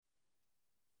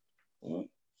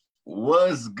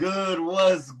What's good?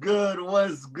 What's good?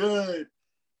 What's good?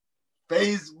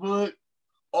 Facebook,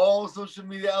 all social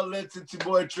media outlets. It's your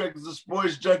boy Trek is a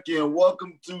sports junkie, and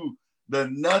welcome to the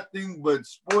Nothing But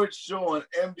Sports Show on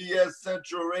NBS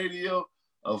Central Radio.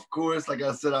 Of course, like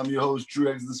I said, I'm your host,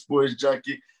 Trek is the sports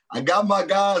junkie. I got my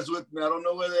guys with me. I don't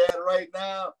know where they're at right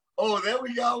now. Oh, there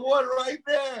we got one right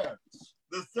there.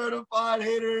 The certified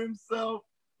hater himself.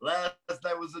 Last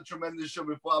night was a tremendous show.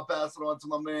 Before I pass it on to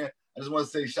my man, I just want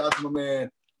to say shout out to my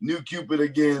man, New Cupid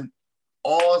again.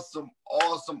 Awesome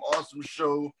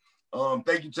show.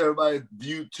 Thank you to everybody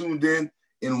tuned in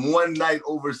one night,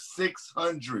 over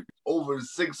 600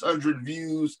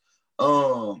 views.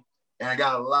 And I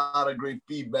got a lot of great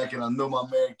feedback, and I know my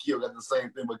man Keo got the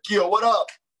same thing. But Keo, what up?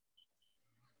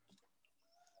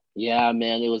 Yeah,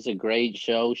 man, it was a great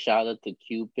show. Shout out to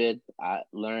Cupid. I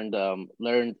learned a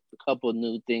couple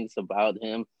new things about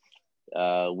him.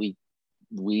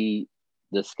 We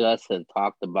discussed and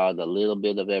talked about a little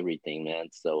bit of everything, man.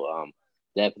 So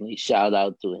definitely shout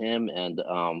out to him, and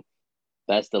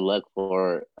best of luck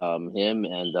for him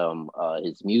and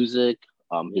his music,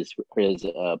 his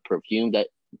perfume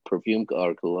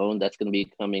or cologne that's gonna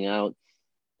be coming out,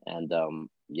 and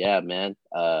yeah, man.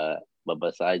 But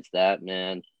besides that,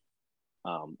 man.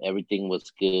 Everything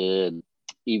was good.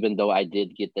 Even though I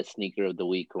did get the sneaker of the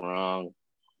week wrong,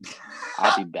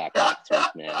 I'll be back next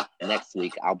week, man. Next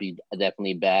week I'll be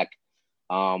definitely back.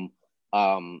 We'll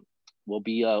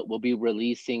be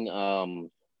releasing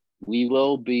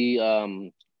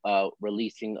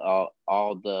releasing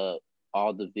all the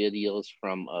videos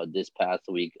from this past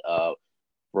week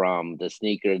from the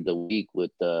sneaker of the week with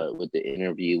the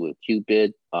interview with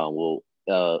Cupid.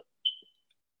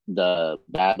 The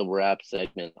battle rap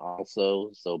segment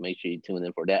also, so make sure you tune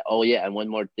in for that. Oh yeah, and one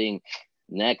more thing,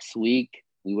 next week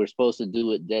we were supposed to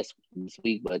do it this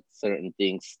week, but certain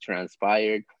things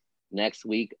transpired. Next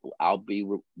week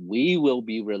we will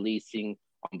be releasing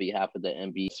on behalf of the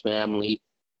NBS family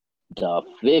the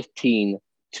 15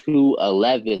 to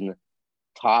 11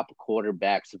 top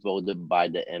quarterbacks voted by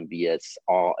the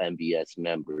all NBS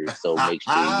members, so make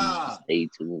sure you stay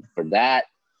tuned for that.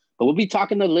 But we'll be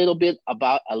talking a little bit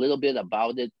about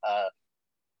it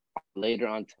later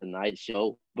on tonight's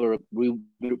show. But we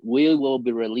will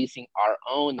be releasing our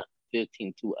own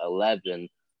 15 to 11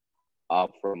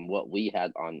 from what we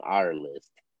had on our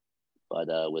list. But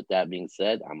with that being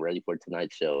said, I'm ready for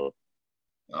tonight's show.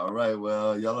 All right,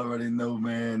 well, y'all already know,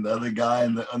 man. The other guy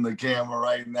on the camera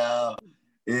right now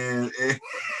is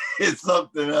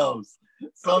something else.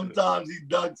 Sometimes he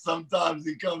ducks, sometimes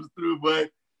he comes through, but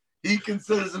he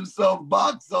considers himself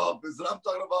box office, and I'm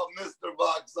talking about Mr.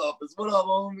 Box Office. What up,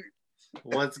 homie?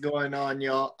 What's going on,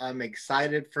 y'all? I'm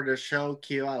excited for the show,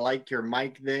 Q. I like your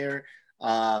mic there.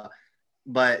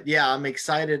 But yeah, I'm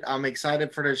excited. I'm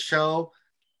excited for the show.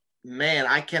 Man,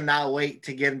 I cannot wait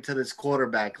to get into this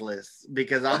quarterback list,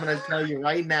 because I'm going to tell you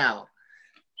right now,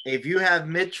 if you have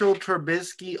Mitchell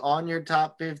Trubisky on your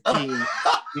top 15,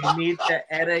 you need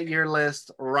to edit your list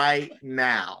right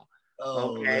now.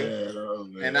 Okay,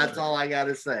 man. And that's all I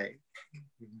gotta say.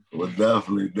 Well,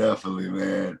 definitely,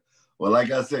 man. Well,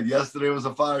 like I said, yesterday was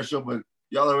a fire show, but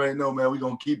y'all already know, man, we're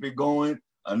gonna keep it going.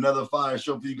 Another fire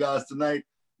show for you guys tonight.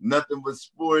 Nothing but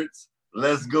sports.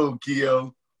 Let's go,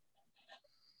 Keo.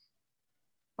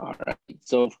 All right.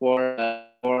 So for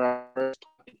our first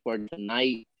topic for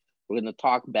tonight, we're gonna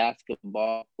talk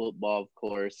basketball, football, of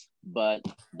course, but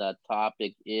the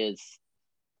topic is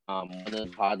one of the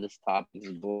hottest topics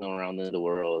going around in the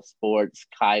world of sports.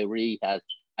 Kyrie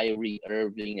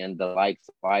Irving and the likes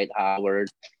of Dwight Howard,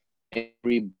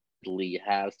 everybody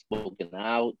have spoken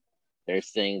out. They're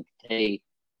saying, hey,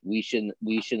 we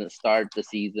shouldn't start the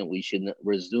season. We shouldn't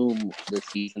resume the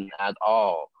season at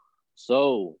all.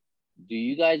 So do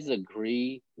you guys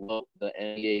agree with the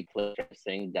NBA players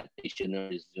saying that they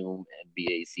shouldn't resume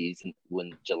NBA season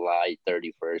when July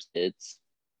 31st hits?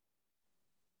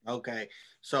 Okay,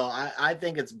 so I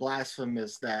think it's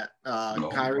blasphemous that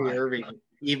Kyrie Irving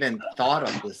even thought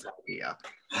of this idea.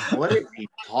 What is he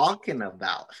talking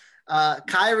about?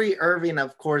 Kyrie Irving,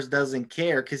 of course, doesn't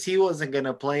care because he wasn't going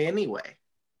to play anyway.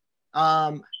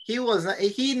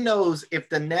 He knows if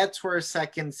the Nets were a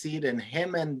second seed and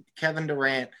him and Kevin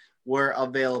Durant were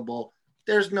available,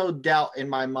 there's no doubt in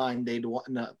my mind they'd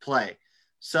want to play.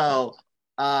 So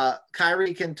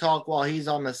Kyrie can talk while he's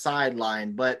on the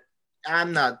sideline, but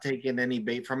I'm not taking any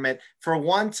bait from it. For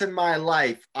once in my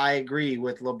life, I agree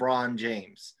with LeBron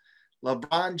James.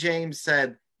 LeBron James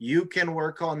said, you can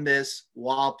work on this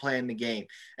while playing the game.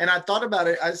 And I thought about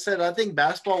it. I said, I think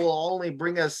basketball will only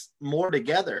bring us more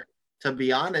together. to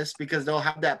be honest, because they'll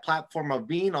have that platform of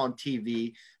being on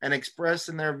TV and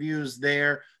expressing their views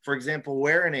there. For example,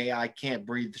 wearing a "I Can't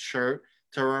Breathe" shirt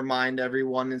to remind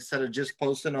everyone instead of just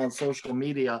posting on social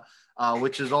media,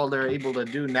 which is all they're able to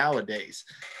do nowadays.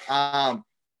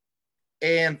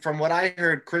 And from what I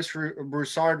heard, Chris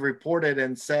Broussard reported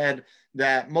and said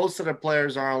that most of the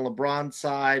players are on LeBron's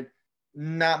side.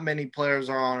 Not many players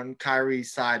are on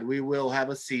Kyrie's side. We will have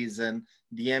a season.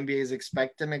 The NBA is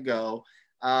expecting to go.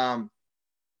 And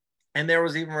there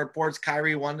was even reports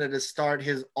Kyrie wanted to start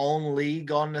his own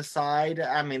league on the side.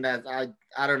 I mean, I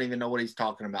don't even know what he's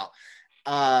talking about.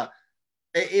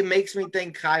 It makes me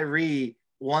think Kyrie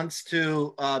wants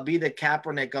to be the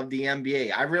Kaepernick of the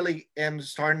NBA. I really am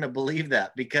starting to believe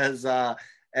that because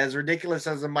as ridiculous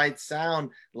as it might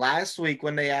sound, last week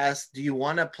when they asked, do you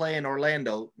want to play in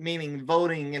Orlando, meaning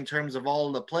voting in terms of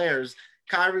all the players,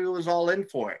 Kyrie was all in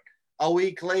for it. A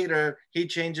week later, he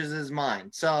changes his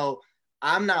mind. So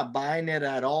I'm not buying it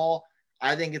at all.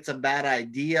 I think it's a bad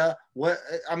idea.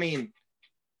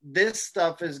 This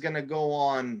stuff is going to go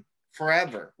on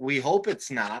forever. We hope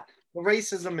it's not. But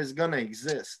racism is going to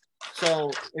exist.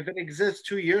 So if it exists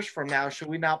 2 years from now, should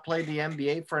we not play the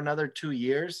NBA for another 2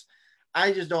 years?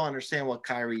 I just don't understand what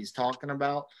Kyrie's talking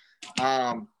about.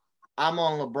 I'm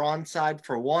on LeBron's side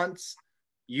for once.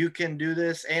 You can do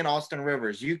this, and Austin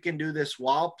Rivers. You can do this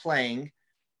while playing,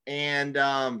 and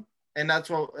that's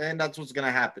what's going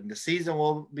to happen. The season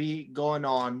will be going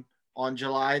on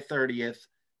July 30th.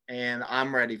 And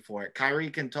I'm ready for it. Kyrie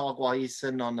can talk while he's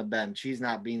sitting on the bench. He's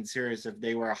not being serious if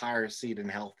they were a higher seed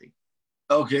and healthy.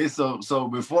 Okay, so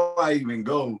before I even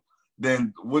go,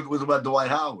 then what was about Dwight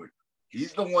Howard?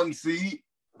 He's the 1 seed,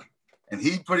 and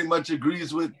he pretty much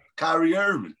agrees with Kyrie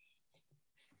Irving.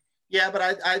 Yeah,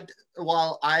 but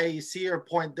while I see your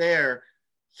point there,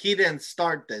 he didn't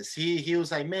start this. He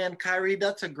was like, man, Kyrie,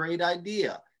 that's a great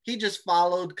idea. He just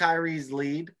followed Kyrie's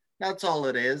lead. That's all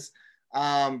it is.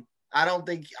 I don't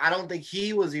think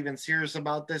he was even serious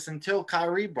about this until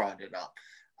Kyrie brought it up.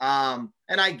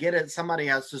 And I get it. Somebody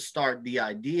has to start the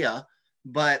idea,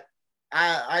 but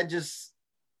I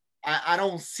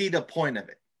don't see the point of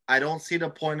it. I don't see the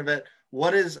point of it.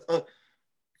 What is,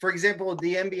 for example,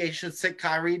 the NBA should sit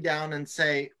Kyrie down and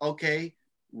say, okay,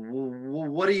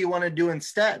 what do you want to do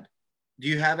instead? Do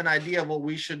you have an idea of what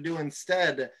we should do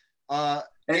instead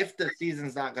if the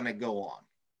season's not going to go on?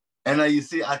 And you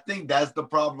see, I think that's the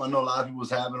problem I know a lot of people's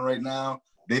having right now.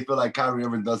 They feel like Kyrie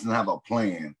Irving doesn't have a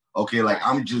plan. Okay, like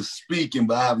I'm just speaking,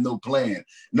 but I have no plan.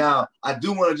 Now, I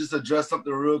do want to just address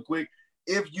something real quick.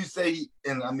 If you say,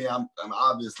 and I mean,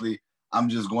 I'm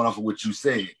just going off of what you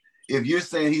said. If you're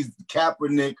saying he's the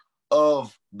Kaepernick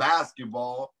of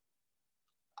basketball,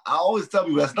 I always tell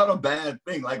people that's not a bad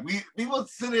thing. Like people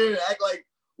sit here and act like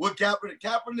what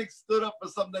Kaepernick stood up for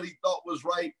something that he thought was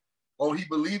right or he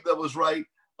believed that was right.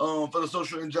 For the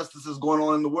social injustices going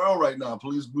on in the world right now,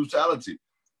 police brutality.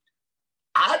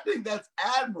 I think that's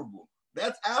admirable.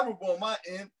 That's admirable on my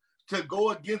end to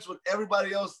go against what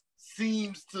everybody else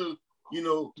seems to,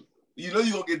 you're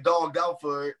gonna get dogged out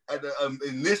for it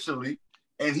initially,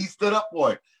 and he stood up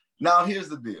for it. Now here's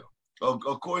the deal.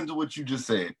 According to what you just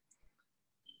said,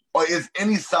 or is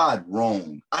any side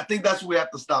wrong? I think that's what we have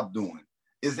to stop doing.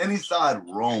 Is any side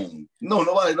wrong? No,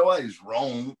 nobody's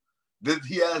wrong. That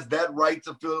he has that right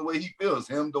to feel the way he feels.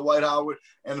 Him, Dwight Howard,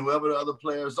 and whoever the other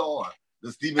players are.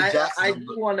 The Steven Jackson.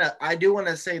 I do want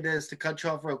to say this to cut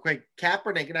you off real quick.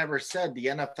 Kaepernick never said the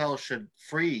NFL should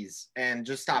freeze and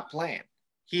just stop playing.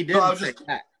 He didn't say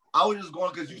that. I was just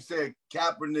going because you said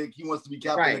Kaepernick. He wants to be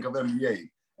Kaepernick of NBA,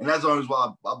 and that's the only reason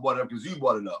why I brought it up because you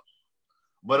brought it up.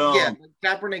 But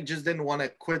Kaepernick just didn't want to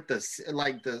quit to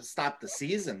stop the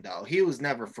season though. He was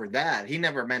never for that. He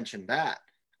never mentioned that.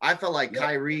 I felt like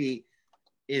Kyrie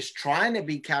is trying to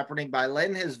be Kaepernick by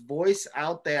letting his voice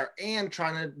out there and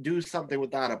trying to do something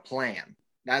without a plan.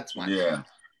 That's my point.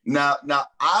 Now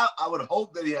I would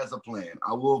hope that he has a plan.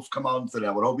 I will come out and say that.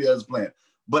 I would hope he has a plan.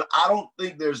 But I don't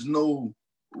think there's no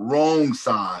wrong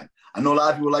side. I know a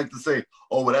lot of people like to say,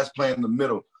 oh, well, that's playing in the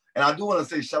middle. And I do want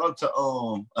to say shout out to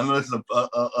I know this is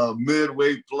a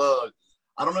midway plug.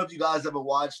 I don't know if you guys ever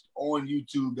watched on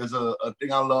YouTube. There's a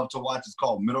thing I love to watch. It's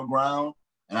called Middle Ground.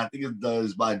 And I think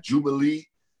it's by Jubilee.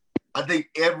 I think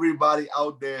everybody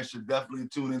out there should definitely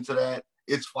tune into that.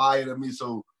 It's fire to me.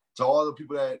 So to all the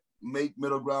people that make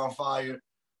Middle Ground fire,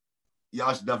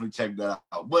 y'all should definitely check that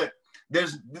out. But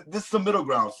this is a middle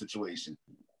ground situation.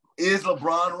 Is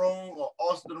LeBron wrong or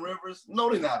Austin Rivers? No,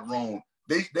 they're not wrong.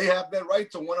 They have that right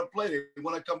to want to play. They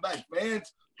want to come back.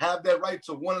 Fans have that right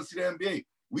to want to see the NBA.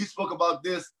 We spoke about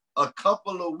this a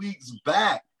couple of weeks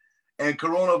back, and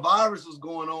coronavirus was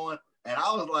going on. And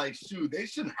I was like, shoot, they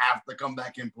shouldn't have to come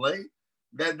back and play.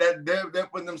 That they're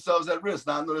putting themselves at risk.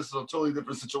 Now I know this is a totally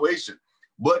different situation,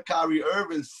 but Kyrie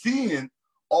Irving, seeing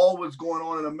all what's going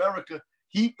on in America,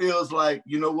 he feels like,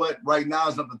 you know what, right now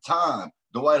is not the time.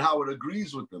 Dwight Howard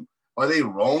agrees with them. Are they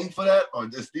wrong for that? Or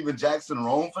is Steven Jackson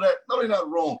wrong for that? No, they're not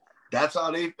wrong. That's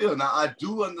how they feel. Now I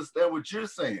do understand what you're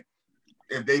saying.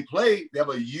 If they play, they have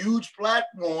a huge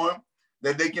platform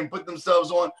that they can put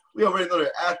themselves on. We already know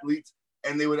they're athletes,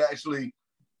 and they would actually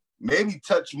maybe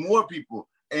touch more people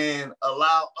and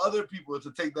allow other people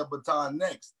to take that baton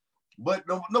next. But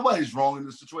nobody's wrong in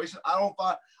this situation. I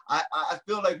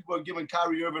feel like people are giving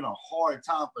Kyrie Irving a hard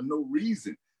time for no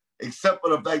reason, except for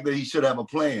the fact that he should have a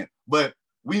plan. But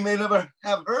we may never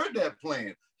have heard that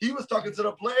plan. He was talking to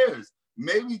the players.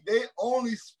 Maybe they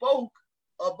only spoke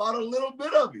about a little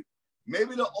bit of it.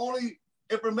 Maybe the only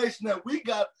information that we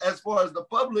got as far as the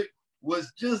public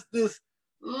was just this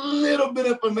little bit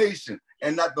of information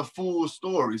and not the full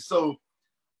story. So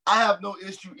I have no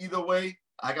issue either way.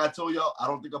 Like I told y'all, I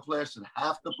don't think a player should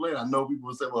have to play. I know people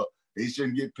will say, well, they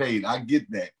shouldn't get paid. I get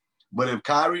that. But if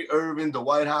Kyrie Irving,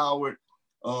 Dwight Howard,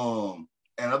 and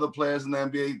other players in the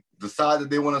NBA decide that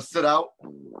they want to sit out,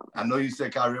 I know you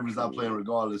said Kyrie Irving's not playing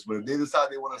regardless, but if they decide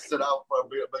they want to sit out for a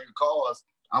bigger cause,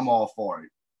 I'm all for it.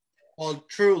 Well,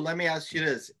 true. Let me ask you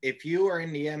this. If you were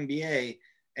in the NBA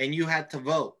and you had to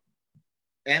vote,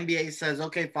 the NBA says,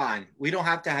 okay, fine. We don't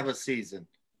have to have a season.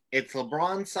 It's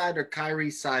LeBron's side or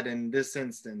Kyrie's side in this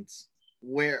instance.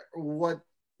 What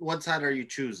side are you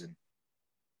choosing?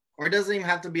 Or it doesn't even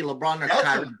have to be LeBron or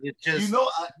Kyrie. It's just, do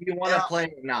you want to play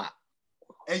or not?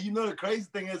 And you know, the crazy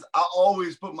thing is, I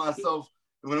always put myself,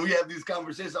 when we have these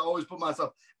conversations, I always put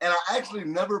myself, and I actually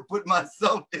never put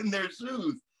myself in their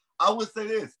shoes. I would say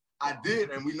this. I did,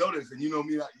 and we know this, and you know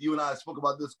me, you and I spoke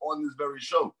about this on this very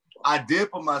show. I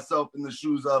did put myself in the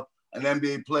shoes of an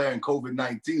NBA player in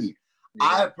COVID-19. Yeah.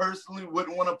 I personally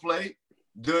wouldn't want to play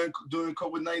during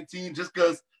COVID-19 just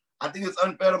because I think it's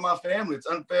unfair to my family. It's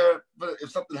unfair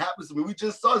if something happens to me. We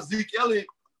just saw Zeke Elliott.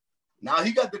 Now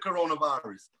he got the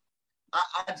coronavirus.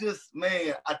 I just,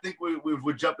 man, I think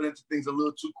we're jumping into things a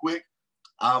little too quick.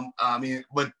 I mean,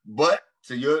 but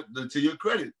to your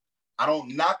credit, I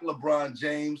don't knock LeBron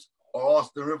James or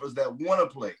Austin Rivers that want to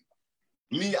play.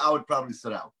 Me, I would probably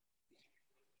sit out.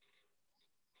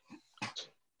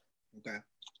 Okay.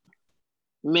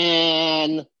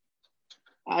 Man,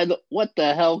 what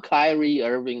the hell Kyrie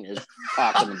Irving is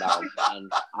talking about,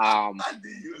 man?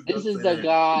 This is the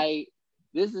guy.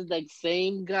 This is the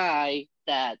same guy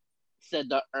that said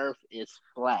the Earth is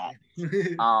flat.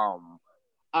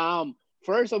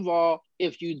 First of all,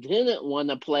 if you didn't want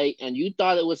to play and you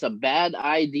thought it was a bad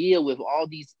idea with all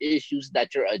these issues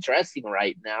that you're addressing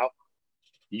right now,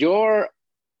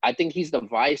 I think he's the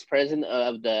vice president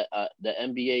of the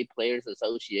NBA Players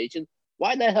Association.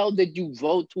 Why the hell did you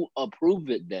vote to approve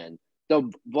it then?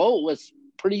 The vote was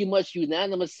pretty much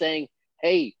unanimous saying,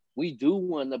 hey, we do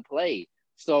want to play.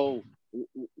 So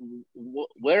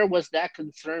where was that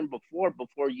concern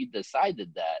before you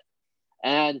decided that?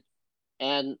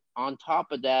 And on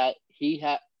top of that, he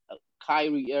had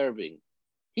Kyrie Irving.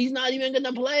 He's not even going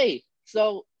to play.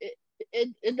 So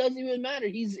it doesn't even matter.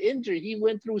 He's injured. He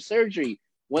went through surgery.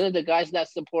 One of the guys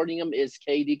that's supporting him is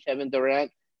KD, Kevin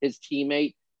Durant, his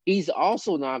teammate. He's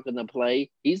also not going to play.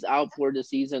 He's out for the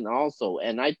season also.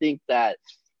 And I think that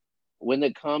when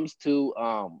it comes to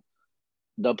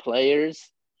the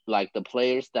players, like the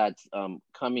players that's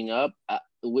coming up,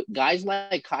 guys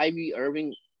like Kyrie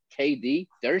Irving, KD,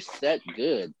 they're set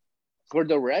good. For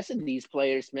the rest of these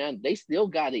players, man, they still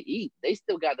got to eat. They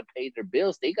still got to pay their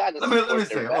bills. They got to. Let me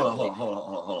say, hold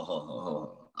on.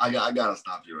 I got to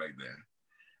stop you right there.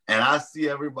 And I see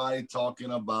everybody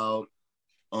talking about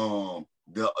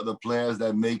the players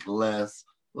that make less.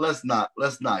 Let's not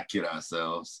kid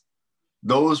ourselves.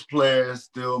 Those players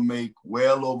still make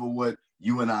well over what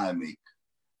you and I make.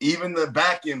 Even the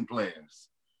back end players,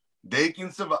 they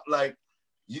can survive. Like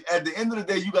at the end of the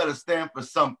day, you got to stand for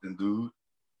something, dude.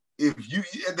 At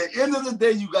the end of the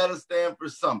day, you got to stand for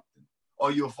something,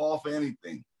 or you'll fall for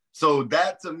anything. So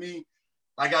that to me,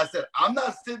 like I said, I'm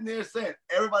not sitting there saying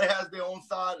everybody has their own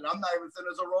side, and I'm not even saying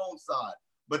there's a wrong side.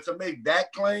 But to make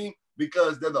that claim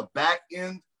because they're the back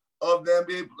end of the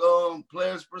NBA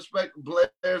players'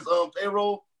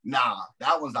 payroll, nah,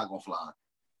 that one's not gonna fly.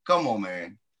 Come on,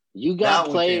 man. You got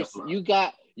players. You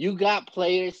got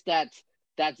players that's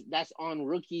on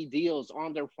rookie deals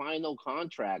on their final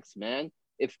contracts, man.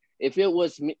 If it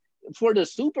was for the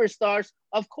superstars,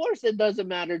 of course it doesn't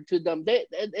matter to them.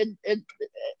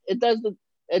 It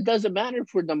doesn't matter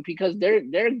for them because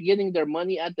they're getting their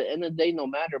money at the end of the day no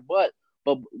matter what.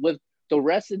 But with the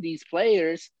rest of these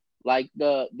players, like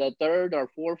the third or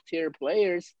fourth tier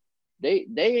players, they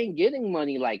ain't getting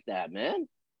money like that, man.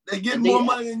 They get more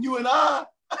money than you and I.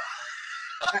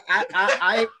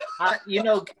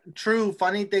 True.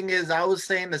 Funny thing is, I was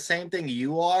saying the same thing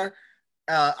you are.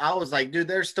 I was like, dude,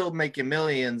 they're still making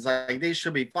millions. Like, they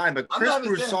should be fine. But Chris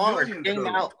Broussard came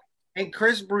out, and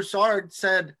Chris Broussard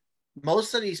said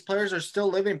most of these players are still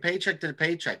living paycheck to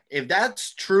paycheck. If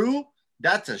that's true,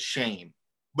 that's a shame.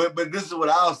 But this is what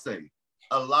I'll say.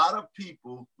 A lot of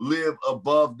people live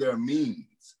above their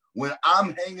means. When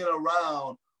I'm hanging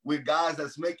around with guys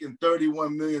that's making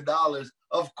 $31 million,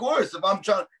 of course, if I'm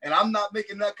trying and I'm not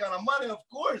making that kind of money, of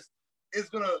course, it's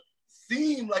going to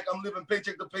seem like I'm living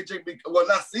paycheck to paycheck. Well,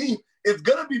 not seem, it's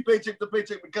going to be paycheck to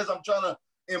paycheck because I'm trying to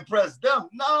impress them.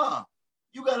 Nah,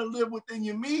 you got to live within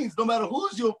your means. No matter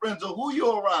who's your friends or who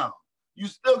you're around, you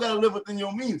still got to live within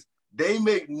your means. They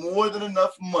make more than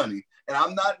enough money. And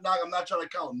I'm not trying to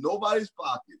count nobody's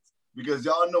pockets because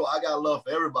y'all know I got love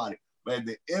for everybody. But at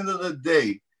the end of the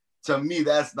day, to me,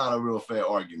 that's not a real fair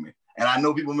argument. And I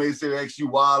know people may say, X, you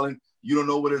wildin', you don't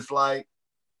know what it's like.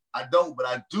 I don't, but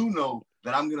I do know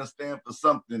that I'm going to stand for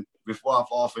something before I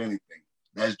fall for anything.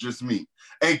 That's just me.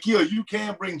 And Kia, you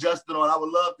can bring Justin on. I would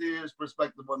love to hear his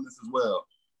perspective on this as well.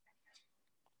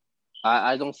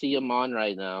 I don't see him on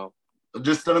right now.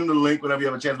 Just send him the link whenever you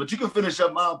have a chance. But you can finish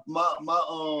up my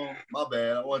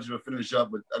bad. I want you to finish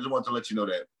up, but I just want to let you know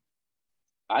that.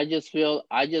 I just feel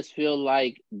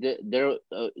like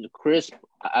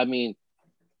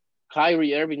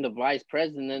Kyrie Irving, the vice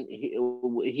president,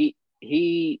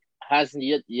 he hasn't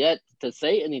yet to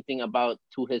say anything about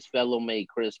to his fellow mate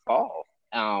Chris Paul.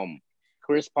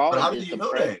 Chris Paul. But how do you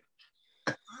know that?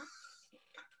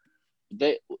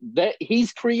 That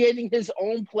he's creating his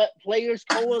own players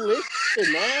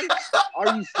coalition, man.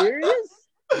 Are you serious?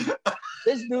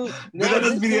 This dude. That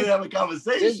doesn't mean he didn't have a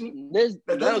conversation. This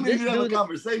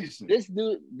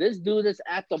dude is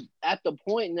at the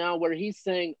point now where he's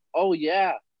saying, "Oh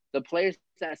yeah, the players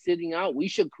that's sitting out, we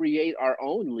should create our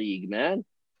own league, man."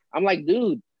 I'm like,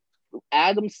 dude,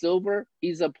 Adam Silver,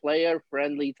 he's a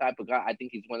player-friendly type of guy. I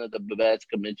think he's one of the best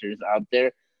commissioners out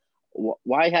there.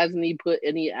 Why hasn't he put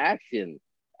any action?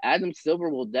 Adam Silver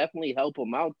will definitely help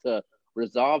him out to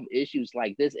resolve issues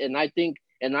like this. And I think,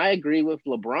 and I agree with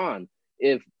LeBron,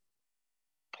 if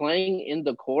playing in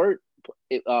the court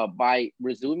by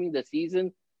resuming the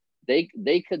season, they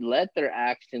could let their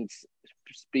actions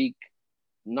speak,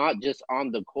 not just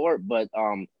on the court, but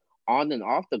on and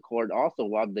off the court also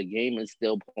while the game is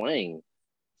still playing.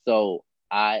 So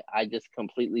I just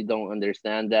completely don't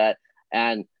understand that.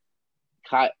 And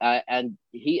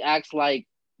he acts like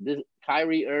this.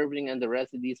 Kyrie Irving and the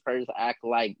rest of these players act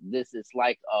like this is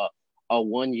like a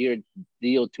 1-year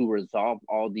deal to resolve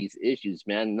all these issues,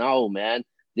 man. No, man,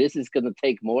 this is gonna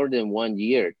take more than 1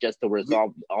 year just to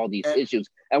resolve all these issues.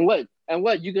 And what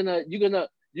you're gonna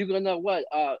what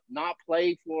not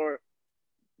play for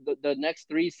the next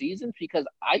 3 seasons? Because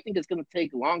I think it's gonna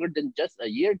take longer than just a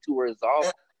year to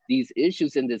resolve these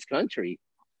issues in this country.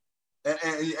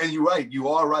 And you're right, you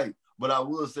are right. But I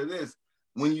will say this,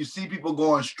 when you see people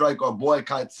go on strike or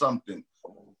boycott something,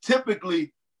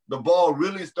 typically the ball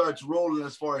really starts rolling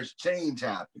as far as change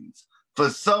happens. For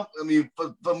some, I mean,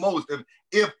 for most,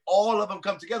 if all of them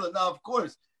come together. Now, of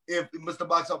course, if Mr.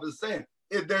 Box Office is saying,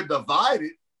 if they're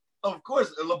divided, of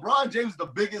course, LeBron James is the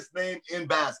biggest name in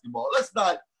basketball. Let's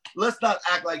not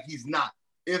act like he's not.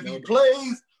 If he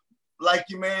plays like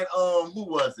your man, who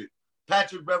was it?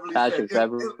 Patrick Beverly said, if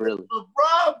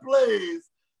LeBron plays,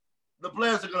 the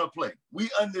players are going to play. We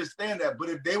understand that. But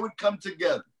if they would come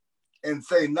together and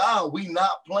say, nah, we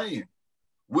not playing.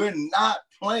 We're not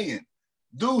playing.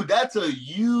 Dude, that's a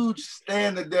huge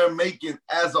stand that they're making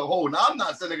as a whole. Now, I'm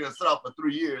not saying they're going to sit out for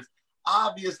 3 years.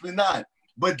 Obviously not.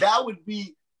 But that would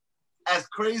be as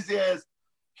crazy as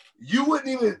you wouldn't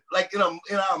even, like in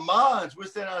our minds, we're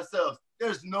saying to ourselves,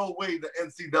 there's no way the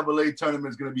NCAA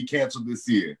tournament is going to be canceled this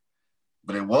year.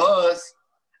 But it was.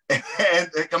 And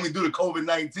coming through the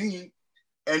COVID-19,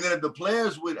 and then if the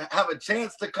players would have a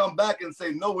chance to come back and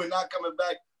say, no, we're not coming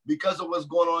back because of what's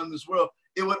going on in this world,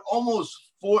 it would almost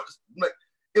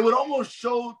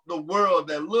show the world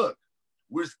that, look,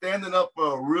 we're standing up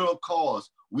for a real cause.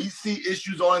 We see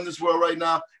issues on in this world right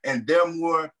now, and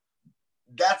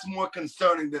that's more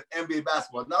concerning than NBA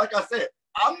basketball. Now, like I said,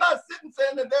 I'm not sitting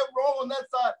saying that they're wrong on that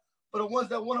side for the ones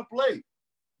that want to play.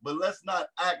 But let's not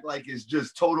act like it's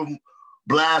just total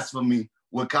blasphemy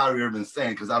what Kyrie Irving's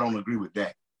saying, because I don't agree with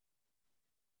that.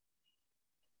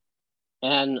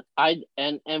 And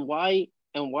why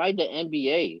the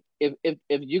NBA? If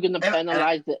you're gonna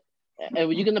penalize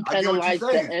And you're gonna I get what you're penalize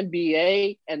the saying.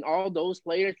 NBA and all those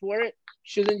players for it.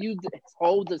 Shouldn't you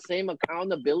hold the same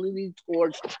accountability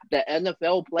towards the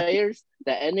NFL players,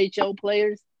 the NHL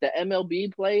players, the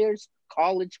MLB players,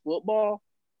 college football,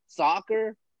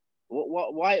 soccer?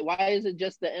 Why is it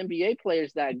just the NBA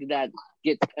players that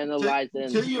gets penalized?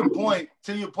 To your point,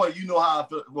 you know how I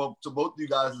feel. Well, to both of you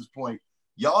guys' point,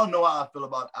 y'all know how I feel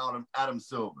about Adam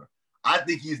Silver. I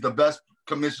think he's the best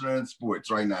commissioner in sports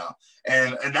right now,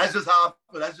 and that's just how I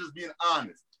feel. That's just being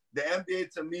honest. The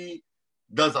NBA to me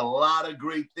does a lot of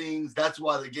great things. That's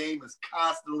why the game is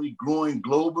constantly growing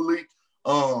globally.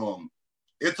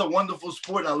 It's a wonderful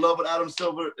sport. And I love what Adam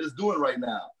Silver is doing right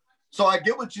now. So I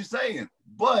get what you're saying,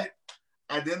 but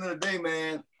at the end of the day,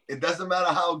 man, it doesn't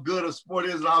matter how good a sport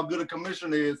is and how good a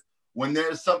commissioner is. When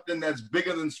there's something that's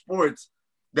bigger than sports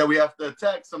that we have to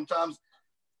attack, sometimes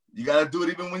you got to do it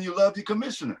even when you love your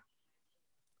commissioner.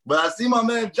 But I see my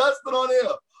man Justin on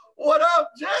here. What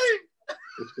up, Jay?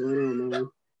 What's going on, man?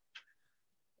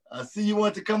 I see you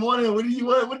want to come on in. What you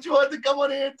want to come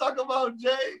on here and talk about,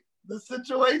 Jay? The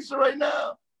situation right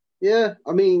now. Yeah,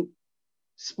 I mean,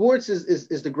 sports is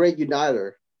the great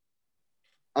uniter.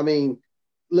 I mean,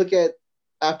 look at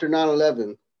after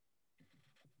 9/11.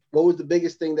 What was the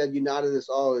biggest thing that united us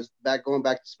all is going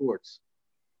back to sports.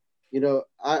 You know,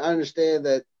 I understand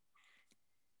that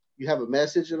you have a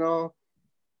message and all,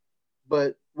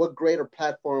 but what greater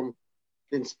platform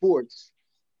than sports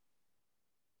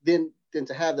than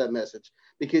to have that message?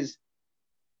 Because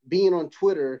being on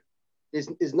Twitter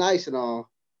is nice and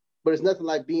all, but it's nothing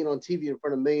like being on TV in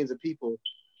front of millions of people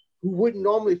who wouldn't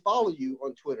normally follow you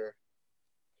on Twitter.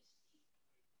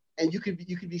 And you could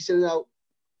be sending out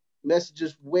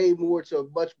messages way more to a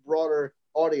much broader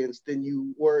audience than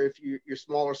you were if your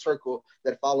smaller circle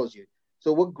that follows you.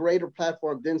 So what greater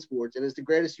platform than sports? And it's the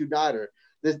greatest uniter.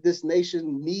 This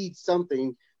nation needs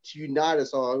something to unite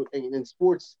us all, and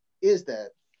sports is that.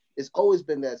 It's always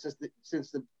been that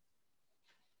since the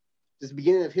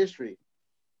beginning of history.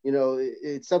 You know,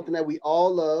 it's something that we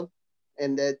all love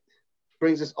and that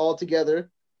brings us all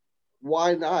together.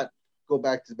 Why not go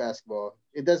back to basketball?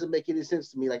 It doesn't make any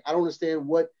sense to me. Like, I don't understand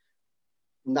what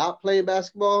not playing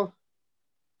basketball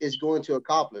is going to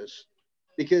accomplish,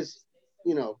 because,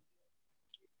 you know,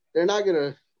 they're not going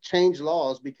to change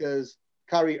laws because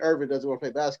Kyrie Irving doesn't want to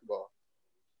play basketball.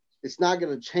 It's not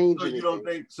going to change anything. You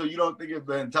don't think if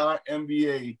the entire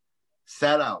NBA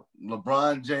sat out,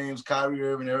 LeBron James, Kyrie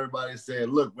Irving, everybody said,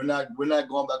 look, we're not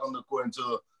going back on the court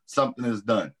until something is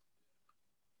done.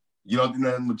 You don't think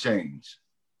nothing will change?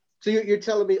 So you're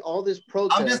telling me all this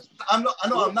protest? I'm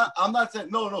not saying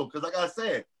no, because like I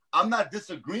said, I'm not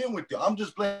disagreeing with you. I'm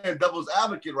just playing devil's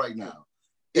advocate right now.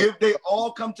 If they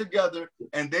all come together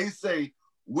and they say,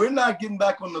 we're not getting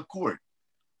back on the court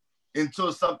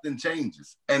until something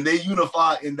changes, and they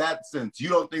unify in that sense, you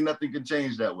don't think nothing can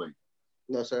change that way?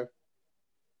 No, sir.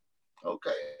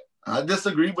 Okay. I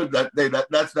disagree with that.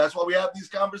 That's why we have these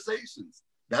conversations.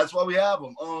 That's why we have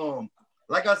them.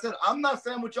 Like I said, I'm not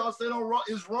saying what y'all saying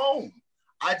is wrong.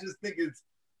 I just think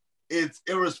it's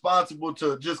irresponsible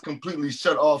to just completely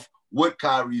shut off what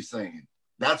Kyrie's saying.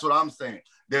 That's what I'm saying.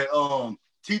 That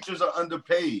teachers are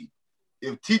underpaid.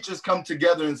 If teachers come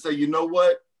together and say, you know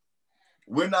what,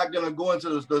 we're not going to go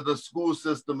into the school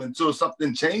system until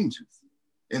something changes.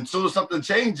 Until something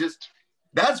changes,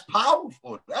 that's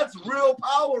powerful. That's real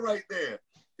power right there.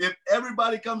 If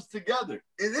everybody comes together,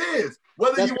 it is.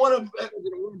 Whether you want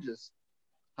to...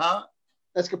 Huh?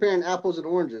 That's comparing apples and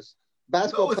oranges.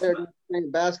 Basketball player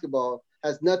playing basketball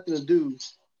has nothing to do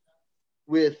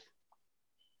with...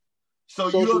 So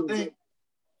you don't think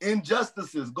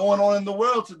injustices going on in the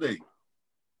world today?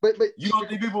 But you don't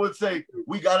think people would say,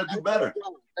 we got to do better?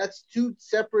 That's two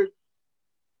separate...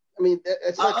 I mean,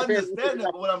 it's like... I understand that,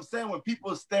 but what I'm saying, when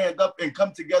people stand up and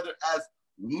come together as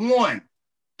one,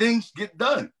 things get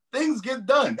done. Things get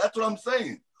done. That's what I'm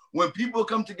saying. When people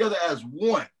come together as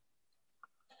one.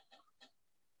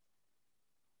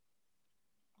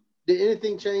 Did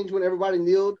anything change when everybody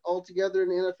kneeled all together in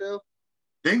the NFL?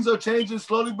 Things are changing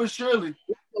slowly but surely.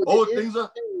 Things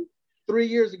are 3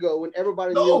 years ago when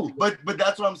everybody kneeled together. but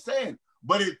that's what I'm saying.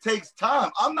 But it takes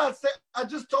time. I'm not saying, I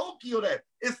just told Keo that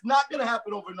it's not going to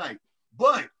happen overnight.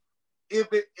 But if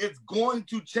it's going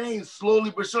to change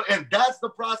slowly but surely, and that's the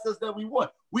process that we want.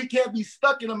 We can't be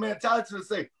stuck in a mentality to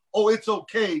say, oh, it's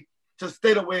okay to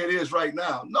stay the way it is right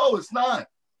now. No, it's not.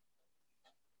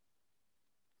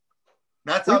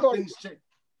 That's how things change.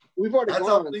 That's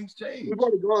how things change. We've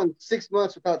already gone 6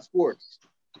 months without sports.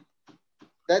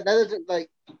 That isn't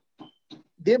like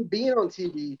them being on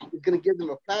TV is going to give them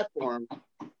a platform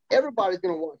Everybody's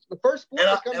gonna watch. The first sport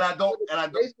that comes out, don't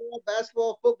baseball,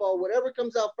 basketball, football, whatever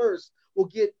comes out first will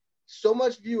get so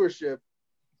much viewership.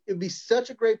 It'd be such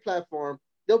a great platform.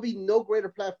 There'll be no greater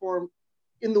platform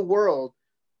in the world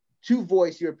to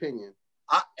voice your opinion.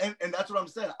 And that's what I'm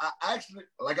saying. I actually,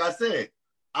 like I said,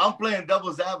 I'm playing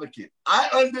devil's advocate. I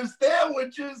understand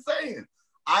what you're saying.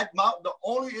 The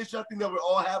only issue I think that we're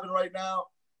all having right now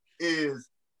is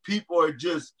people are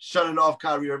just shutting off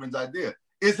Kyrie Irving's idea.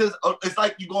 It's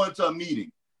like you go into a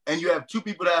meeting and you have two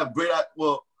people that have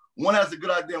one has a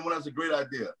good idea and one has a great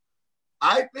idea.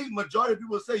 I think majority of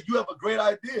people say you have a great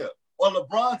idea or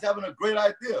LeBron's having a great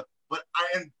idea. But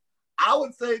I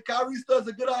would say Kyrie still has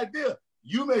a good idea.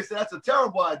 You may say that's a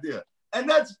terrible idea. And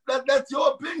that's your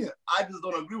opinion. I just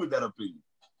don't agree with that opinion.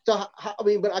 So,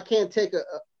 but I can't take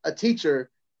a teacher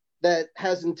that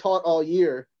hasn't taught all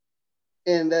year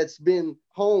and that's been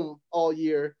home all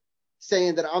year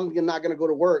saying that I'm not going to go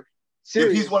to work.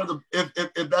 Seriously.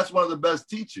 If that's one of the best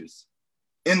teachers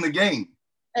in the game.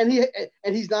 And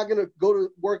he's not going to go to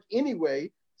work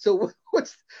anyway. So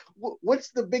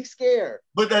what's the big scare?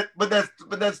 But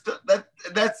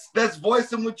that's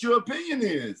voicing what your opinion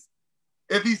is.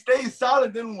 If he stays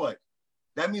silent, then what?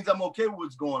 That means I'm okay with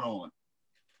what's going on.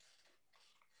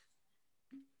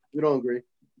 You don't agree.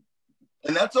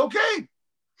 And that's okay.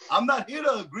 I'm not here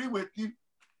to agree with you,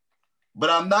 but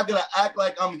I'm not going to act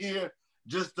like I'm here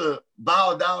just to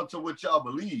bow down to what y'all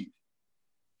believe.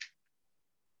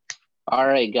 All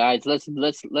right, guys, let's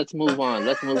move on.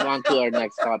 Let's move on to our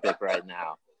next topic right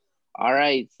now. All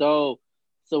right, so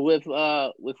with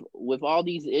all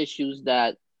these issues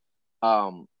that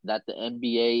the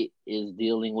NBA is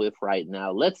dealing with right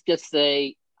now, let's just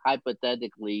say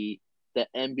hypothetically the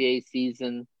NBA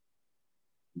season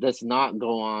does not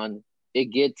go on. It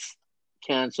gets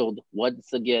canceled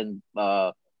once again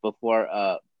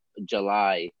before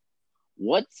July.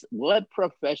 What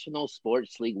professional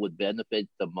sports league would benefit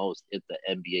the most if the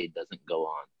NBA doesn't go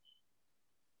on?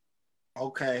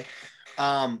 Okay.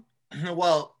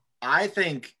 Well, I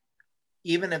think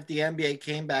even if the NBA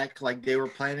came back like they were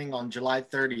planning on July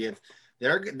 30th,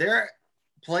 their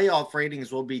playoff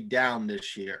ratings will be down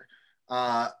this year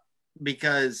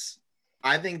because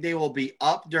I think they will be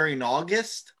up during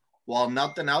August while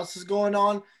nothing else is going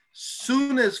on.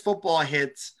 Soon as football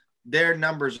hits, their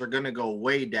numbers are going to go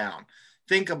way down.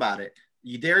 Think about it.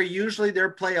 Their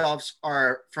playoffs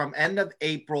are from end of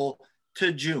April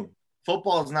to June.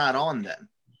 Football is not on then.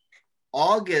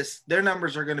 August, their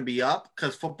numbers are going to be up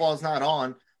because football is not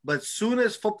on. But soon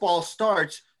as football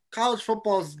starts, college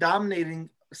football is dominating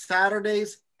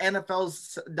Saturdays,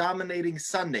 NFL's dominating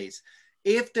Sundays.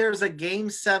 If there's a Game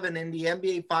 7 in the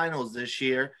NBA Finals this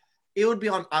year, it would be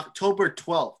on October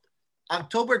 12th.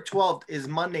 October 12th is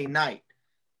Monday night.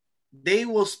 They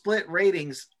will split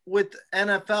ratings with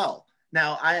NFL.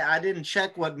 Now, I didn't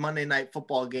check what Monday Night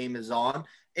Football game is on.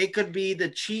 It could be the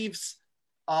Chiefs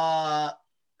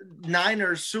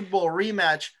Niners Super Bowl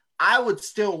rematch. I would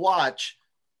still watch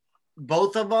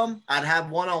both of them. I'd have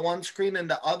one on one screen and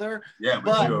the other. Yeah,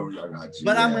 but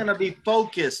I'm going to be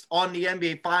focused on the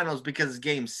NBA Finals because it's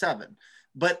Game 7.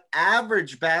 But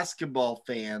average basketball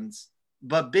fans,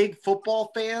 but big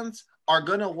football fans are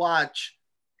going to watch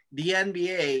the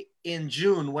NBA in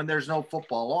June when there's no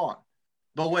football on.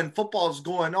 But when football is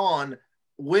going on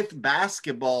with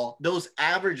basketball, those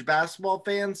average basketball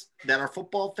fans that are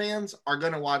football fans are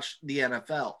going to watch the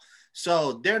NFL.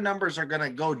 So their numbers are going to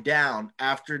go down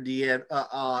after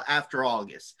after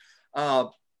August.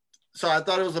 So I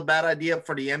thought it was a bad idea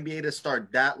for the NBA to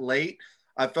start that late.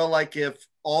 I felt like if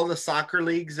all the soccer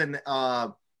leagues in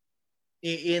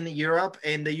Europe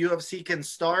and the UFC can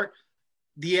start,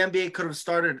 the NBA could have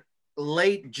started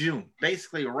late June,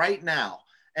 basically right now.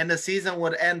 And the season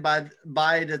would end by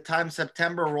the time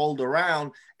September rolled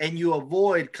around, and you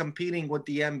avoid competing with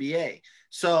the NBA.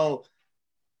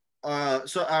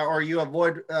 Or you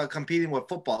avoid competing with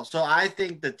football. So I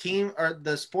think the team or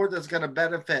the sport that's going to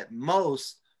benefit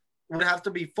most would have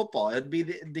to be football. It'd be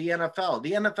the NFL.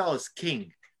 The NFL is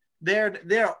king.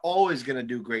 They're always going to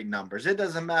do great numbers. It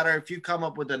doesn't matter if you come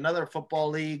up with another football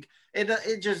league.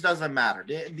 It just doesn't matter.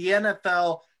 The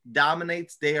NFL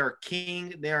dominates. They are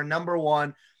king. They are number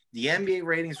one. The NBA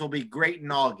ratings will be great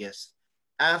in August.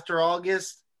 After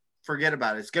August, forget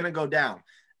about it. It's going to go down.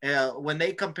 When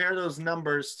they compare those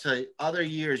numbers to other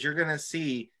years, you're going to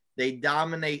see they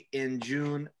dominate in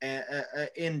June.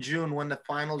 In June when the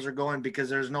finals are going because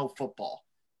there's no football.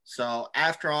 So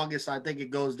after August, I think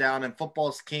it goes down, and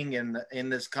football's king in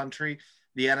this country.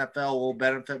 The NFL will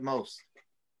benefit most.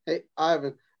 Hey,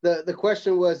 Ivan, the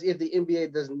question was if the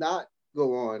NBA does not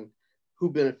go on, who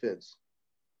benefits?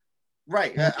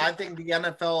 Right. I think the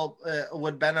NFL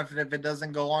would benefit if it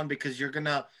doesn't go on because you're going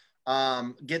to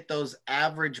get those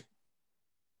average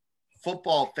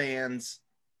football fans.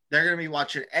 They're going to be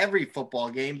watching every football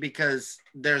game because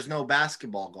there's no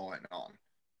basketball going on.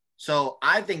 So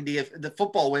I think the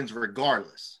football wins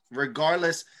regardless.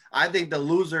 Regardless, I think the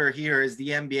loser here is the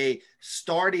NBA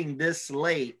starting this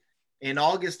late. In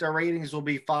August, their ratings will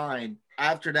be fine.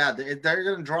 After that, they're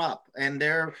going to drop, and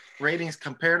their ratings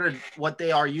compared to what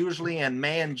they are usually in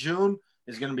May and June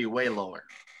is going to be way lower.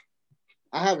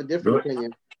 I have a different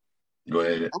opinion. Go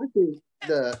ahead. I think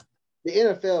the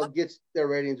NFL gets their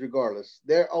ratings regardless.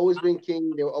 They're always been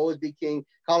king. They'll always be king.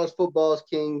 College football is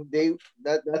king.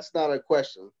 That's not a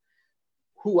question.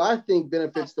 Who I think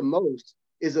benefits the most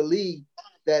is a league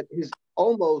that has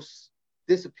almost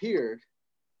disappeared,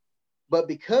 but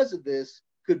because of this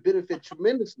could benefit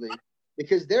tremendously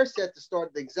because they're set to start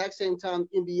at the exact same time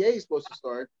NBA is supposed to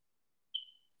start,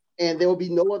 and there will be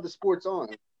no other sports on,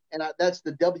 and that's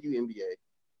the WNBA.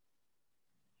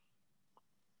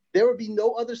 There will be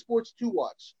no other sports to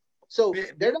watch. So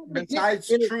they're not going to Besides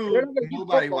get true,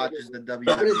 nobody watches the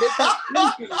WNBA.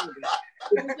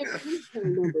 If they get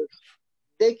numbers,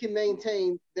 they can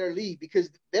maintain their league because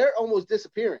they're almost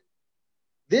disappearing.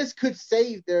 This could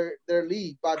save their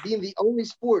league by being the only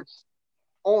sports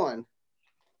on.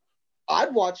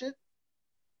 I'd watch it.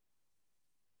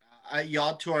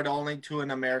 Y'all two are the only two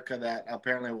in America that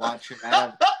apparently watch it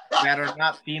that are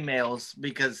not females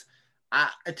because,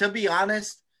 to be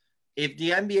honest, if the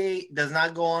NBA does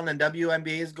not go on and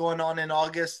WNBA is going on in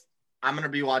August, I'm going to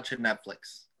be watching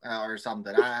Netflix or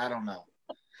something. I don't know.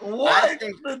 What? I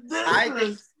think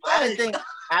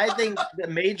the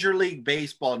Major League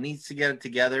Baseball needs to get it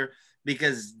together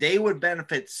because they would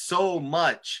benefit so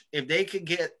much if they could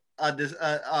get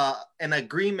an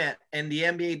agreement and the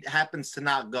NBA happens to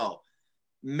not go.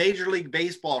 Major League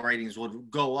Baseball ratings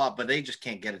would go up, but they just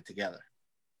can't get it together.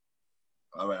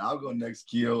 All right, I'll go next,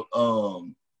 Keo.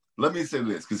 Let me say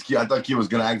this, because I thought Keo was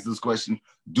going to ask this question.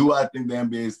 Do I think the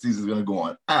NBA season is going to go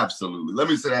on? Absolutely. Let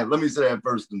me say that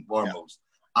first and foremost. Yeah.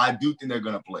 I do think they're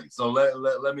going to play. So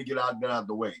let me get out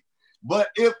the way. But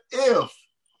if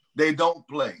they don't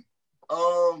play,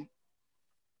 I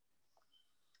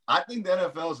think the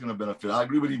NFL is going to benefit. I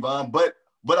agree with Yvonne, but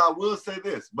I will say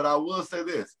this.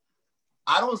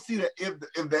 I don't see that if the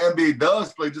NBA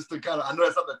does play, just to kind of, I know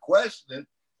that's not the question,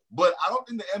 but I don't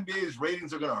think the NBA's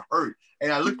ratings are going to hurt. And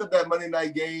I looked at that Monday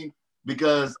night game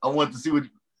because I wanted to see what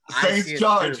Saints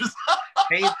Chargers.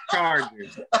 Saints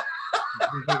Chargers.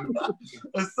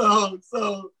 So,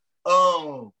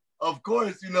 of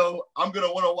course, I'm going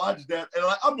to want to watch that. And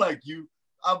I'm like you,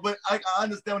 but I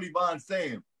understand what Yvonne's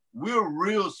saying. We're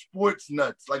real sports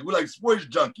nuts. Like, we're like sports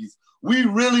junkies. We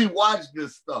really watch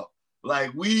this stuff.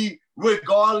 Like,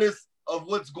 regardless of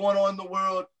what's going on in the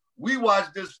world, we watch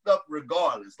this stuff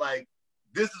regardless. Like,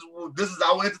 this is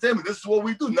our entertainment. This is what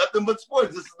we do. Nothing but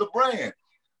sports. This is the brand.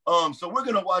 So we're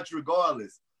gonna watch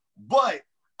regardless. But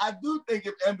I do think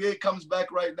if NBA comes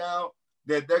back right now,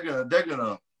 that they're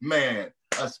gonna man,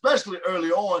 especially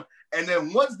early on, and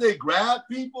then once they grab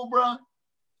people, bro,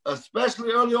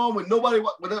 especially early on with nobody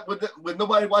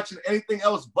watching anything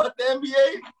else but the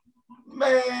NBA,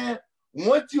 man.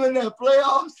 Once you're in that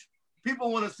playoffs,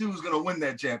 people want to see who's gonna win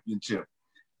that championship.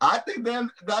 I think,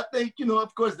 of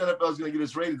course, the NFL is going to get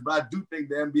its ratings, but I do think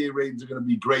the NBA ratings are going to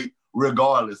be great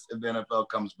regardless if the NFL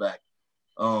comes back.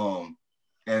 And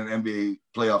NBA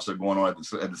playoffs are going on at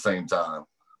the same time.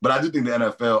 But I do think the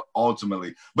NFL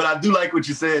ultimately. But I do like what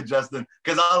you said, Justin,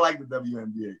 because I like the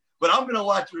WNBA. But I'm going to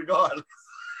watch regardless.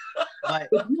 But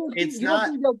you don't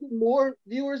think they'll get more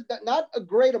viewers? Not a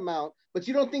great amount, but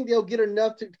you don't think they'll get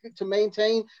enough to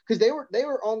maintain? Because they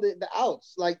were on the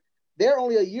outs. Like, they're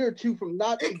only a year or two from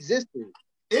not existing.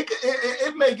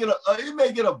 It may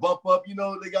get a bump up.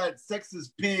 They got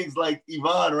sexist pigs like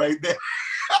Yvonne right there.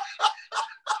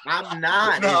 I'm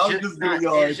not. No,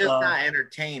 it's just not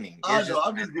entertaining. I know.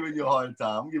 I'm just giving you a hard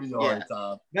time.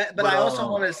 But I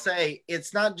also want to say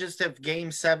it's not just if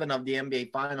Game 7 of the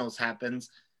NBA Finals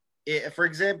happens. For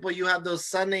example, you have those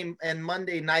Sunday and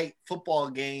Monday night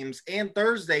football games and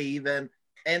Thursday even.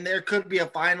 And there could be a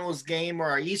finals game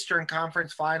or an Eastern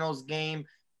Conference finals game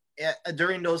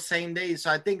during those same days.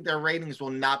 So I think their ratings will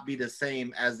not be the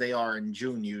same as they are in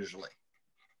June usually.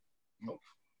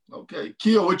 Okay.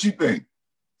 Keo, what you think?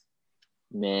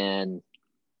 Man,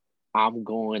 I'm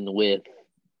going with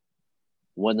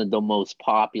one of the most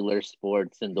popular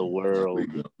sports in the world.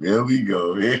 There we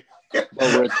go. The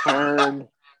return.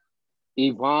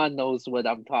 Yvonne knows what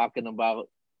I'm talking about.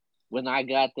 When I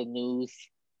got the news,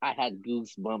 I had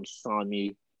goosebumps on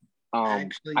me. I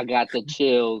got the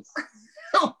chills.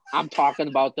 I'm talking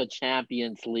about the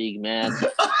Champions League, man.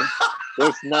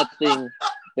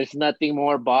 There's nothing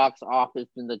more box office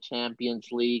than the Champions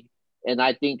League. And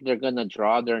I think they're gonna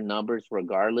draw their numbers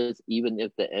regardless, even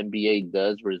if the NBA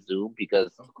does resume,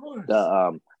 because Of course.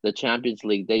 the Champions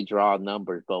League, they draw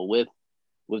numbers. But with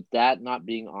that not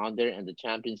being on there and the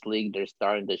Champions League, they're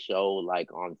starting to show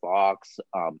like on Fox,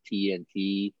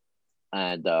 TNT,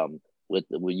 and with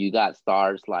when you got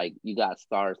stars like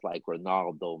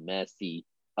Ronaldo, Messi,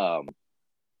 um,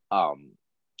 um,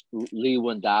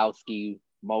 Lewandowski,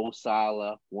 Mo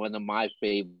Salah, one of my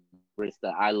favorites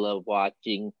that I love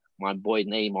watching. My boy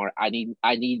Neymar. I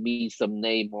need me some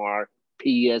Neymar.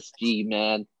 PSG,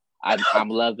 man. I'm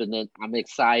loving it. I'm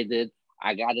excited.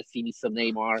 I gotta see me some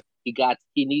Neymar. He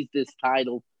needs this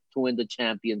title to win the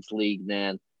Champions League,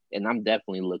 man. And I'm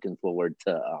definitely looking forward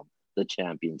to the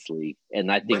Champions League.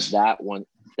 And I think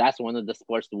that's one of the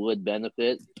sports that would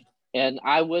benefit. And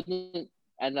I wouldn't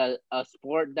and a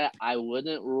sport that I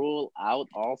wouldn't rule out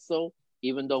also,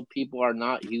 even though people are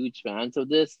not huge fans of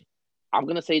this, I'm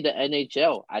gonna say the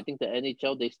NHL. I think the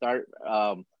NHL, they start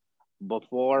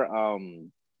before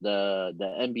the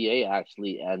NBA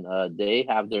actually, and they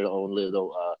have their own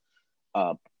little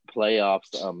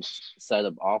playoffs set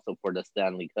up also for the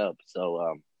Stanley Cup.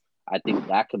 So I think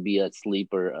that could be a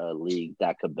sleeper league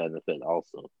that could benefit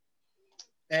also.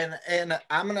 And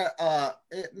I'm gonna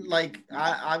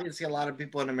obviously a lot of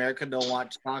people in America don't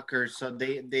watch soccer, so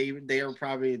they are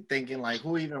probably thinking like,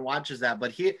 who even watches that?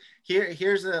 But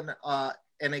here's an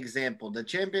example. The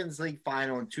Champions League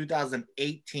final in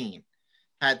 2018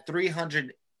 had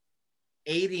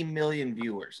 380 million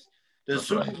viewers. The That's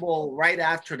Super right. Bowl right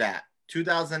after that,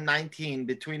 2019,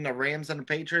 between the Rams and the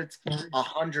Patriots,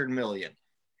 100 million.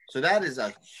 So that is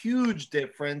a huge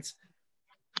difference.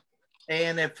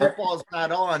 And if football is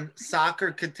not on,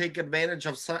 soccer could take advantage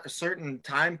of certain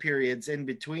time periods in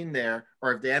between there,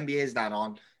 or if the NBA is not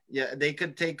on, yeah, they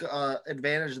could take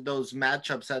advantage of those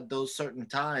matchups at those certain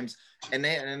times, and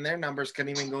their numbers can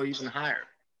even go even higher.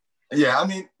 Yeah, I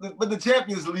mean, but the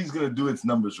Champions League's gonna do its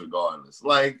numbers regardless.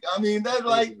 Like, I mean, that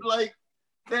like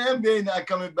the NBA not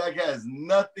coming back has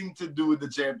nothing to do with the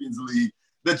Champions League.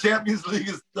 The Champions League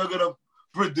is still gonna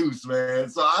produce, man.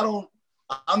 So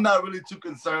I'm not really too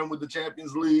concerned with the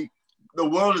Champions League. The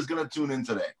world is gonna tune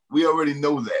into that. We already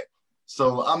know that.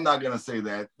 So I'm not gonna say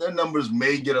that. Their numbers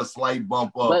may get a slight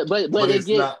bump up, But it it's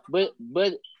get not.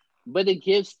 but it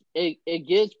gives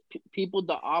people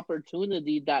the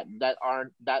opportunity that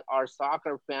are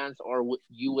soccer fans, or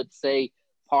you would say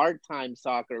part-time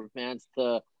soccer fans,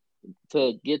 to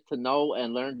get to know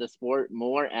and learn the sport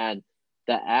more and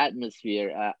the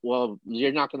atmosphere. Well,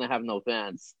 you're not gonna have no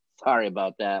fans. Sorry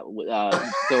about that.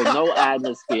 So no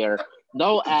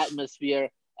atmosphere,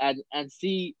 and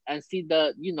see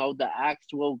the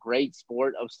actual great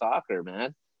sport of soccer,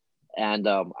 man. And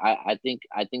I think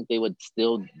they would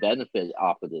still benefit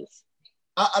off of this.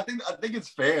 I think it's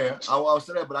fair. I'll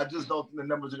say that, but I just don't think the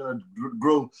numbers are gonna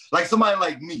grow. Like somebody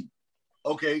like me,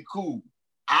 okay, cool.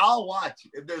 I'll watch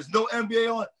it. If there's no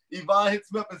NBA on, Yvonne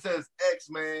hits me up and says, X,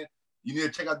 man, you need to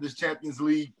check out this Champions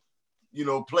League,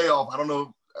 playoff. I don't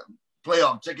know,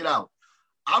 playoff, check it out.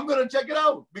 I'm going to check it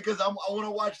out because I want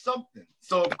to watch something.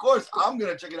 So, of course, I'm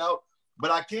going to check it out,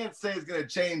 but I can't say it's going to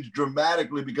change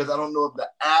dramatically because I don't know if the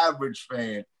average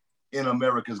fan in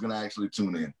America is going to actually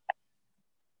tune in.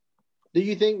 Do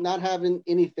you think not having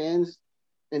any fans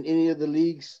in any of the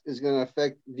leagues is going to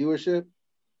affect viewership?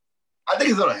 I think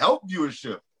it's going to help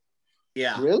viewership.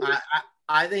 Yeah. Really?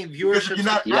 I think Because viewership. if you're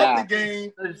not at the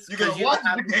game, you're going to watch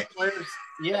the game. Players,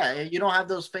 yeah, you don't have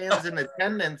those fans in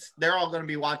attendance. They're all going to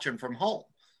be watching from home.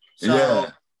 So,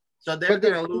 Yeah. so they're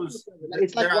going to lose.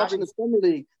 It's like watching the Summer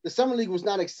League. The Summer League was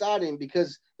not exciting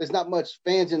because there's not much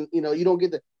fans, and you don't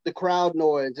get the crowd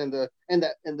noise and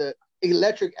the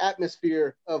electric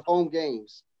atmosphere of home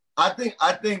games. I think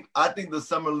the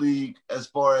Summer League, as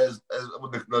far as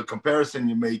with the comparison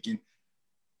you're making,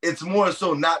 it's more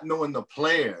so not knowing the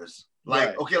players. Like,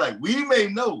 Right. Okay, like we may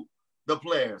know the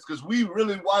players because we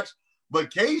really watch,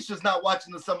 but Keisha's not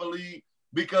watching the Summer League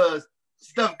because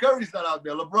Steph Curry's not out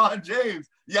there. LeBron James,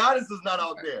 Giannis is not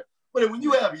out there. But when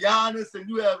you have Giannis and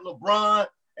you have LeBron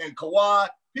and Kawhi,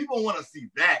 people want to see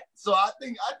that. So I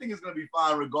think it's going to be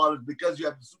fine regardless because you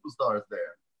have the superstars there.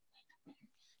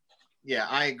 Yeah,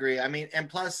 I agree. I mean, and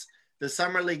plus the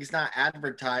Summer League is not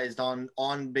advertised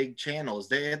on big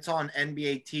channels. It's on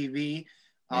NBA TV.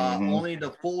 Only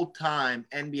the full-time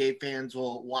NBA fans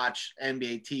will watch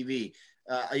NBA TV.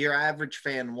 Your average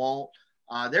fan won't.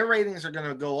 Their ratings are going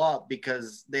to go up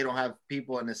because they don't have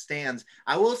people in the stands.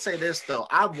 I will say this, though.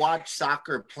 I've watched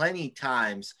soccer plenty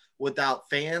times without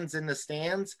fans in the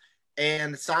stands,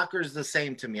 And soccer is the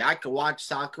same to me. I could watch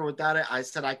soccer without it. I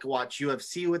said I could watch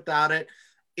UFC without it.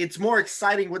 It's more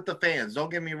exciting with the fans. Don't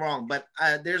get me wrong, but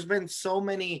there's been so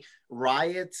many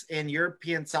riots in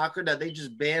European soccer that they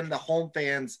just banned the home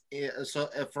fans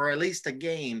for at least a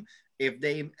game if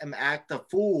they act a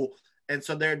fool, and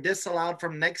so they're disallowed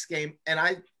from next game.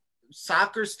 And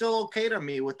soccer's still okay to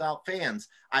me without fans.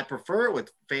 I prefer it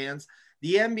with fans.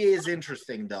 The NBA is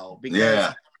interesting though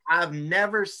because I've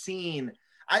never seen.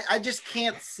 I just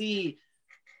can't see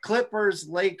Clippers,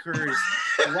 Lakers,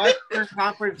 Western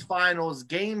Conference Finals,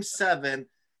 Game 7,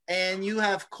 and you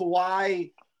have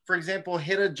Kawhi, for example,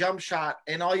 hit a jump shot,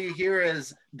 and all you hear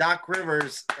is Doc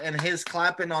Rivers and his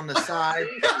clapping on the side.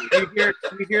 You hear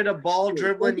the ball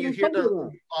dribbling. You hear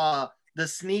the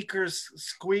sneakers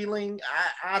squealing.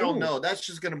 I don't know. That's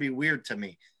just gonna be weird to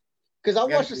me. Because I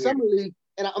watched the Summer League,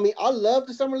 and I mean, I love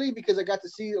the Summer League because I got to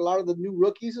see a lot of the new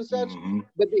rookies and such. Mm-hmm.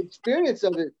 But the experience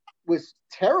of it was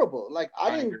terrible. Like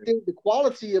I didn't think the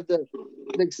quality of the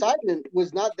excitement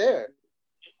was not there.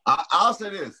 I'll say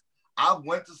this: I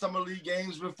went to Summer League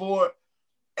games before,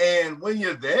 and when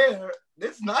you're there,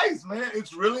 it's nice, man.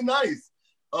 It's really nice.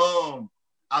 I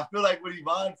feel like what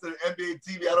Yvonne said, NBA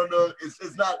TV. I don't know.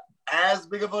 It's not as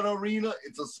big of an arena.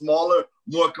 It's a smaller,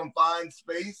 more confined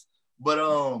space. But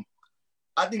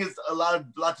I think it's a lot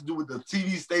to do with the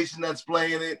TV station that's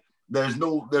playing it. There's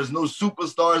no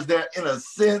superstars there in a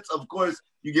sense. Of course,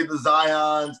 you get the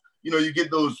Zions, you get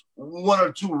those one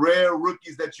or two rare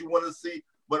rookies that you want to see.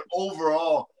 But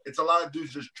overall, it's a lot of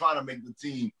dudes just trying to make the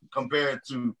team compared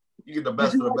to you get the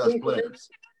best of the best players.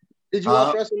 Did you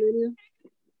watch WrestleMania?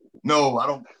 No, I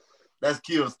don't. That's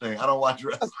Keel's thing. I don't watch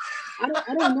wrestling.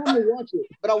 I don't normally watch it,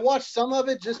 but I watched some of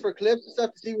it just for clips and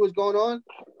stuff to see what's going on.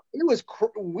 It was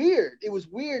weird. It was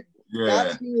weird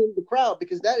not seeing the crowd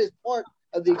because that is part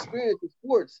of the experience of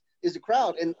sports is the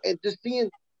crowd and just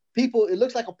seeing people. It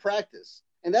looks like a practice,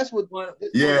 and that's what.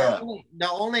 The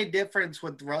only difference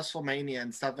with WrestleMania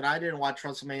and stuff, and I didn't watch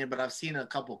WrestleMania, but I've seen a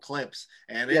couple clips,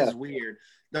 and it is weird.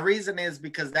 The reason is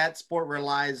because that sport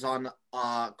relies on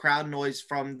crowd noise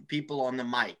from people on the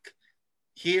mic.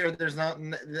 Here, there's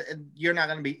you're not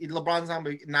going to be. LeBron's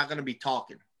not going to be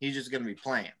talking. He's just going to be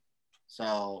playing.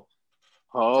 So,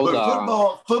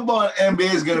 football and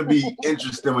NBA is going to be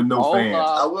interesting with no fans.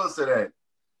 I will say that.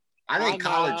 I think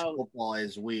college football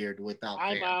is weird without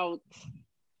fans.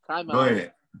 Time Go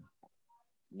ahead.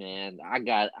 Man, I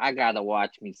gotta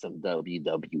watch me some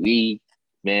WWE.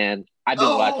 Man, I've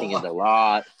been watching it a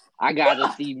lot. I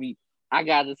gotta see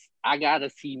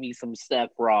me some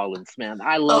Seth Rollins, man.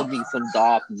 I love me some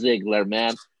Dolph Ziggler,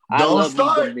 man. I love me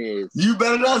the Miz. You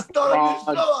better not start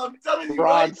this show. I'm telling you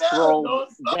right now.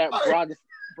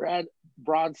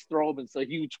 Braun Strowman's a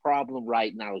huge problem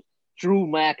right now. Drew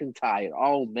McIntyre,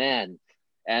 oh man.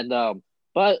 And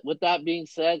but with that being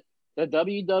said, the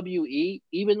WWE,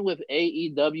 even with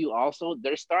AEW, also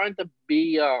they're starting to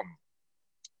be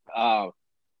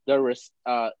they're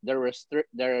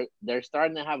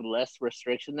starting to have less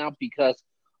restriction now because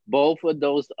both of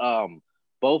those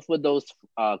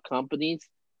companies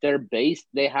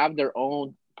they have their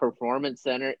own performance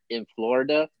center in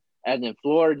Florida, and in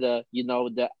Florida,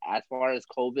 as far as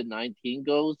COVID-19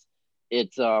 goes,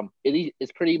 it's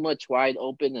pretty much wide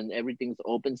open and everything's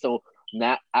open. So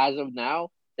now, as of now,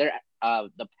 they're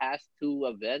the past two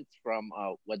events from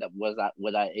what I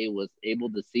was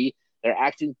able to see, they're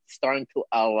actually starting to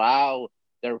allow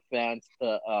their fans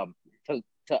to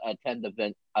attend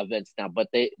events now, but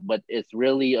it's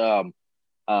really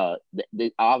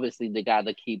they obviously they got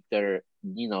to keep their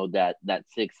that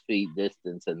 6 feet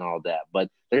distance and all that, but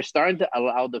they're starting to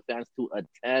allow the fans to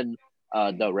attend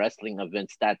the wrestling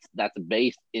events that's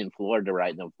based in Florida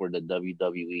right now for the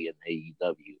WWE and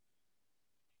AEW.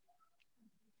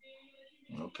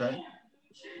 Okay.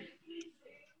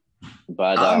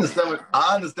 But I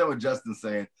understand what Justin's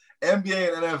saying.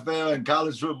 NBA and NFL and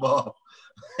college football,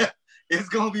 it's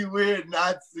gonna be weird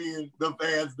not seeing the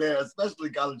fans there, especially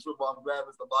college football. I'm glad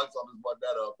Mr. Box Office brought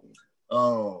that up.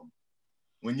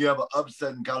 When you have an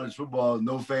upset in college football,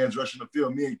 no fans rushing the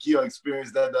field. Me and Keo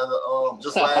experienced that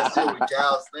just last year with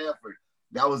Cal Stanford.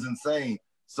 That was insane.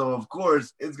 So of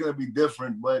course it's gonna be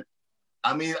different, but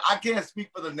I mean I can't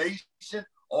speak for the nation.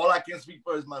 All I can speak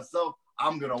for is myself.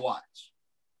 I'm gonna watch.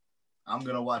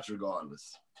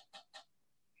 Regardless.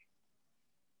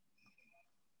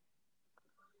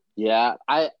 Yeah,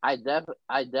 I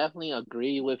definitely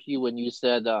agree with you when you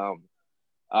said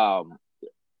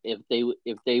if they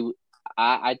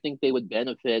I think they would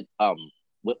benefit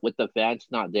with the fans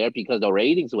not there because the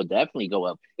ratings would definitely go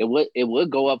up. It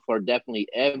would go up for definitely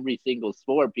every single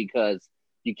sport because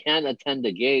you can't attend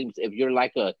the games if you're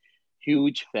like a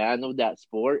huge fan of that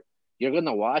sport, you're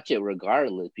gonna watch it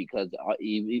regardless because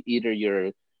either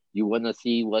you want to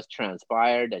see what's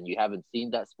transpired and you haven't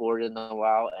seen that sport in a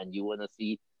while, and you want to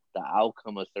see the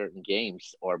outcome of certain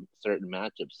games or certain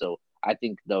matchups. So I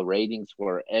think the ratings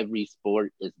for every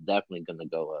sport is definitely gonna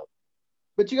go up.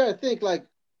 But you got to think like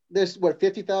there's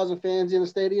 50,000 fans in the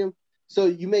stadium, so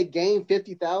you may gain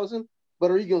 50,000,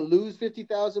 but are you going to lose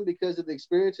 50,000 because of the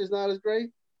experience is not as great?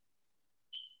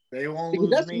 They won't because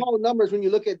lose that's me. small numbers when you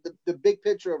look at the big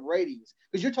picture of ratings.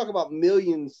 Because you're talking about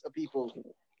millions of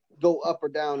people go up or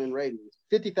down in ratings.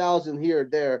 50,000 here or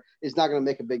there is not going to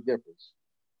make a big difference.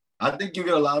 I think you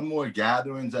get a lot more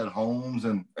gatherings at homes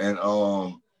and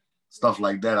stuff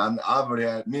like that. I've already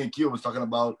had, me and Q was talking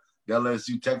about the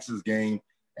LSU Texas game,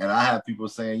 and I have people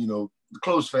saying,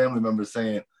 close family members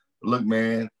saying, look,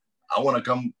 man, I want to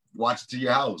come watch it to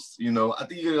your house. I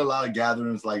think you get a lot of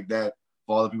gatherings like that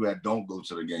for all the people that don't go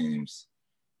to the games.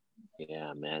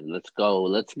 Yeah, man. Let's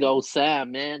go,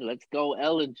 Sam, man. Let's go,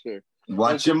 Ellinger.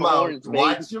 Watch your mouth.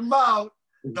 Watch your mouth.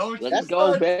 Let's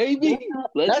go, baby.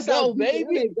 Let's go,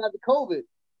 baby. Got the COVID.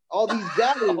 All these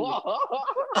gatherings.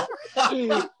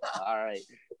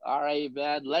 All right,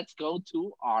 man. Let's go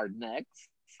to our next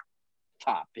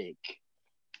topic.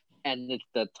 And it's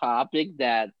the topic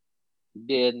that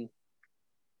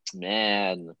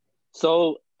man.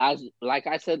 So like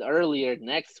I said earlier,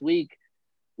 next week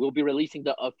we'll be releasing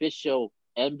the official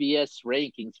NBS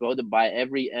rankings voted by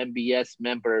every NBS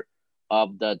member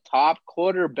of the top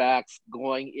quarterbacks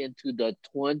going into the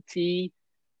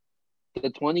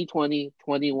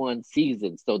 2020-21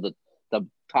 season. So the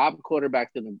top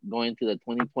quarterbacks going into the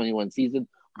 2021 season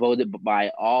voted by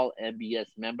all NBS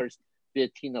members.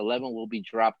 15-11 will be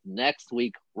dropped next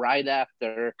week right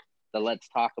after the Let's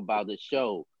Talk About It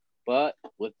show. But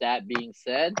with that being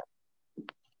said,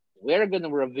 we're going to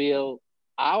reveal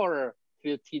our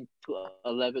 15 to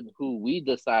 11 who we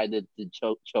decided to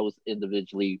chose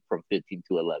individually from 15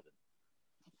 to 11.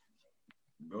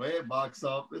 Go ahead, box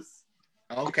office.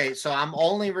 Okay, so I'm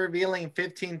only revealing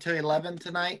 15 to 11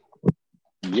 tonight?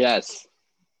 Yes.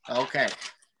 Okay,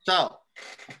 so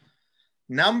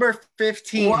number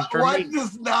 15 What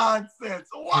this nonsense?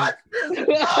 What this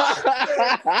nonsense?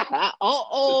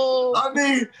 I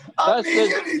mean,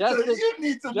 you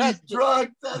need to be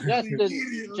drug tested.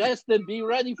 Justin, be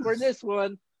ready for this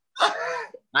one.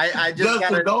 I just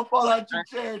Justin, don't fall out your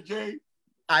chair, Jay.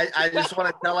 I just want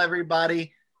to tell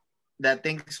everybody that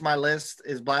thinks my list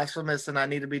is blasphemous and I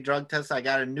need to be drug tested. I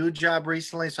got a new job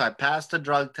recently, so I passed a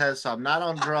drug test, so I'm not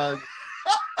on drugs.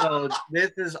 So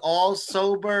this is all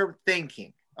sober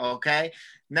thinking, okay?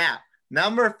 Now,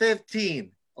 number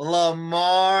 15,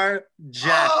 Lamar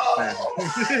Jackson.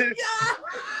 Oh,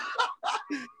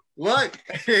 Look,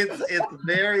 it's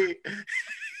very...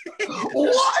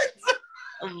 What?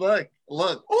 Look,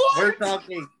 what? We're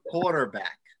talking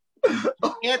quarterback. He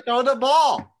can't throw the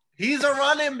ball. He's a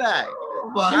running back.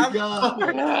 Oh my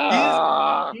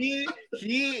God. He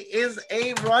is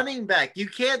a running back. You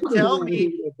can't tell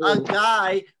me a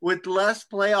guy with less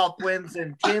playoff wins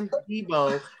than Tim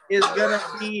Tebow is going to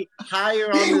be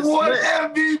higher on this list. He won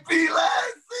MVP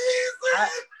last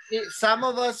season. Some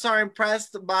of us are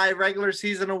impressed by regular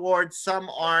season awards. Some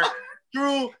aren't.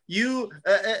 Drew,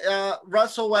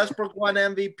 Russell Westbrook won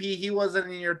MVP. He wasn't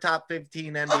in your top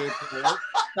 15 NBA players.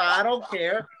 So I don't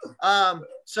care.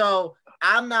 So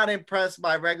I'm not impressed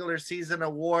by regular season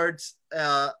awards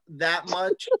that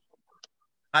much.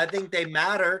 I think they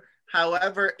matter.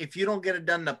 However, if you don't get it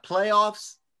done in the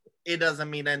playoffs, it doesn't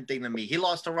mean anything to me. He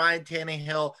lost to Ryan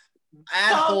Tannehill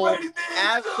at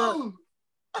home.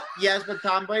 Yes, but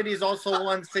Tom Brady's also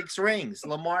won 6 rings.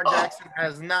 Lamar Jackson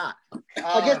has not.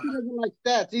 I guess he doesn't like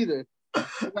stats either.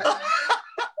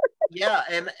 Yeah,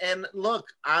 and look,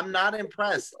 I'm not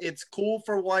impressed. It's cool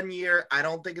for 1 year. I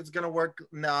don't think it's going to work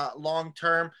long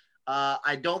term.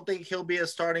 I don't think he'll be a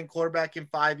starting quarterback in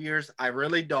 5 years. I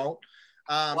really don't.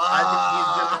 Wow.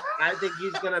 I think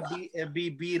he's gonna be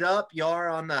beat up. You're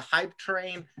on the hype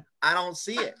train. I don't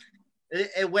see it.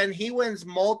 When he wins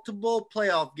multiple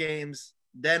playoff games,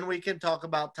 then we can talk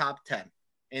about top 10.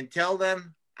 Until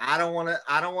then, I don't want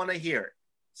to hear it.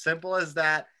 Simple as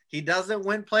that. He doesn't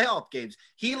win playoff games.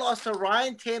 He lost to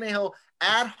Ryan Tannehill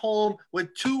at home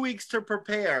with 2 weeks to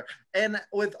prepare, and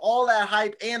with all that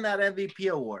hype and that MVP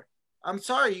award. I'm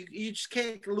sorry, you just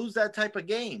can't lose that type of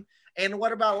game. And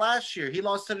what about last year? He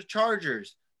lost to the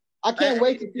Chargers. I can't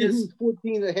wait to see who's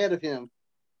 14 ahead of him.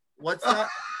 What's that?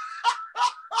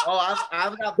 Oh,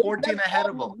 I've got 14 ahead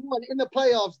of him. In the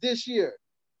playoffs this year.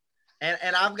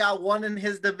 And I've got one in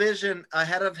his division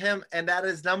ahead of him, and that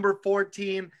is number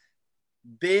 14,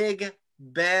 Big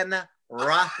Ben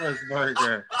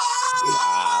Roethlisberger.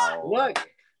 Wow. Look,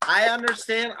 I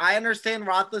understand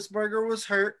Roethlisberger was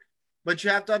hurt, but you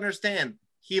have to understand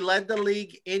he led the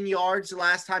league in yards the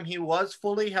last time he was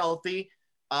fully healthy.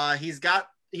 He's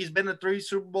been to 3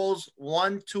 Super Bowls,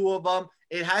 won 2 of them.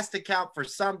 It has to count for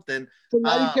something. So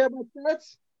now you care about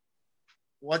stats?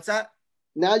 What's that?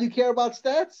 Now you care about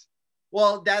stats?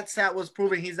 Well, that stat was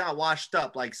proving he's not washed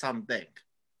up like some think.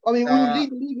 I mean, when you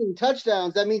lead the league in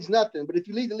touchdowns, that means nothing. But if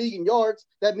you lead the league in yards,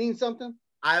 that means something.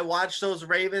 I watched those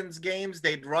Ravens games.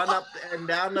 They'd run up and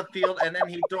down the field, and then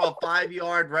he'd throw a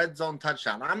 5-yard red zone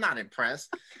touchdown. I'm not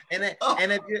impressed. And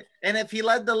if he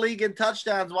led the league in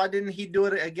touchdowns, why didn't he do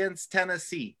it against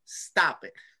Tennessee? Stop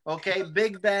it. Okay,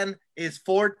 Big Ben is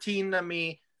 14 to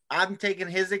me. I'm taking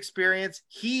his experience.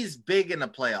 He's big in the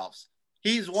playoffs.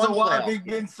 He's won. So why Big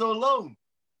Ben so low?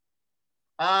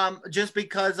 Just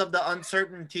because of the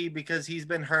uncertainty, because he's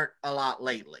been hurt a lot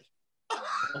lately.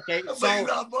 Okay, so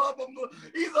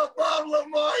he's above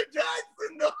Lamar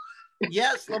Jackson, though.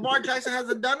 Yes, Lamar Jackson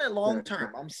hasn't done it long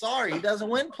term. I'm sorry, he doesn't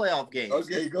win playoff games.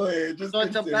 Okay, go ahead. So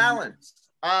it's a balance.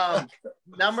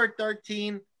 Number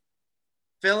 13,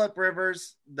 Phillip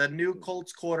Rivers, the new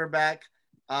Colts quarterback.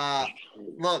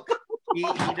 Look, he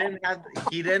didn't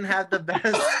have the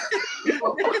best.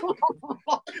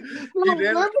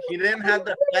 He didn't have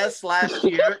the best last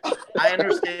year. I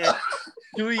understand.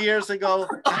 2 years ago,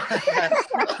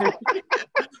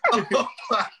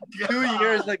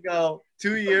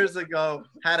 2 years ago,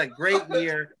 had a great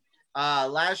year.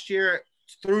 Last year,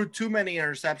 threw too many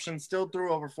interceptions, still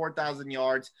threw over 4,000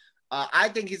 yards. I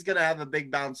think he's going to have a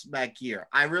big bounce back year.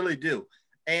 I really do.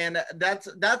 And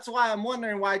that's why I'm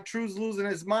wondering why True's losing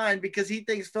his mind, because he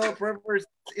thinks Phillip Rivers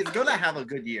is going to have a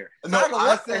good year. No,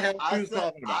 I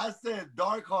said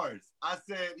dark horse. I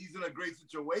said he's in a great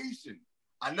situation.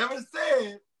 I never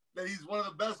said that he's one of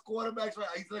the best quarterbacks. Right,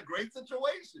 he's in a great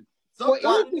situation. Well,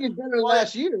 anything is better than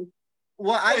last year.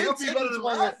 Well, I didn't say he was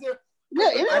one of the.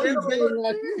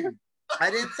 I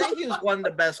didn't say he was one of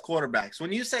the best quarterbacks.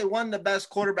 When you say one of the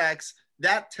best quarterbacks,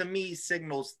 that to me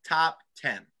signals top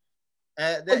 10.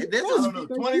 This is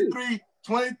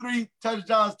 23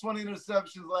 touchdowns, 20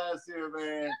 interceptions last year,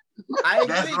 man.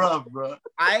 That's rough, bro.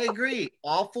 I agree.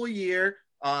 Awful year.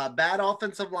 Bad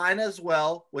offensive line as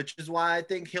well, which is why I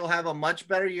think he'll have a much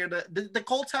better year. The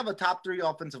Colts have a top 3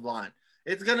 offensive line.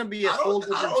 It's going to be a whole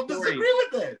different story. Disagree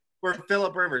with that. For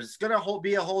Phillip Rivers. It's going to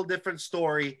be a whole different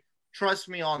story. Trust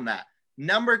me on that.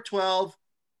 Number 12,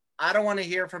 I don't want to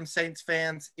hear from Saints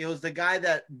fans. It was the guy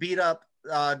that beat up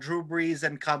Drew Brees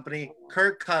and company,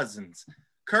 Kirk Cousins.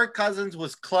 Kirk Cousins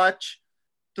was clutch,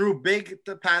 threw big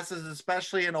passes,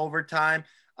 especially in overtime.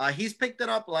 He's picked it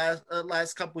up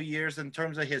last couple years in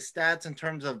terms of his stats, in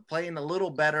terms of playing a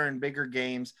little better in bigger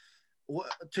games.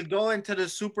 To go into the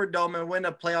Superdome and win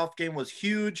a playoff game was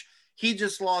huge. He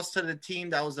just lost to the team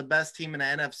that was the best team in the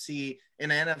NFC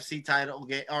title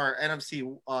game or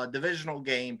NFC divisional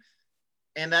game,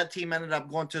 and that team ended up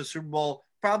going to the Super Bowl.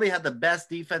 Probably had the best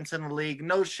defense in the league.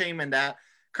 No shame in that.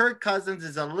 Kirk Cousins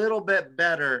is a little bit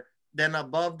better than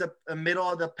above the middle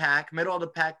of the pack. Middle of the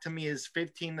pack to me is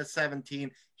 15 to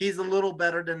 17. He's a little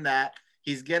better than that.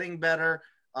 He's getting better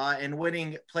and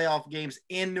winning playoff games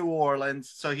in New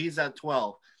Orleans. So he's at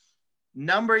 12.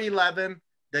 Number 11,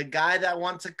 the guy that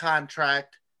wants a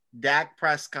contract, Dak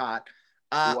Prescott.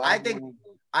 Wow.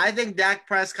 I think Dak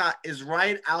Prescott is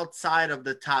right outside of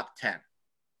the top 10.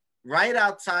 Right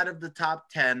outside of the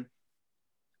top 10.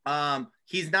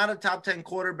 He's not a top 10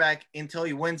 quarterback until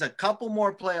he wins a couple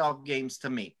more playoff games to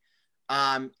me.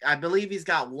 I believe he's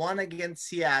got one against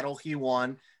Seattle. He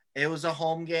won. It was a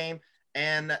home game,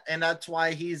 and that's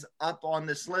why he's up on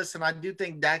this list. And I do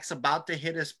think Dak's about to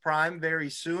hit his prime very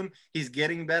soon. He's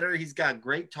getting better. He's got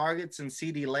great targets in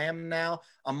CeeDee Lamb now.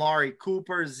 Amari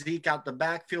Cooper, Zeke out the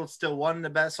backfield, still one of the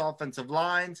best offensive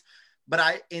lines.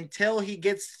 But until he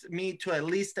gets me to at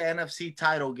least the NFC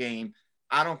title game,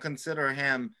 I don't consider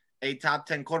him a top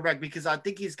 10 quarterback, because I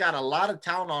think he's got a lot of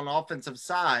talent on the offensive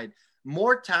side,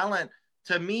 more talent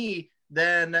to me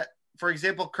than, for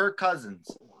example, Kirk Cousins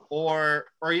or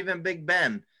even Big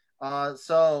Ben.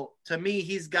 So to me,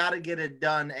 he's got to get it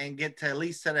done and get to at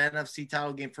least to the NFC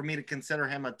title game for me to consider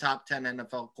him a top 10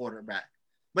 NFL quarterback.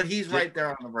 But he's right there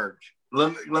on the verge.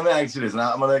 Let me ask you this.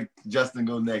 Now I'm going to let Justin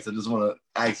go next. I just want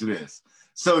to ask you this.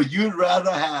 So you'd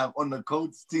rather have on the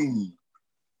Colts team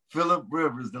Phillip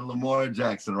Rivers than Lamar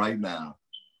Jackson right now?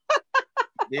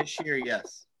 This year,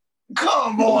 yes.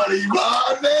 Come on,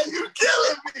 Ivan, man. You're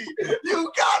killing me. You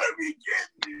gotta be kidding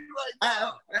me right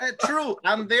now. True.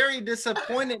 I'm very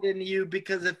disappointed in you,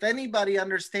 because if anybody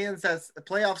understands that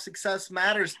playoff success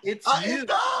matters, it's you. It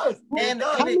does. And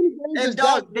how many And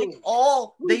dog, they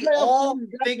all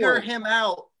figure him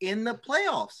out in the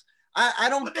playoffs. I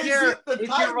don't care if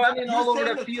you're running all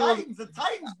over the field. The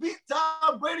Titans beat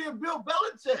Tom Brady and Bill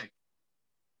Belichick.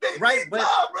 They Right, beat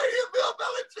Tom Brady and Bill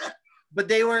Belichick. But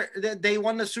they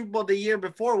won the Super Bowl the year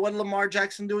before. What did Lamar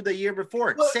Jackson do the year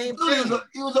before? But, Same dude, thing.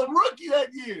 He was a rookie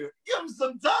that year. Give him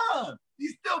some time. He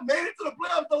still made it to the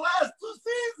playoffs the last 2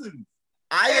 seasons.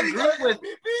 I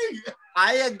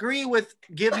agree with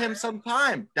give him some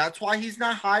time. That's why he's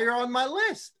not higher on my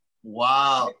list.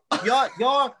 Wow.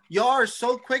 Y'all are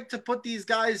so quick to put these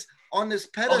guys on this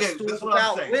pedestal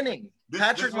without winning.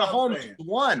 Patrick Mahomes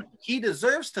won. He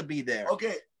deserves to be there.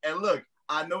 Okay, and look,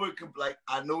 I know we're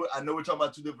talking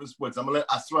about 2 different sports. I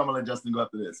swear I'm gonna let Justin go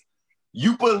after this.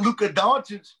 You put Luka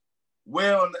Doncic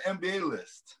where on the NBA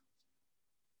list?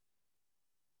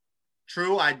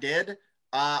 True, I did.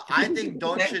 I think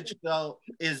Doncic though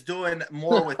is doing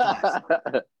more with less.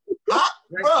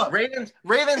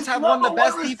 Ravens have one of the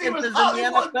best defenses in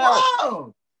the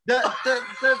NFL.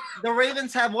 The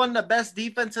Ravens have one of the best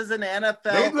defenses in the NFL.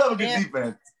 They do have a good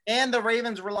defense. And the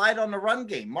Ravens relied on the run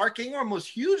game. Mark Ingram was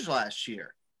huge last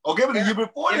year. Okay, but the year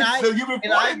before, they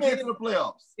made it to the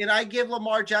playoffs. And I give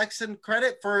Lamar Jackson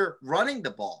credit for running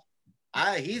the ball.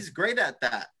 He's great at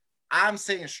that. I'm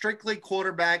saying strictly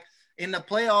quarterback. In the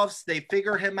playoffs, they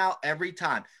figure him out every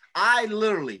time. I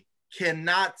literally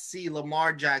cannot see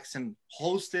Lamar Jackson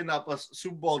hosting up a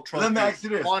Super Bowl trophy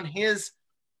on his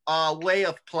way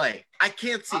of play. I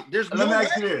can't see. Let me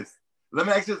ask you this.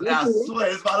 I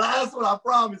swear, it's my last one, I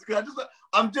promise.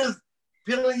 I'm just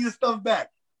peeling your stuff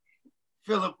back.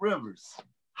 Phillip Rivers,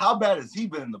 how bad has he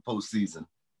been in the postseason?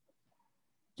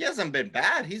 He hasn't been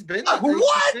bad. He's been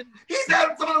what? He's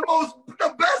had some of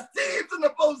the best teams in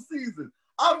the postseason.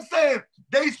 I'm saying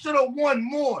they should have won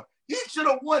more. He should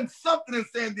have won something in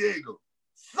San Diego.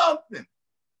 Something.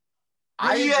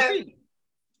 I agree.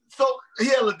 He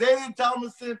had LaDainian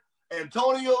Tomlinson,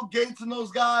 Antonio Gates, and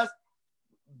those guys.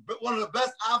 One of the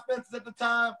best offenses at the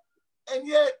time. And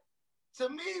yet, to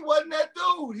me, wasn't that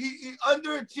dude. He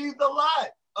underachieved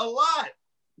a lot.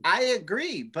 I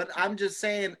agree, but I'm just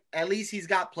saying at least he's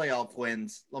got playoff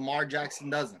wins. Lamar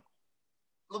Jackson doesn't.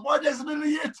 Lamar Jackson in the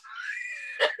year.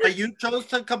 But you chose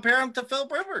to compare him to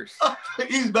Phillip Rivers.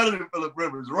 He's better than Phillip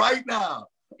Rivers right now.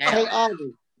 Hey,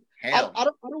 Ozzy, I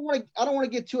don't want to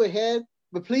get too ahead,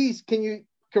 but please, can you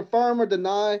confirm or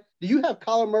deny? Do you have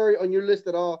Kyler Murray on your list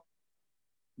at all?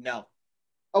 No.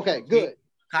 Okay, good.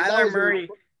 Kyler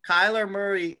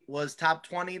Murray was top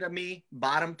 20 to me,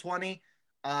 bottom 20,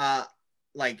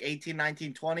 like 18,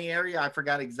 19, 20 area. I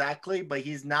forgot exactly, but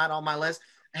he's not on my list.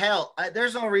 Hell,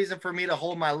 there's no reason for me to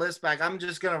hold my list back. I'm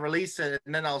just going to release it,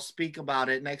 and then I'll speak about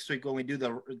it next week when we do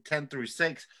the 10 through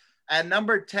 6. At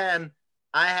number 10,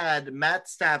 I had Matt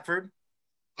Stafford.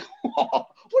 What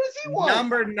does he want?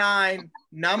 Number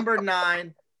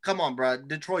 9. Come on, bro.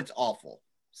 Detroit's awful.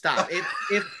 Stop.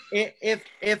 If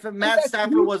Matt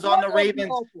Stafford was on the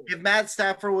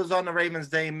Ravens,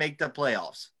 they make the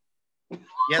playoffs.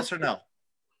 Yes or no?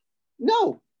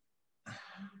 No.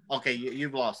 Okay,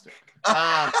 you've lost it.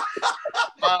 I'll talk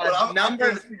about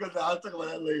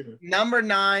that later. Number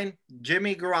 9,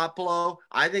 Jimmy Garoppolo.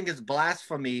 I think it's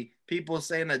blasphemy. People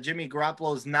saying that Jimmy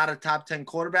Garoppolo is not a top 10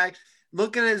 quarterback.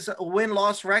 Look at his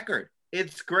win-loss record.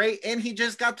 It's great, and he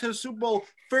just got to the Super Bowl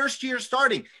first year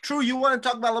starting. True, you want to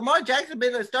talk about Lamar Jackson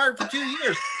been a starter for 2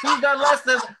 years. He's done less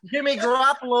than Jimmy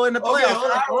Garoppolo in the playoffs.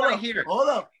 I don't want to hear it. Hold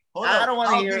up. I don't want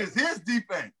to hear it. How good is his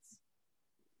defense?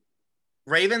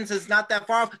 Ravens is not that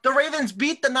far off. The Ravens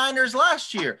beat the Niners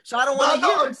last year, so I don't want to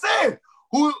hear it. I'm saying,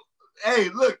 hey,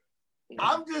 look,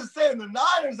 I'm just saying the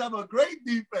Niners have a great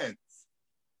defense.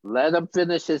 Let him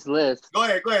finish his list. Go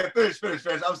ahead. Finish.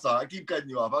 I'm sorry. I keep cutting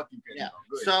you off. I'll keep cutting you off.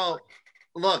 So,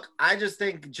 look, I just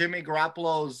think Jimmy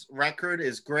Garoppolo's record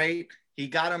is great. He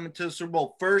got him into the Super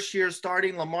Bowl first year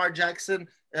starting. Lamar Jackson,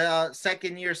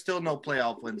 second year, still no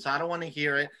playoff win. So I don't want to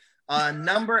hear it.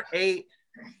 Number 8,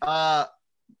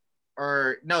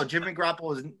 Jimmy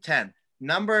Garoppolo is 10.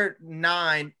 Number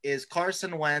 9 is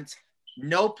Carson Wentz.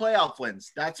 No playoff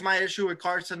wins. That's my issue with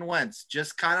Carson Wentz.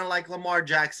 Just kind of like Lamar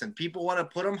Jackson. People want to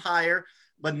put him higher,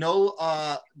 but no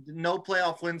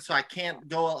playoff wins, so I can't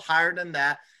go higher than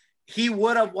that. He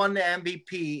would have won the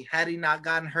MVP had he not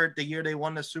gotten hurt the year they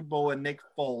won the Super Bowl with Nick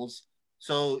Foles.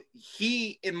 So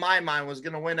he, in my mind, was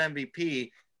going to win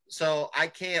MVP. So I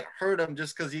can't hurt him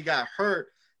just because he got hurt,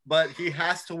 but he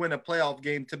has to win a playoff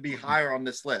game to be higher on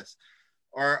this list.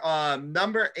 Or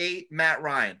number 8, Matt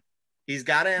Ryan. He's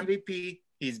got an MVP.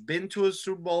 He's been to a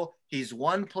Super Bowl. He's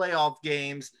won playoff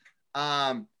games.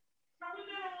 I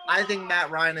think Matt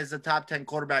Ryan is a top 10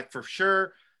 quarterback for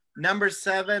sure. Number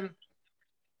 7,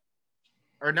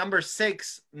 or number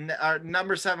 6, or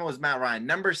number 7 was Matt Ryan.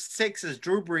 Number 6 is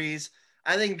Drew Brees.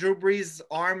 I think Drew Brees'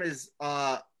 arm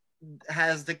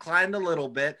has declined a little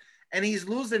bit, and he's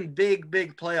losing big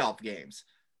playoff games.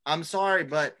 I'm sorry,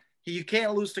 but you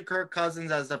can't lose to Kirk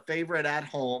Cousins as the favorite at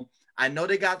home. I know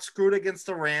they got screwed against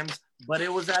the Rams, but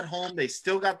it was at home. They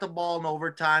still got the ball in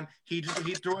overtime. He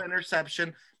threw an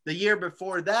interception. The year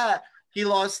before that, he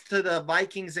lost to the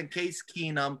Vikings and Case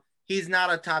Keenum. He's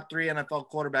not a top 3 NFL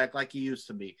quarterback like he used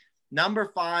to be.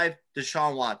 Number 5,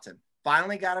 Deshaun Watson.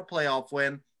 Finally got a playoff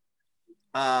win.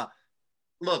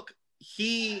 Look,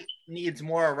 he needs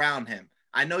more around him.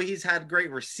 I know he's had great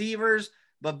receivers,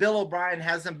 but Bill O'Brien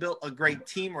hasn't built a great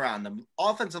team around them.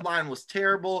 Offensive line was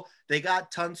terrible. They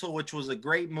got Tunsil, which was a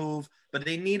great move, but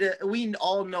we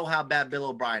all know how bad Bill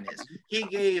O'Brien is. He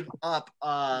gave up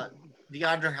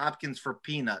DeAndre Hopkins for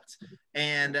peanuts,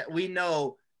 and we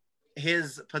know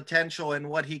his potential and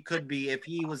what he could be if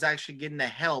he was actually getting the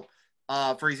help,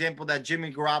 for example, that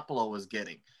Jimmy Garoppolo was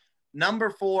getting. Number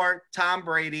 4, Tom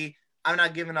Brady. I'm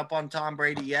not giving up on Tom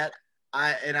Brady yet.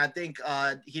 I think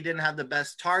he didn't have the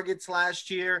best targets last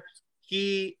year.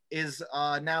 He is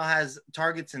now has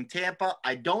targets in Tampa.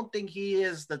 I don't think he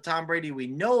is the Tom Brady we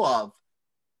know of,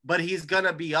 but he's going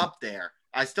to be up there.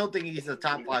 I still think he's a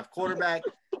top 5 quarterback.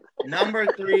 Number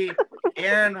 3,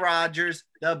 Aaron Rodgers,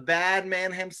 the bad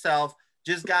man himself,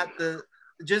 just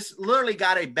literally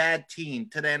got a bad team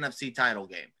to the NFC title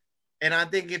game. And I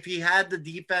think if he had the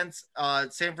defense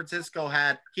San Francisco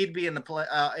had, he'd be in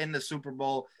the Super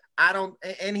Bowl.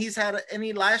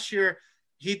 Last year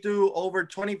he threw over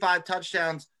 25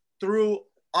 touchdowns, threw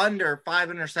under 5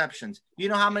 interceptions. You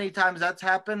know how many times that's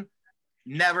happened?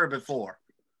 Never before.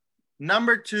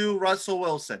 Number 2, Russell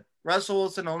Wilson. Russell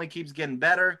Wilson only keeps getting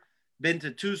better. Been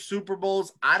to 2 Super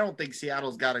Bowls. I don't think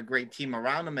Seattle's got a great team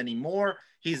around him anymore.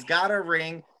 He's got a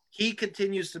ring. He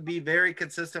continues to be very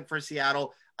consistent for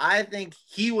Seattle. I think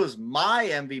he was my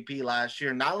MVP last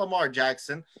year, not Lamar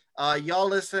Jackson. Y'all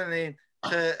listening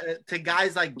to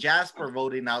guys like Jasper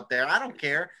voting out there. I don't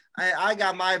care. I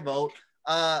got my vote.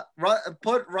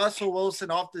 Put Russell Wilson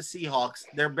off the Seahawks.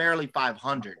 They're barely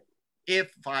 500,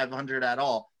 if 500 at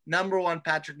all. Number 1,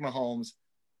 Patrick Mahomes,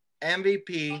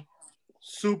 MVP,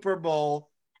 Super Bowl,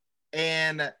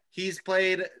 and he's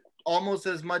played almost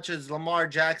as much as Lamar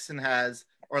Jackson has,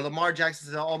 or Lamar Jackson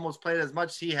has almost played as much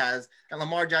as he has, and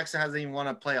Lamar Jackson hasn't even won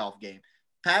a playoff game.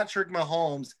 Patrick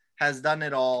Mahomes has done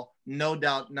it all, no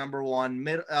doubt, number 1.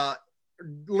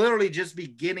 Literally just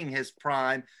beginning his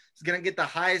prime. He's going to get the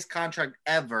highest contract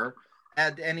ever,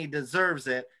 and he deserves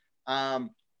it. But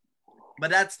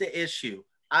that's the issue.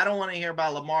 I don't want to hear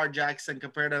about Lamar Jackson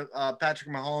compared to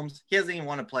Patrick Mahomes. He hasn't even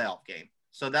won a playoff game.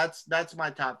 So that's my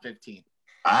top 15.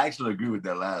 I actually agree with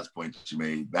that last point you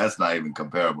made. That's not even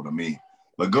comparable to me.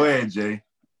 But go ahead, Jay.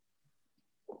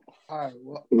 All right.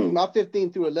 Well, my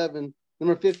 15 through 11.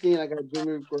 Number 15, I got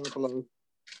Jimmy Garoppolo.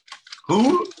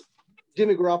 Who?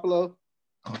 Jimmy Garoppolo.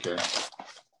 Okay.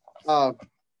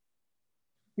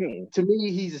 To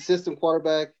me, he's a system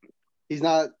quarterback. He's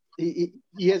not. He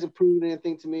hasn't proven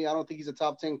anything to me. I don't think he's a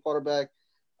top 10 quarterback.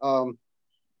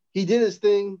 He did his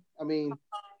thing. I mean,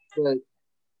 but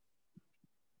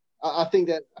I think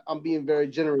that I'm being very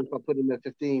generous by putting him at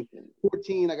 15.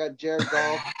 14, I got Jared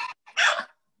Goff.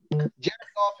 Jared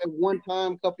Goff at one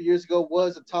time, a couple years ago,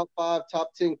 was a top 5,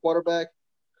 top 10 quarterback.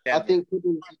 Yeah. I think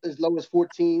putting him as low as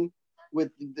 14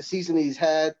 with the season he's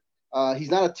had. He's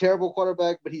not a terrible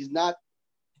quarterback, but he's not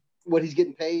what he's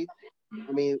getting paid.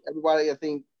 I mean, everybody, I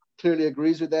think, clearly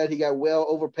agrees with that. He got well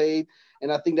overpaid,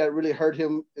 and I think that really hurt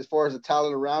him as far as the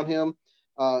talent around him.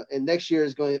 And next year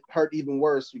is going to hurt even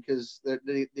worse because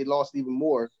they lost even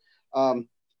more.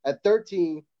 At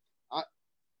 13,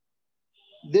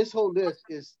 this whole list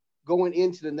is going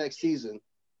into the next season.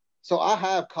 So I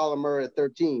have Kyler Murray at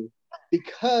 13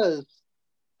 because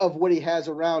of what he has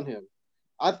around him.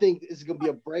 I think it's going to be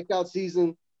a breakout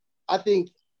season. I think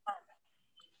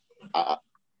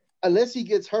unless he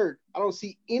gets hurt, I don't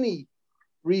see any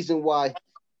reason why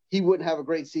he wouldn't have a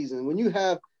great season. When you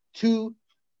have 2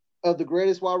 of the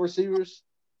greatest wide receivers,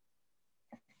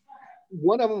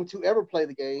 one of them to ever play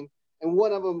the game, and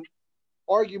one of them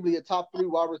arguably a top 3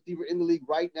 wide receiver in the league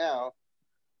right now,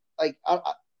 like I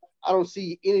don't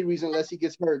see any reason unless he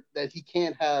gets hurt that he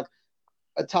can't have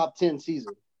a top 10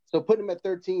 season. So putting him at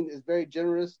 13 is very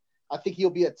generous. I think he'll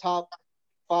be a top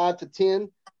 5 to 10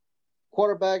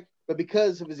 quarterback, but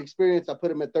because of his experience, I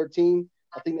put him at 13.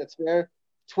 I think that's fair.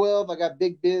 12, I got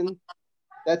Big Ben.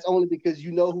 That's only because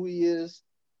you know who he is.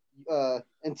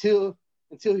 Until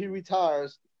he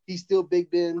retires, he's still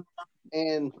Big Ben,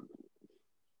 and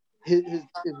his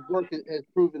work has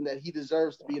proven that he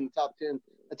deserves to be in the top 10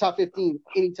 a top 15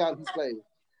 anytime he plays.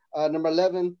 Number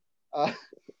 11,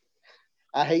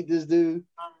 I hate this dude.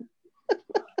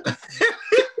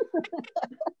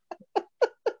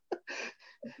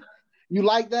 You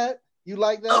like that? You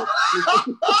like that?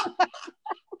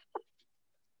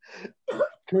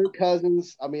 Kirk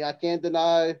Cousins. I mean, I can't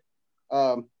deny.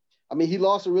 I mean, he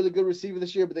lost a really good receiver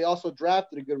this year, but they also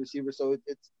drafted a good receiver. So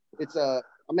it's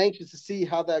I'm anxious to see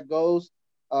how that goes.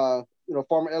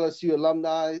 Former LSU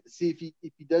alumni, see if he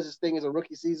does his thing as a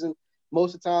rookie season.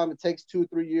 Most of the time, it takes 2 or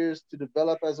 3 years to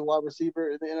develop as a wide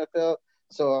receiver in the NFL.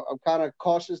 So I'm kind of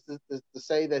cautious to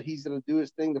say that he's going to do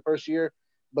his thing the first year,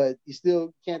 but you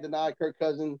still can't deny Kirk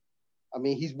Cousins. I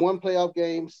mean, he's won playoff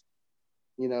games.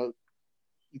 You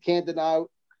can't deny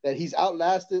that he's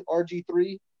outlasted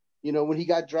RG3. When he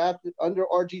got drafted under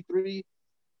RG3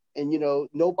 and,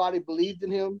 nobody believed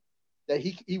in him, that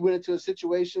he went into a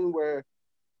situation where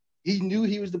he knew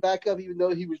he was the backup, even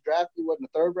though he was drafted, in the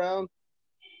third round.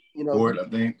 Fourth, I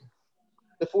think.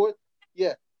 The fourth,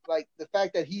 yeah. Like the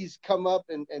fact that he's come up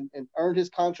and earned his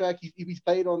contract. He's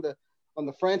played on the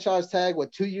franchise tag,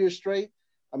 2 years straight.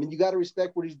 I mean, you got to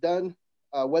respect what he's done,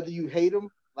 whether you hate him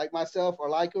like myself or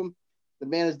like him. The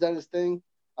man has done his thing.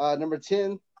 Number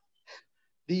 10,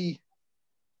 the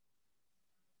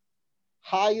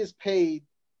highest paid,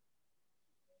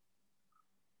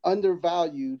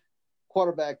 undervalued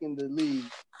quarterback in the league,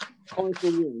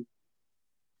 Carson Wentz.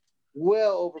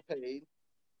 Well overpaid.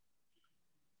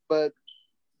 But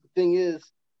the thing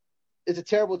is, it's a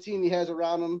terrible team he has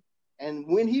around him. And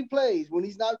when he plays, when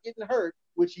he's not getting hurt,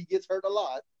 which he gets hurt a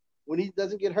lot, when he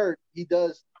doesn't get hurt, he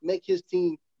does make his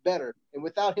team better. And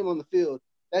without him on the field,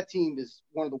 that team is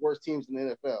one of the worst teams in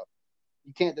the NFL.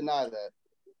 You can't deny that.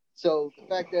 So the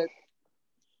fact that,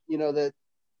 that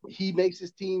he makes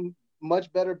his team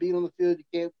much better being on the field, you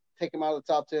can't take him out of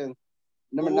the top 10.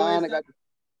 Number 9, I got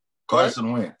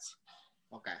Carson Wentz.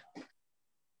 Okay.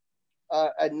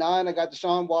 At 9, I got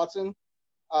Deshaun Watson.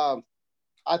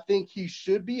 I think he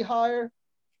should be higher,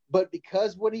 but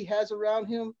because what he has around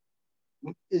him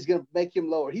is going to make him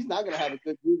lower. He's not going to have a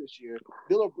good year this year.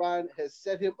 Bill O'Brien has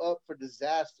set him up for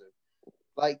disaster.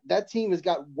 Like, that team has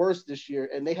got worse this year,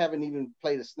 and they haven't even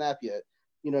played a snap yet.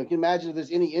 You can imagine if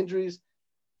there's any injuries,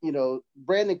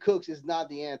 Brandon Cooks is not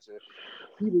the answer.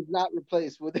 He does not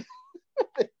replace what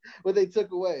they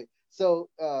took away. So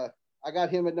I got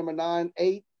him at number 9.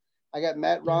 8, I got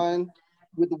Matt Ryan.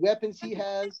 With the weapons he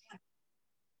has,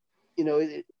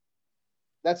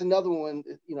 that's another one,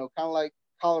 kind of like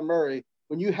Colin Murray.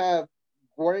 When you have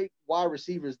great wide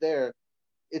receivers there,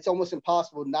 it's almost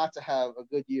impossible not to have a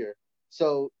good year.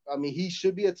 So, I mean, he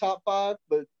should be a top 5,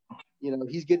 but,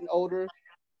 he's getting older,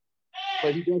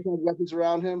 but he does have weapons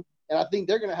around him. And I think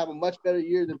they're going to have a much better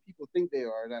year than people think they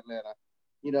are in Atlanta.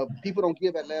 People don't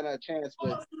give Atlanta a chance,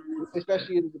 but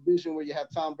especially in the division where you have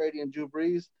Tom Brady and Drew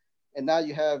Brees, and now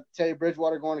you have Teddy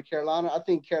Bridgewater going to Carolina. I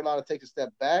think Carolina takes a step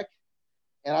back,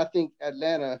 and I think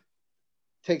Atlanta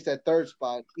takes that 3rd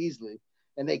spot easily,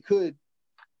 and they could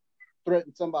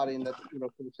threaten somebody in that,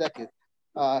 for the second.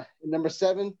 Number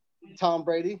 7, Tom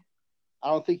Brady. I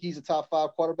don't think he's a top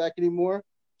 5 quarterback anymore,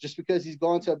 just because he's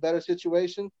gone to a better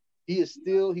situation. He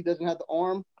doesn't have the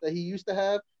arm that he used to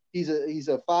have. He's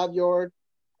a 5-yard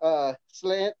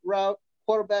slant route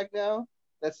quarterback now.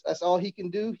 That's all he can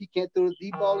do. He can't throw the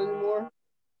deep ball anymore.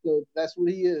 So that's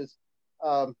what he is.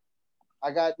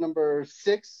 I got number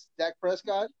 6, Dak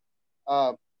Prescott.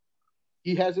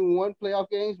 He hasn't won playoff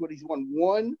games, but he's won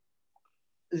one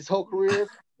his whole career.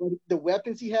 But the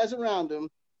weapons he has around him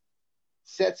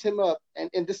sets him up.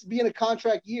 And this being a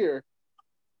contract year,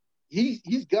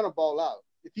 he's going to ball out.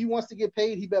 If he wants to get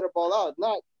paid, he better ball out. If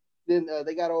not, then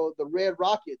they got the Red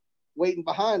Rocket waiting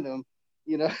behind them.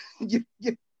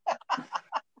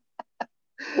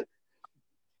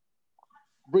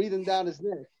 Breathing down his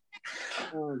neck.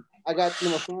 I got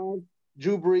number 5,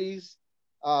 Drew Brees.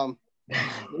 One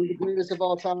of the greatest of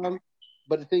all time.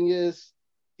 But the thing is,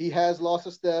 he has lost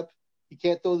a step. He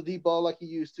can't throw the deep ball like he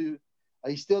used to.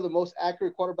 He's still the most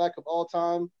accurate quarterback of all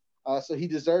time. So he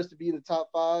deserves to be in the top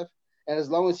 5. And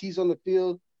as long as he's on the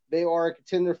field, they are a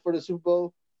contender for the Super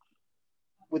Bowl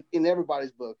in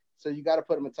everybody's book. So you got to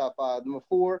put him in top 5. Number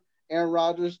 4, Aaron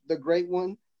Rodgers, the great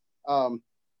one.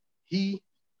 He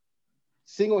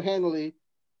single-handedly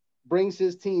brings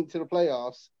his team to the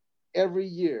playoffs every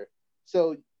year.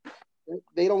 So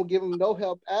they don't give him no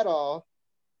help at all,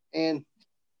 and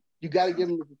you got to give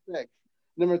him the respect.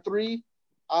 Number 3,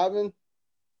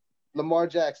 Lamar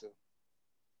Jackson.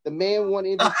 The man won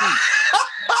MVP.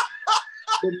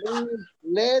 The man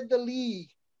led the league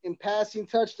in passing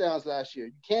touchdowns last year.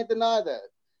 You can't deny that.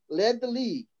 Led the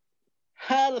league.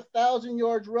 Had 1,000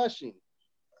 yards rushing.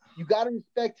 You got to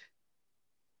respect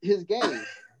his game.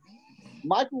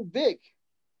 Michael Vick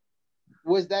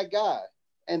was that guy,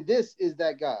 and this is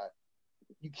that guy.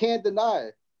 You can't deny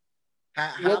it.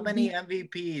 How many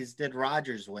MVPs did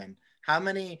Rodgers win? How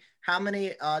many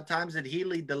times did he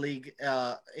lead the league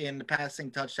in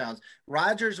passing touchdowns?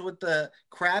 Rodgers with the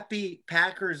crappy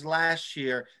Packers last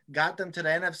year got them to the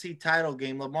NFC title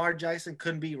game. Lamar Jackson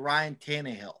couldn't beat Ryan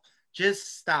Tannehill.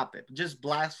 Just stop it. Just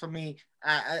blasphemy.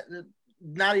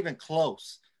 Not even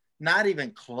close. Not even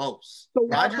close. So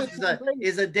Rodgers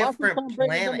is a different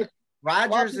planet.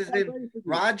 Rodgers is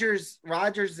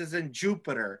in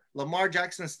Jupiter. Lamar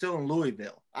Jackson's still in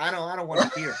Louisville. I don't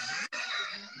want to hear.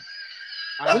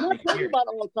 We're not talking about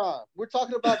all time. We're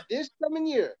talking about this coming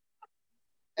year.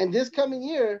 And this coming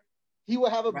year, he will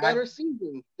have a better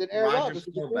season than Aaron Rodgers.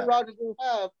 Because Aaron Rodgers will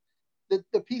have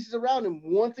the pieces around him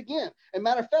once again. And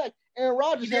matter of fact, Aaron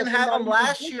Rodgers didn't have him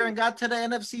last year and got to the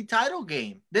NFC title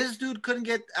game. This dude couldn't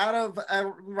get out of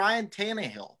Ryan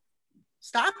Tannehill.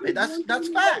 Stop it. That's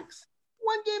facts.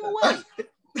 1 game away.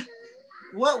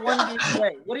 What 1 game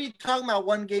away? What are you talking about?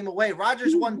 1 game away.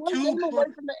 Rodgers won 2 game away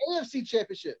from the AFC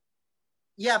Championship.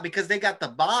 Yeah, because they got the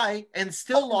bye and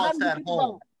still lost at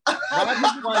home.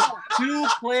 Rodgers won 2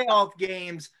 playoff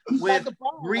games with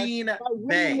Green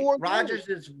Bay. Rodgers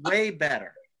is way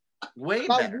better. Way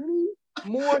better. Winning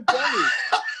more games,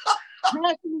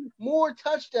 passing more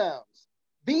touchdowns,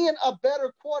 being a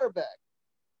better quarterback.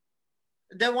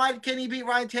 Then why can't he beat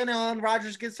Ryan Tannehill and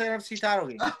Rodgers gets the NFC title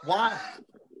game? Why?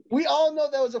 We all know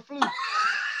that was a fluke.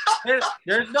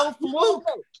 There's no fluke.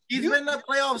 He's been in the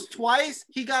playoffs twice.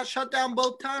 He got shut down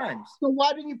both times. So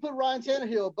why didn't you put Ryan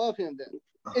Tannehill above him then?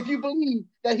 If you believe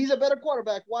that he's a better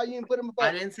quarterback, why you didn't put him above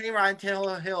him? I didn't say Ryan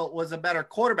Tannehill was a better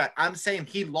quarterback. I'm saying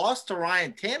he lost to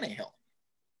Ryan Tannehill.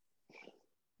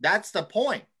 That's the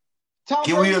point.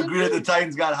 Can we agree that the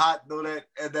Titans got hot though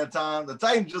at that time? The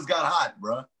Titans just got hot,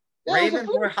 bro. Ravens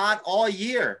were hot all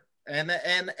year, and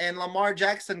Lamar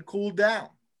Jackson cooled down.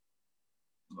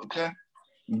 Okay.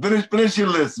 Finish your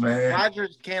list, man.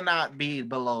 Rodgers cannot be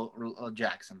below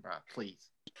Jackson, bro. Please.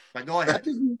 But go ahead.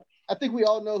 I think we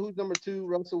all know who's number 2,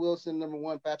 Russell Wilson, number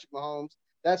 1, Patrick Mahomes.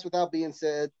 That's without being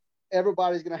said.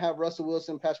 Everybody's going to have Russell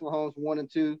Wilson, Patrick Mahomes 1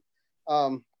 and 2.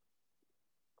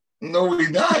 No, we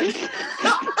not.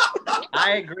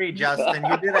 I agree, Justin.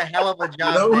 You did a hell of a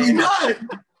job. No, we not.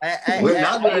 You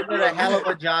did a hell of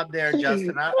a job there,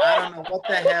 Justin. I don't know what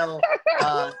the hell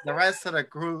the rest of the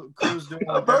crew's doing.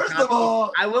 First of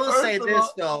all, I will say this,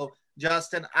 though,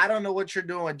 Justin. I don't know what you're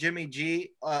doing with Jimmy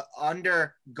G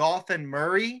under Goff and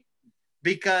Murray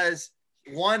because,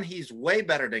 one, he's way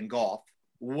better than Goff.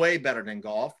 Way better than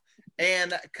Goff.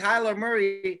 And Kyler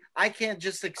Murray, I can't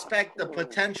just expect the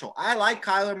potential. I like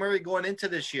Kyler Murray going into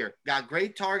this year. Got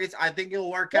great targets. I think it'll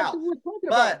work out.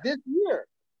 But this year.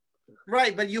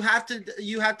 Right, but you have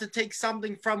to take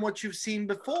something from what you've seen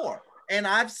before. And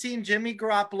I've seen Jimmy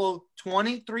Garoppolo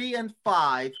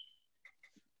 23-5,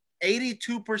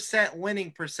 82%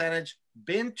 winning percentage,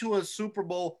 been to a Super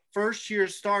Bowl first year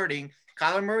starting.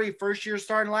 Kyler Murray first year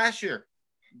starting last year.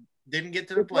 Didn't get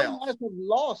to the playoffs. Have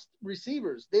lost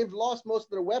receivers. They've lost most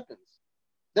of their weapons.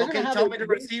 Okay, tell me the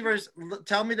receivers.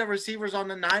 Tell me the receivers on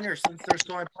the Niners since they're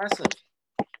so impressive.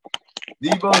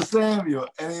 Debo Samuel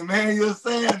and Emmanuel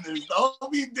Sanders.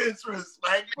 Don't be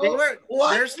disrespectful.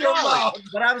 They're still good.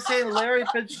 But I'm saying Larry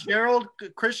Fitzgerald,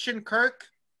 Christian Kirk.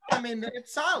 I mean,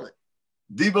 it's solid.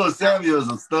 Debo Samuel is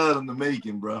a stud in the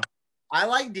making, bro. I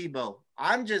like Debo.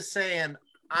 I'm just saying.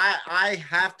 I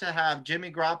have to have Jimmy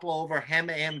Garoppolo over him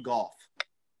and Goff.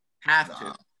 Have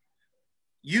to.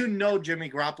 You know Jimmy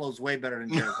Garoppolo is way better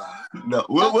than Jared Goff. No.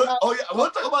 We'll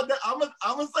talk about that. I'm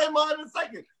gonna say mine in a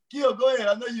second. Keo, go ahead.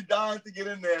 I know you're dying to get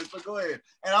in there, so go ahead.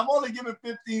 And I'm only giving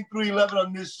 15 through 11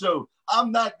 on this show.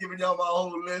 I'm not giving y'all my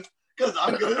whole list because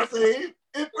I'm gonna save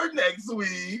it for next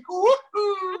week.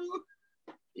 Woo-hoo.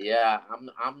 Yeah,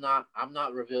 I'm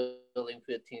not revealing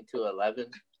 15 to 11.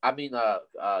 I mean, the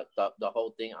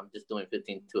whole thing. I'm just doing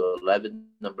 15 to 11.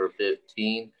 Number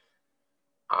 15,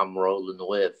 I'm rolling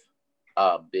with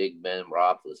Big Ben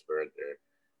Roethlisberger.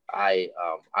 I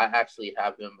actually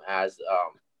have him as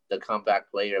the comeback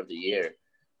player of the year.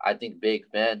 I think Big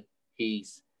Ben,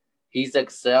 he's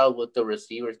excelled with the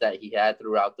receivers that he had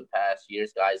throughout the past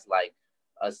years. Guys like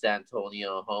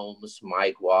Santonio Holmes,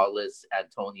 Mike Wallace,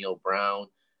 Antonio Brown,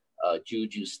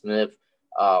 Juju Smith.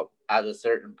 At a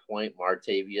certain point,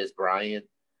 Martavius Bryant.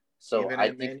 So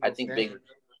I think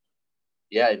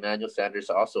Emmanuel Sanders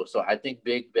also. So I think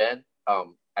Big Ben,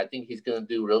 I think he's going to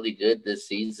do really good this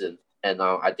season. And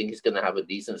I think he's going to have a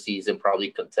decent season,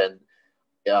 probably contend,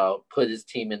 put his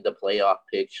team in the playoff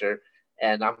picture.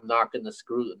 And I'm not going to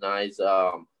scrutinize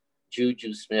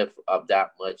Juju Smith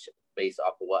that much based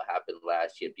off of what happened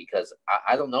last year, because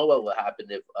I don't know what would happen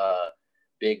if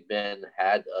Big Ben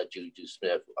had Juju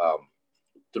Smith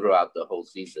throughout the whole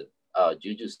season.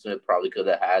 Juju Smith probably could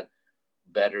have had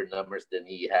better numbers than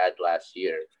he had last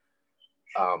year.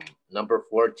 Number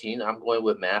 14, I'm going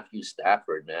with Matthew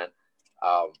Stafford, man.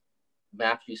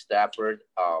 Matthew Stafford,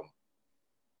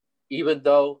 even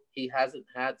though he hasn't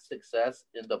had success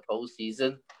in the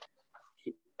postseason,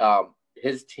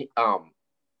 his team,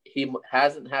 he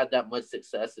hasn't had that much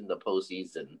success in the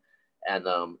postseason, and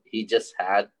he just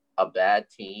had a bad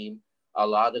team, a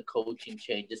lot of coaching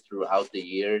changes throughout the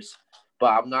years.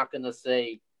 But I'm not gonna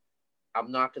say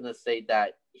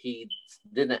that he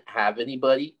didn't have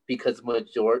anybody, because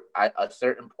at a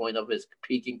certain point of his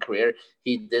peaking career,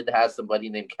 he did have somebody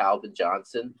named Calvin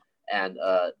Johnson, and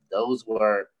those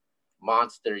were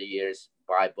monster years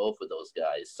by both of those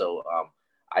guys. So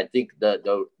I think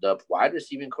the wide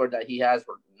receiving core that he has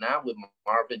now with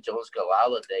Marvin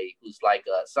Jones-Galladay, who's like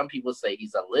some people say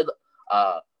he's a little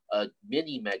a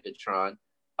mini Megatron.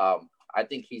 I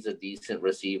think he's a decent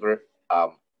receiver.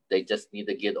 They just need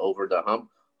to get over the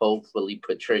hump. Hopefully,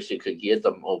 Patricia could get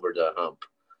them over the hump.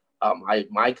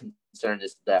 My concern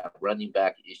is that running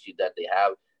back issue that they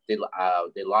have. They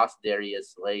lost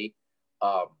Darius Slay,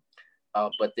 but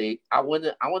I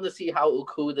want to see how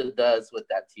Okuda does with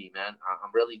that team, man.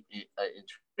 I'm really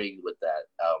intrigued with that.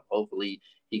 Hopefully,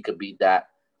 he could be that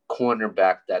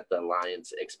cornerback that the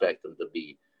Lions expect him to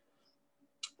be.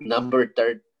 Number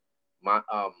 13.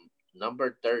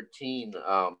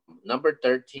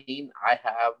 I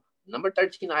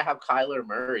have Kyler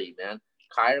Murray, man.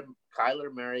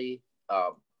 Kyler Murray,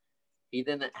 he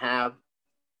didn't have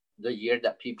the year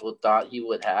that people thought he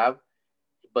would have,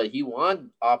 but he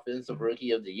won Offensive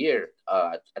Rookie of the Year.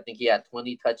 I think he had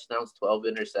 20 touchdowns, 12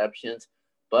 interceptions,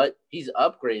 but he's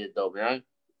upgraded though, man.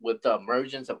 With the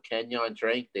emergence of Kenyon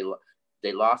Drake,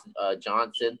 they lost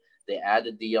Johnson. They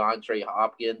added DeAndre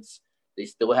Hopkins. They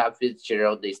still have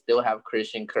Fitzgerald. They still have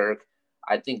Christian Kirk.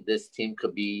 I think this team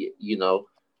could be,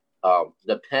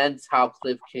 depends how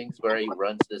Cliff Kingsbury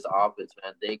runs this offense,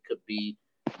 man. They could be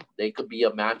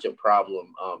a matchup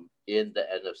problem in the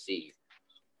NFC.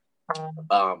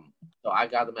 So I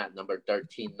got them at number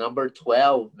 13. Number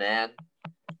 12, man.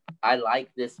 I like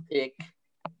this pick.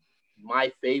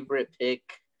 My favorite pick.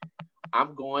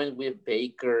 I'm going with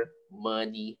Baker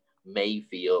Money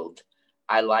Mayfield.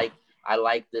 I like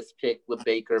this pick with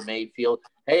Baker Mayfield.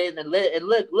 Hey, and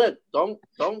look,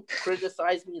 don't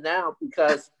criticize me now,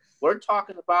 because we're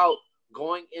talking about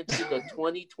going into the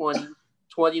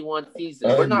 2020-21 season.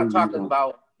 We're not talking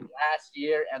about last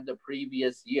year and the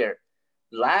previous year.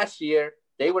 Last year,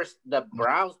 the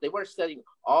Browns were setting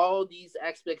all these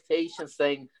expectations,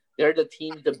 saying they're the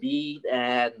team to beat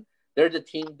and they're the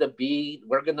team to beat.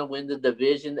 We're gonna win the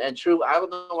division. And True, I don't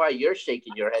know why you're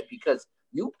shaking your head, because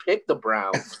you picked the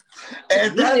Browns.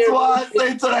 And that's why I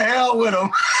say to the hell with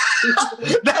them.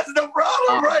 That's the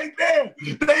problem right there.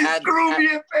 They screw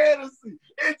me in fantasy.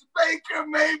 It's Baker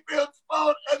Mayfield's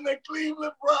fault and the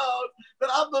Cleveland Browns that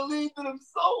I believed in them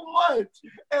so much.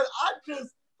 And I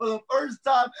just, for the first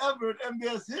time ever in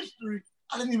NBS history,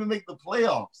 I didn't even make the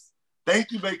playoffs.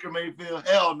 Thank you, Baker Mayfield.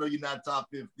 Hell no, you're not top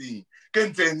 15.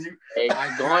 Continue. Hey,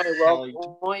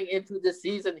 going into the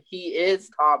season, he is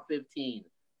top 15,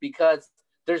 because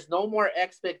there's no more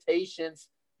expectations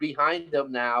behind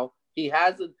him now. He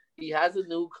has a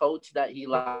new coach that he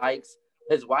likes.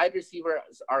 His wide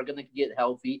receivers are going to get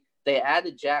healthy. They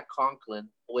added Jack Conklin,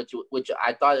 which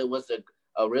I thought it was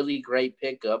a really great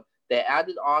pickup. They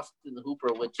added Austin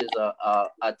Hooper, which is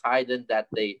a tight end that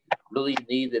they really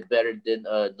needed better than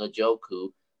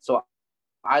Njoku. So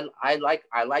I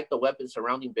like the weapons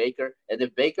surrounding Baker. And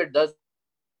if Baker doesn't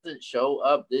show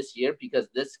up this year, because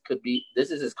this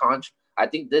is his contract. I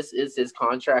think this is his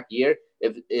contract year.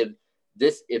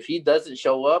 If he doesn't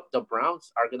show up, the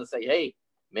Browns are gonna say, hey,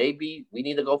 maybe we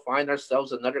need to go find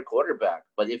ourselves another quarterback.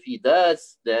 But if he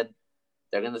does, then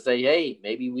they're gonna say, hey,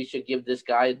 maybe we should give this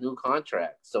guy a new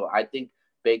contract. So I think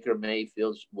Baker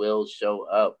Mayfield will show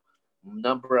up.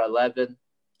 Number 11,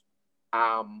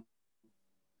 I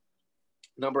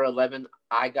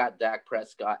got Dak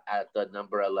Prescott at the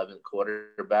number 11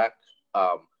 quarterback.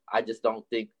 I just don't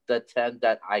think the 10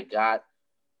 that I got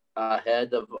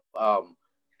ahead of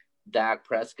Dak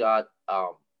Prescott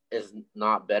is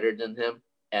not better than him.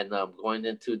 And going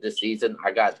into the season,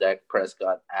 I got Dak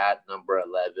Prescott at number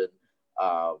 11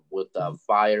 with the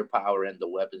firepower and the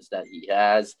weapons that he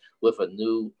has, with a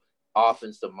new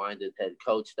offensive-minded head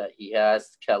coach that he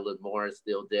has. Kellen Moore is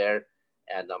still there.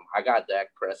 And I got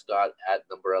Dak Prescott at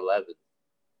number 11.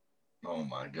 Oh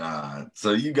my God.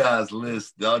 So you guys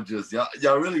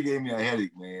y'all really gave me a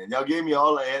headache, man. Y'all gave me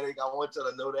all a headache. I want y'all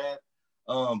to know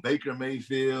that. Baker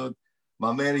Mayfield,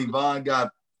 my man Yvonne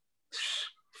got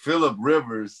Phillip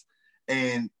Rivers.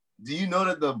 And do you know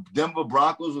that the Denver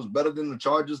Broncos was better than the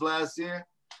Chargers last year?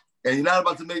 And you're not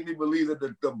about to make me believe that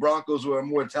the Broncos were a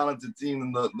more talented team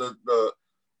than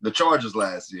the Chargers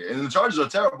last year. And the Chargers are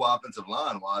terrible offensive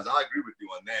line-wise. I agree with you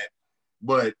on that.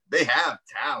 But they have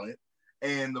talent.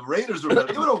 And the Raiders were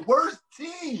better. They were the worst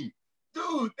team.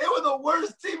 Dude, they were the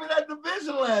worst team in that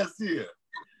division last year.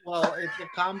 Well, it's a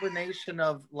combination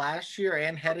of last year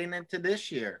and heading into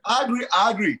this year. I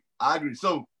agree.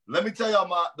 So let me tell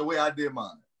y'all the way I did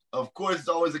mine. Of course, it's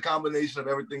always a combination of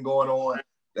everything going on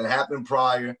that happened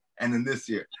prior and in this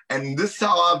year. And this is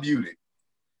how I viewed it.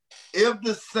 If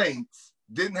the Saints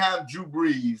didn't have Drew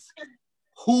Brees,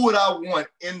 who would I want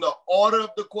in the order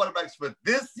of the quarterbacks for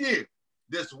this year?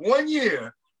 This 1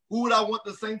 year, who would I want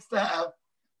the Saints to have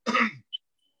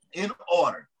in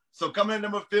order? So coming in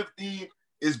number 15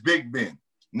 is Big Ben.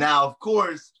 Now, of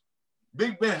course,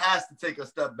 Big Ben has to take a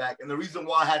step back. And the reason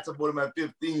why I had to put him at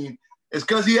 15 is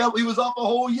because he was off a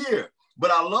whole year.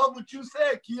 But I love what you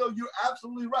said, Keo. You're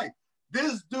absolutely right.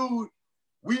 This dude,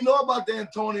 we know about the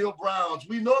Antonio Browns.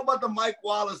 We know about the Mike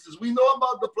Wallaces. We know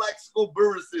about the Plaxico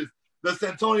Burrises, the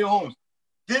Santonio Holmes.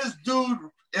 This dude,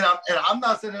 and I'm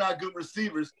not saying they're not good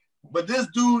receivers, but this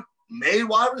dude made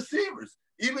wide receivers.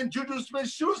 Even Juju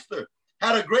Smith-Schuster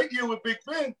had a great year with Big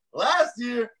Ben. Last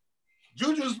year,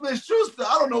 Juju Smith-Schuster,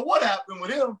 I don't know what happened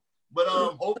with him, but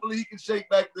hopefully he can shake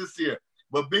back this year.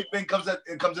 But Big Ben comes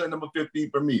in at number 15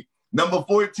 for me. Number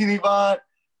 14, Yvonne,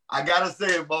 I got to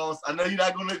say it, boss. I know you're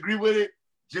not going to agree with it.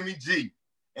 Jimmy G.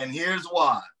 And here's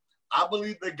why. I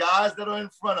believe the guys that are in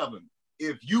front of him,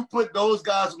 if you put those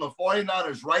guys on the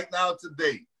 49ers right now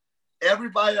today,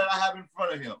 everybody that I have in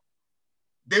front of him,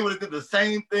 they would have did the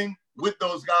same thing with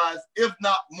those guys, if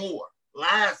not more,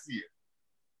 last year.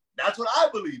 That's what I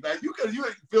believe. Now, you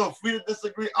feel free to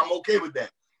disagree. I'm okay with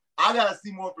that. I got to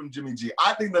see more from Jimmy G.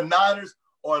 I think the Niners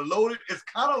are loaded. It's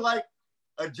kind of like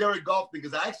a Jared Goff thing,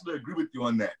 because I actually agree with you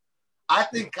on that. I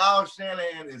think Kyle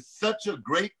Shanahan is such a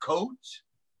great coach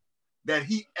that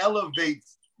he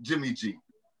elevates Jimmy G.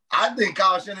 I think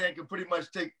Kyle Shanahan can pretty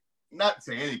much take, not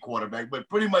say any quarterback, but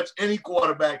pretty much any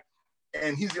quarterback,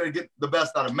 and he's going to get the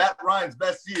best out of Matt Ryan's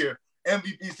best year,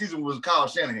 MVP season, was Kyle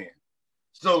Shanahan.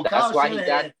 So that's why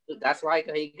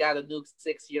he got a new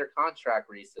 6-year contract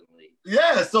recently.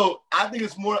 Yeah, so I think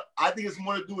it's more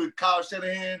to do with Kyle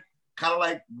Shanahan, kind of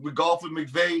like with Goff with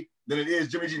McVay, than it is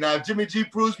Jimmy G. Now, if Jimmy G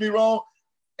proves me wrong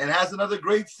and has another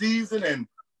great season and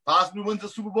possibly wins the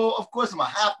Super Bowl, of course I'm going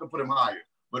to have to put him higher.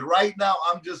 But right now,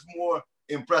 I'm just more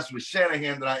impressed with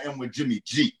Shanahan than I am with Jimmy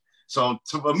G. So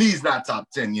for me, he's not top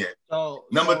 10 yet.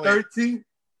 Number 13?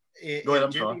 Go ahead,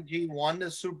 I'm sorry. Jimmy G won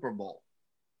the Super Bowl.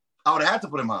 I would have had to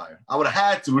put him higher. I would have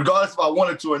had to, regardless if I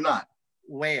wanted to or not.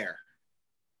 Where?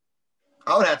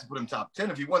 I would have to put him top 10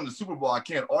 if he won the Super Bowl. I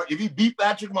can't. Or if he beat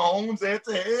Patrick Mahomes head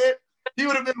to head, he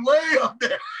would have been way up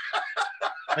there.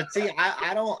 But see,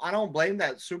 I don't blame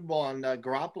that Super Bowl on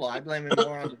Garoppolo. I blame him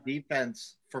more on the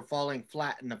defense for falling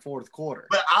flat in the fourth quarter.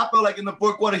 But I felt like in the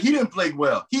fourth quarter, he didn't play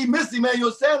well. He missed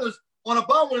Emmanuel Sanders on a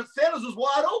bomb when Sanders was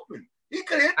wide open. He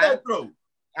could hit that throw.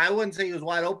 I wouldn't say he was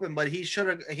wide open, but he should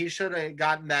have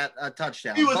gotten that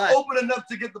touchdown. He was open enough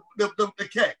to get the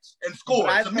catch and score.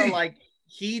 I felt like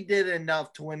he did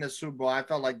enough to win the Super Bowl. I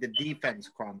felt like the defense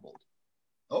crumbled.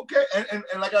 Okay, and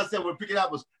like I said, we're picking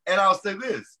apples. And I'll say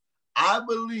this. I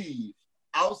believe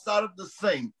outside of the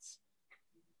Saints,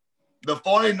 the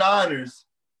 49ers,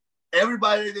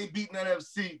 everybody they beat in the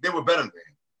NFC, they were better than.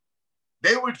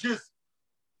 They were just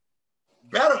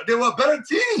better. They were a better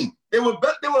team. They were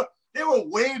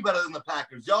way better than the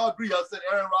Packers. Y'all agree? Y'all said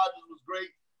Aaron Rodgers was great.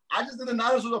 I just think the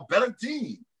Niners was a better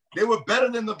team. They were better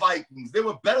than the Vikings. They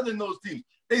were better than those teams.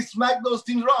 They smacked those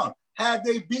teams around. Had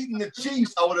they beaten the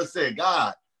Chiefs, I would have said,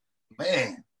 God,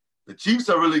 man, the Chiefs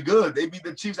are really good. They beat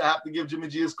the Chiefs. I have to give Jimmy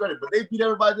G his credit. But they beat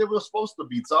everybody they were supposed to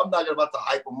beat. So I'm not about to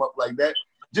hype them up like that.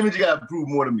 Jimmy G got to prove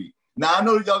more to me. Now, I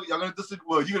know y'all going to disagree.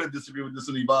 Well, you're going to disagree with this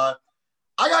one, Yvonne.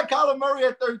 I got Kyler Murray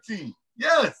at 13.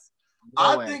 Yes.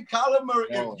 I think Kyler Murray,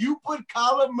 if you put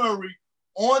Kyler Murray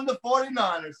on the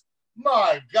 49ers,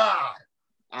 my God.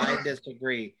 I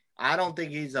disagree. I don't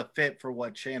think he's a fit for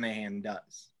what Shanahan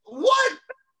does. What?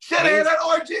 Shanahan at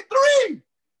RG3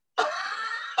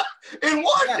 in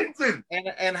Washington.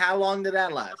 Yeah. And how long did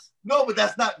that last? No, but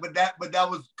that's not. But that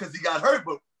was because he got hurt.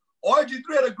 But RG3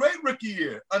 had a great rookie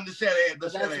year under Shanahan.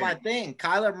 That's my thing.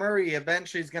 Kyler Murray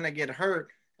eventually is going to get hurt.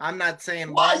 I'm not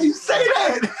saying why you say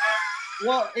that.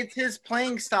 Well, it's his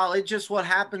playing style. It's just what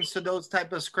happens to those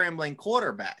type of scrambling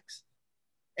quarterbacks.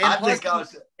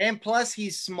 And plus,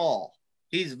 he's small.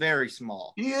 He's very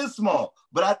small. He is small,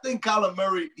 but I think Kyler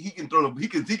Murray, he can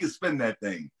spin that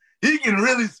thing. He can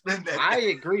really spin that. I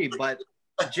agree, but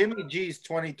Jimmy G's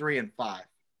 23-5.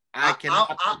 I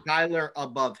cannot put Kyler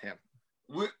above him.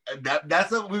 We have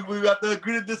to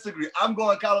agree to disagree. I'm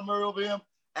going Kyler Murray over him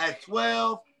at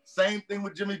 12. Same thing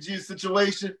with Jimmy G's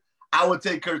situation. I would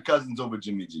take Kirk Cousins over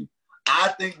Jimmy G.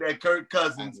 I think that Kirk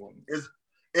Cousins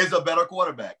is a better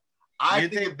quarterback. I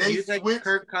think if they switch,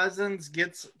 Kirk Cousins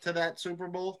gets to that Super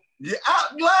Bowl? Yeah,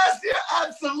 last year,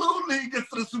 absolutely he gets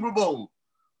to the Super Bowl.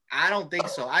 I don't think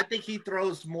so. I think he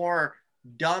throws more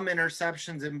dumb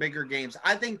interceptions in bigger games.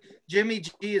 I think Jimmy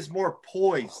G is more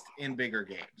poised in bigger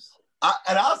games.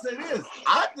 And I'll say this.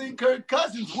 I think Kirk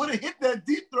Cousins would have hit that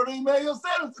deep throw to Emmanuel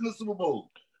Sanders in the Super Bowl.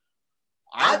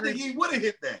 I think he would have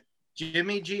hit that.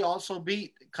 Jimmy G also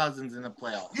beat Cousins in the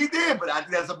playoffs. He did, but I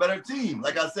think that's a better team.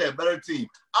 Like I said, better team.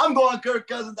 I'm going Kirk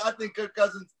Cousins. I think Kirk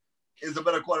Cousins is a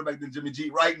better quarterback than Jimmy G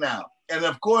right now. And,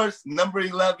 of course, number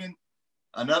 11,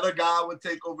 another guy would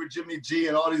take over Jimmy G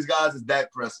and all these guys is Dak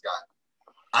Prescott.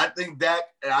 I think Dak,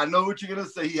 and I know what you're going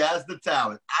to say, he has the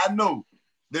talent. I know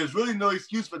there's really no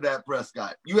excuse for Dak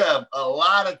Prescott. You have a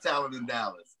lot of talent in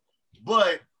Dallas.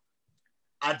 But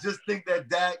I just think that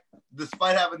Dak,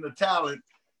 despite having the talent,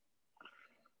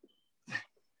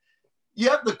 you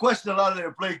have to question a lot of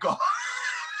their play call.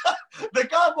 The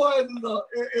Cowboys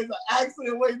is an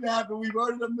accident waiting to happen. We've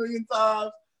heard it a million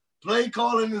times. Play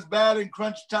calling is bad in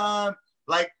crunch time.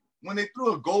 Like when they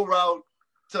threw a go route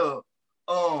to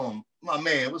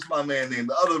what's my man name?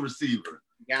 The other receiver.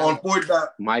 Gallup. On fourth down.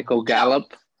 Michael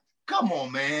Gallup. Come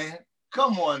on, man.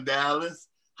 Come on, Dallas.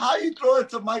 How you throw it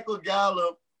to Michael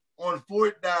Gallup on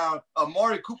fourth down?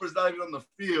 Amari Cooper's not even on the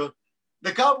field.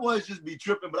 The Cowboys just be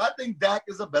tripping, but I think Dak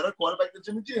is a better quarterback than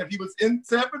Jimmy G. If he was in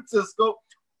San Francisco,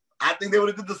 I think they would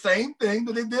have did the same thing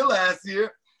that they did last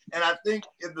year. And I think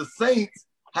if the Saints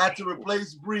had to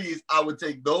replace Breeze, I would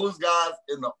take those guys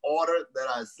in the order that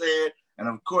I said. And,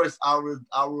 of course, I'll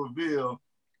reveal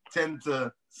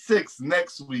 10-6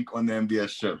 next week on the NBS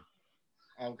show.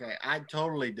 Okay, I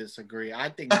totally disagree. I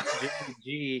think Jimmy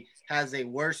G has a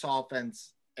worse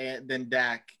offense than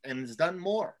Dak and has done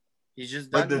more. He's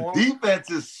just done more. But the defense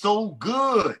is so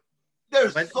good. They're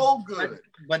so good.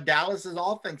 But Dallas's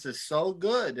offense is so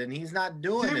good, and he's not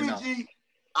doing enough. Jimmy G,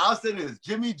 I'll say this.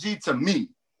 Jimmy G, to me,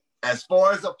 as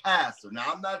far as a passer, now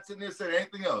I'm not sitting there saying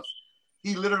anything else.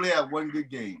 He literally had one good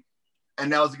game,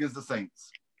 and that was against the Saints.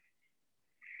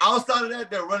 Outside of that,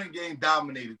 their running game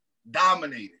dominated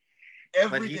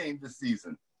every game this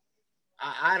season.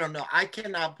 I don't know. I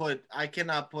cannot put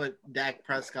Dak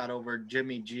Prescott over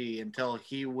Jimmy G until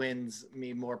he wins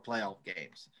me more playoff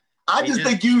games. I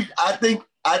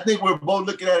think we're both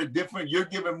looking at it different. You're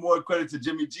giving more credit to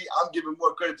Jimmy G. I'm giving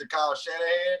more credit to Kyle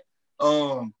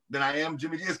Shanahan than I am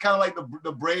Jimmy G. It's kind of like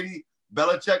the Brady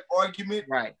Belichick argument.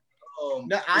 Right.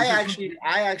 No, I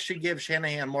actually give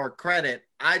Shanahan more credit.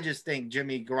 I just think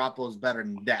Jimmy Garoppolo is better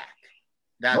than Dak.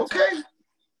 That's okay.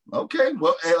 Okay.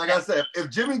 Well, like I said, if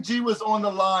Jimmy G was on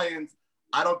the Lions,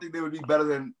 I don't think they would be better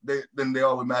than they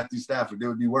are with Matthew Stafford. They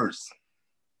would be worse.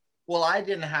 Well, I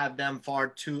didn't have them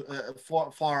far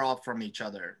off from each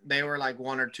other. They were like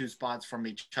 1 or 2 spots from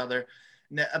each other.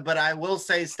 But I will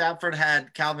say Stafford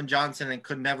had Calvin Johnson and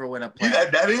could never win a playoff. Yeah,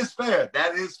 that is fair.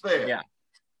 That is fair. Yeah.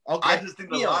 Okay. I just think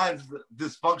the Lions is a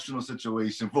dysfunctional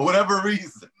situation for whatever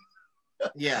reason.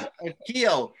 Yeah.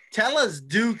 Keo, tell us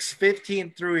Duke's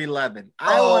 15 through 11.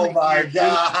 Oh my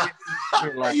God.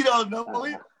 You don't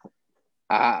know.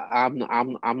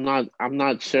 I'm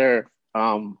not sure.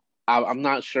 I'm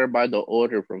not sure by the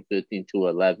order from 15 to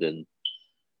 11,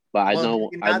 but I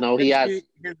know he has.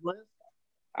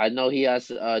 I know he has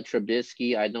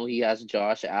Trubisky. I know he has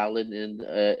Josh Allen in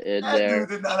there. Dude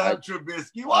did not have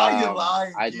Trubisky. Why are you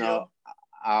lying? I know.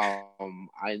 I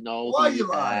know Why he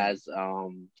has.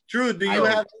 Drew, do you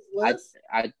have his list?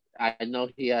 I know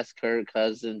he has Kirk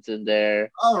Cousins in there.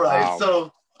 All right,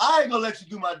 so I ain't gonna let you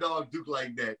do my dog Duke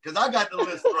like that because I got the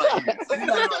list right here. So you're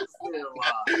not gonna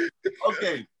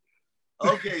say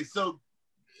Okay, so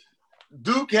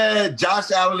Duke had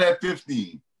Josh Allen at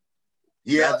 15.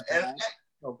 Yeah,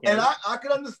 and I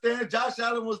can understand Josh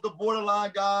Allen was the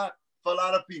borderline guy for a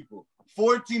lot of people.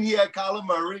 14, he had Kyler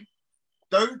Murray.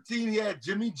 13, he had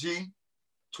Jimmy G.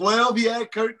 12, he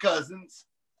had Kirk Cousins.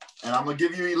 And I'm going to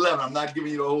give you 11. I'm not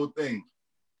giving you the whole thing.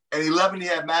 And 11, he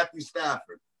had Matthew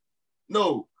Stafford.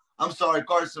 No, I'm sorry,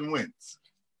 Carson Wentz.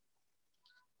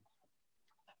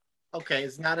 Okay,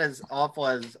 it's not as awful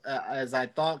as I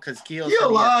thought because Keo Keo said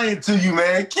lying to you,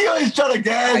 man. Keo is trying to I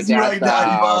gas you got right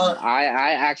now, Yvonne.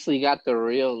 I actually got the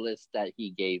real list that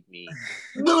he gave me.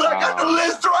 Dude, I got the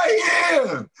list right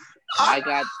here.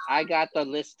 I got the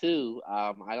list too.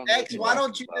 I don't know X, what you're why talking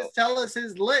don't you about. just tell us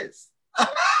his list?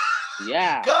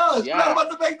 Yeah. Gosh, we're not Yeah.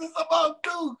 about to make this about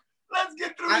Duke. Let's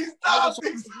get through these I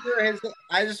topics.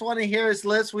 just want to hear his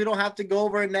list. We don't have to go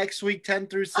over it next week, 10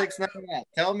 through 6. None of that.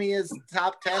 Tell me his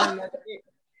top 10 and that's it.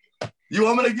 You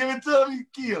want me to give it to him,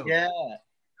 Keo? Yeah.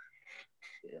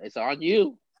 It's on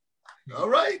you. All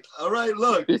right.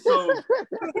 Look, so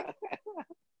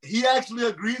he actually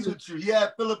agrees with you. He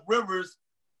had Phillip Rivers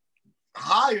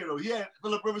higher, though. He had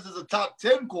Phillip Rivers as a top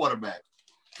 10 quarterback.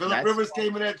 Phillip Rivers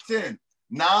came in at 10.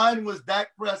 9 was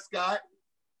Dak Prescott.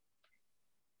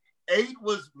 8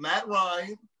 was Matt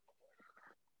Ryan.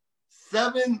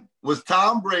 7 was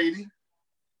Tom Brady.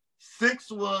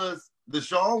 6 was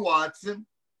Deshaun Watson.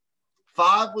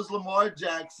 5 was Lamar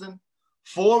Jackson.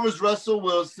 4 was Russell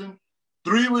Wilson.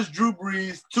 3 was Drew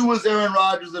Brees. 2 was Aaron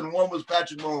Rodgers, and 1 was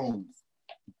Patrick Mahomes.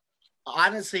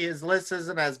 Honestly, his list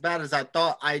isn't as bad as I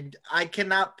thought. I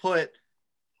cannot put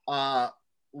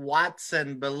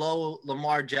Watson below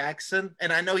Lamar Jackson,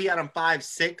 and I know he had him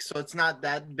 5'6", so it's not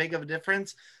that big of a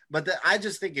difference. But I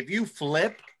just think if you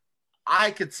flip,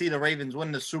 I could see the Ravens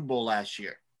win the Super Bowl last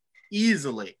year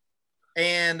easily.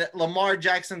 And Lamar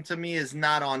Jackson, to me, is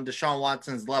not on Deshaun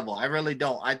Watson's level. I really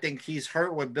don't. I think he's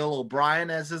hurt with Bill O'Brien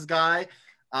as his guy.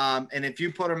 And if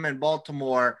you put him in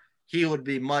Baltimore, he would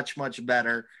be much, much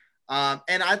better.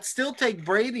 And I'd still take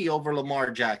Brady over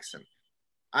Lamar Jackson.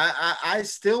 I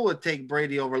still would take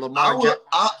Brady over Lamar Jackson.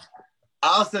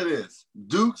 I'll say this.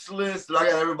 Duke's list, I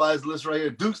got everybody's list right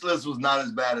here. Duke's list was not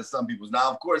as bad as some people's.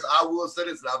 Now, of course, I will say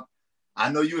this.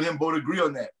 I know you and him both agree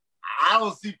on that. I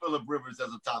don't see Phillip Rivers as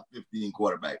a top 15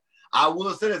 quarterback. I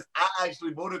will say this. I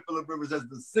actually voted Phillip Rivers as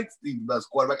the 16th best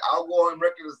quarterback. I'll go on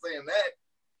record as saying that.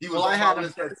 He was on my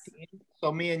list at 15,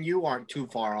 so me and you aren't too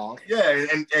far off. Yeah,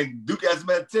 and Duke has him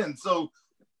at 10. So,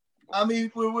 I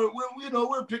mean,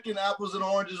 we're picking apples and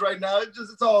oranges right now.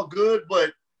 It's all good.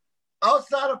 But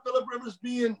outside of Phillip Rivers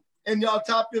being in y'all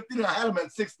top 15, I had him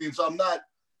at 16. So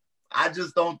I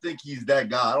just don't think he's that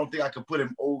guy. I don't think I could put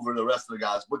him over the rest of the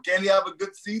guys. But can he have a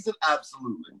good season?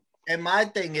 Absolutely. And my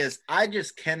thing is, I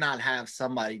just cannot have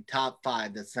somebody top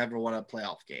 5 that's never won a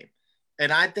playoff game.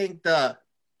 And I think the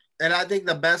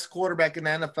best quarterback in the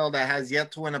NFL that has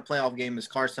yet to win a playoff game is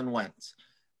Carson Wentz.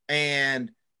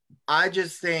 And I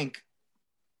just think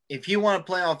if he won a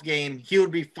playoff game, he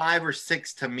would be 5 or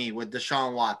 6 to me with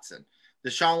Deshaun Watson.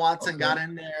 Deshaun Watson got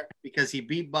in there because he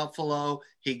beat Buffalo.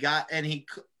 He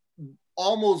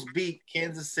almost beat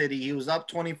Kansas City. He was up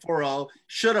 24-0,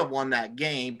 should have won that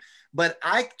game. But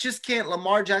I just can't.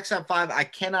 Lamar Jackson at 5, I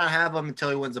cannot have him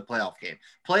until he wins a playoff game.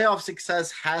 Playoff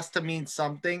success has to mean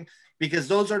something because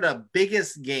those are the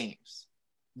biggest games.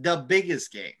 The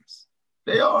biggest games.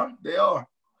 They are.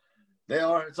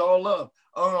 It's all love.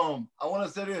 I want to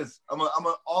say this. I'm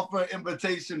gonna offer an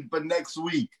invitation for next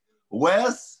week.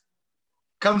 Wes,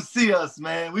 come see us,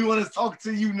 man. We want to talk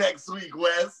to you next week,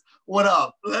 Wes. What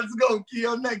up? Let's go,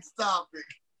 Keo. Next topic.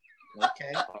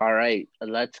 Okay. All right.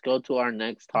 Let's go to our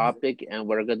next topic, and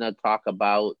we're gonna talk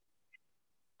about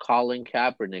Colin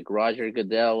Kaepernick. Roger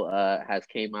Goodell has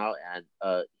came out and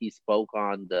he spoke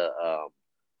on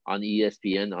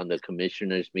ESPN on the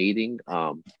commissioners meeting.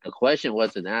 The question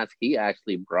wasn't asked. He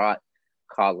actually brought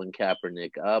Colin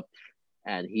Kaepernick up,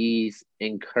 and he's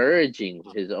encouraging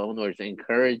his owners,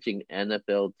 encouraging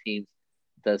NFL teams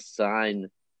to sign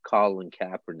Colin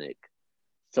Kaepernick.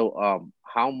 So,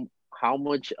 how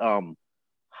much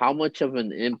of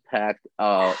an impact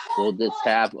will this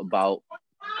have about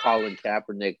Colin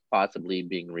Kaepernick possibly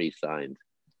being re-signed?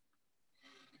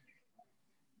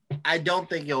 I don't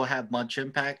think it'll have much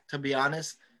impact, to be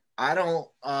honest. I don't.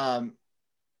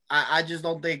 I just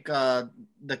don't think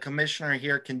the commissioner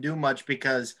here can do much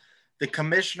because the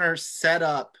commissioner set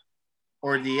up,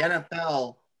 or the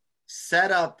NFL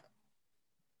set up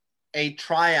a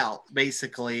tryout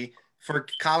basically for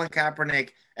Colin Kaepernick,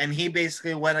 and he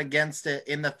basically went against it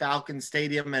in the Falcon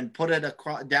Stadium and put it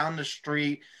down the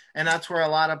street, and that's where a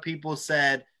lot of people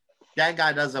said that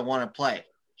guy doesn't want to play.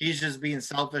 He's just being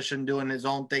selfish and doing his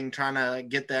own thing, trying to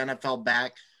get the NFL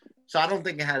back. So I don't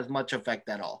think it has much effect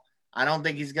at all. I don't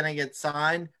think he's going to get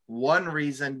signed. One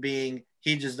reason being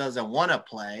he just doesn't want to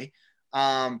play.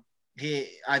 I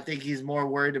think he's more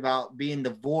worried about being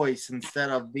the voice instead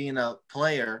of being a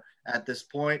player at this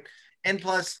point. And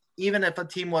plus, even if a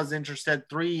team was interested,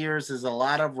 3 years is a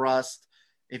lot of rust.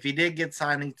 If he did get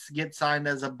signed, he'd get signed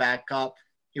as a backup.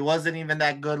 He wasn't even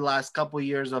that good last couple of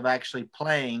years of actually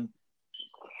playing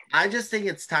I just think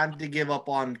it's time to give up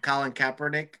on Colin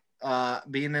Kaepernick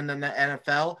being in the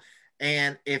NFL.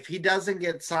 And if he doesn't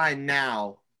get signed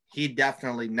now, he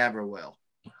definitely never will.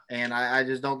 And I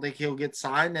just don't think he'll get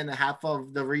signed. And half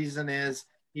of the reason is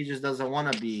he just doesn't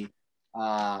want to be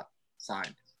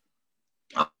signed.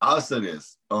 I'll say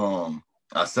this.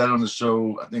 I said on the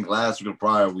show, I think last week or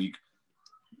prior week,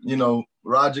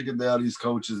 Roger Goodell, these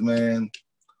coaches, man,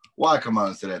 why come out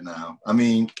and say that now? I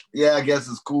mean, yeah, I guess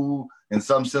it's cool in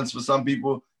some sense for some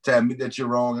people to admit that you're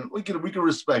wrong, and we can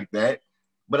respect that.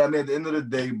 But I mean, at the end of the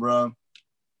day, bro,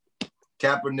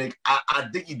 Kaepernick, I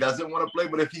think he doesn't want to play,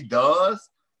 but if he does,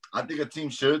 I think a team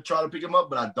should try to pick him up,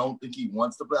 but I don't think he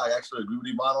wants to play. I actually agree with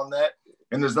Yvonne on that,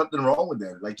 and there's nothing wrong with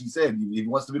that. Like he said, he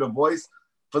wants to be the voice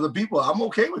for the people. I'm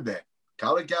okay with that.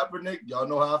 Colin Kaepernick, y'all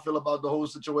know how I feel about the whole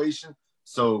situation,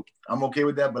 so I'm okay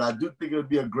with that, but I do think it would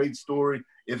be a great story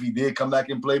if he did come back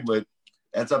and play, but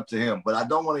that's up to him. But I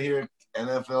don't want to hear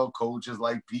NFL coaches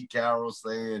like Pete Carroll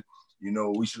saying,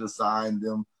 we should have signed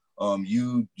them.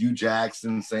 Hugh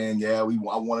Jackson saying, yeah, I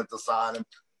wanted to sign him.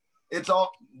 It's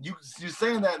all you're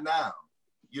saying that now.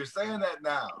 You're saying that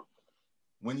now.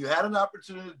 When you had an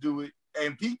opportunity to do it,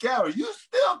 and Pete Carroll, you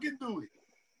still can do it.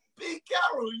 Pete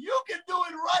Carroll, you can do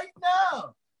it right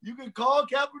now. You can call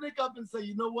Kaepernick up and say,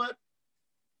 you know what?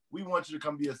 We want you to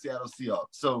come be a Seattle Seahawks.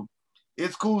 So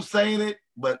it's cool saying it,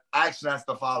 but action has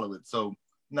to follow it. So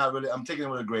not really. I'm taking it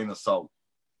with a grain of salt.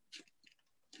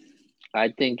 I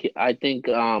think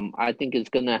it's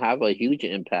gonna have a huge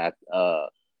impact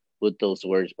with those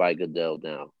words by Goodell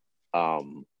now.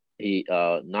 He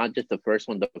not just the first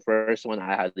one. The first one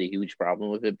I had a huge problem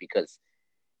with it because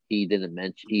he didn't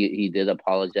mention he did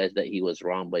apologize that he was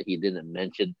wrong, but he didn't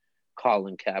mention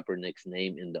Colin Kaepernick's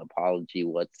name in the apology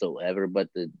whatsoever. But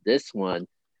this one,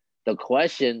 the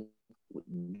question,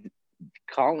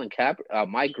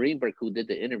 Mike Greenberg, who did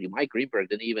the interview, Mike Greenberg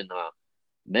didn't even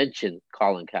mention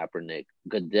Colin Kaepernick.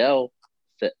 Goodell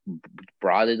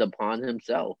brought it upon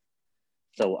himself.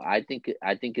 So I think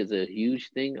it's a huge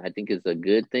thing. I think it's a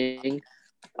good thing.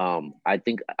 I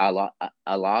think a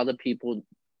lot of people,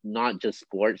 not just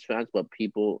sports fans, but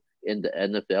people in the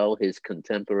NFL, his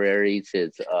contemporaries,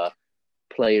 his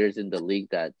players in the league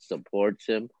that supports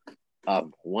him,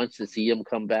 wants to see him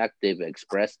come back. They've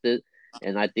expressed it,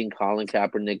 and I think Colin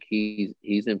Kaepernick, he's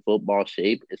in football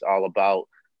shape. It's all about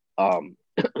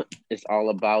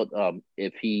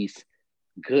if he's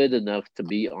good enough to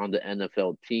be on the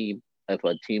NFL team. If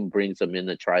a team brings him in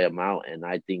to try him out, and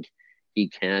I think he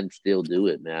can still do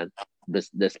it, man.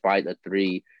 Despite a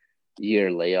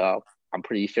 3-year layoff, I'm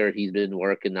pretty sure he's been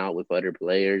working out with other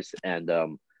players, and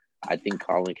I think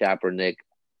Colin Kaepernick,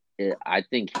 I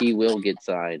think he will get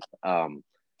signed. And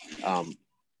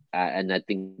I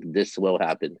think this will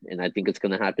happen, and I think it's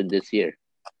going to happen this year.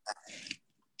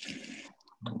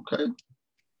 Okay.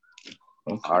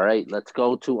 All right, let's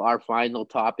go to our final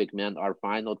topic, man. Our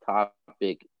final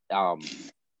topic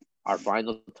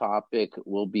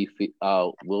will be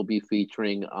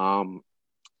featuring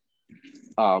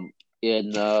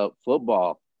in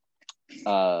football.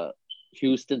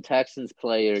 Houston Texans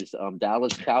players,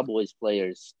 Dallas Cowboys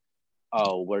players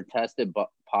were tested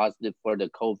positive for the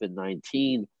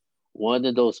COVID-19. One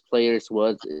of those players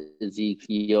was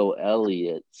Ezekiel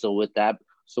Elliott. So with that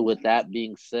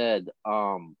being said,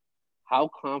 how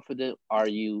confident are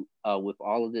you with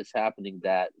all of this happening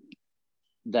that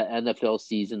the NFL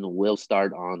season will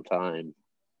start on time?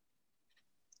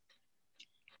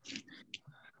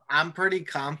 I'm pretty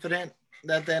confident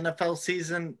that the NFL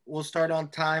season will start on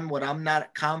time. What I'm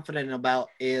not confident about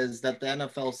is that the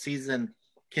NFL season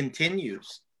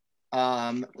continues.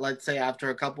 Let's say after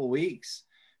a couple weeks,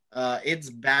 it's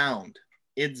bound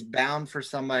for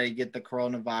somebody to get the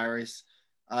coronavirus.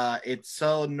 It's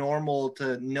so normal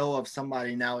to know of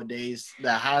somebody nowadays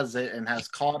that has it and has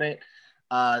caught it.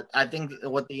 I think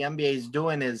what the NBA is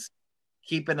doing is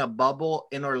keeping a bubble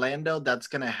in Orlando that's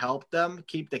going to help them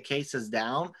keep the cases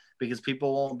down because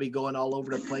people won't be going all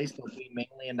over the place. They'll be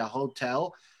mainly in the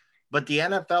hotel. But the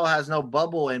NFL has no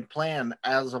bubble in plan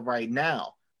as of right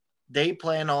now. They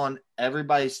plan on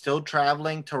everybody still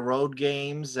traveling to road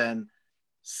games, and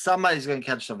somebody's going to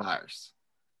catch the virus.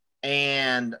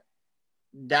 And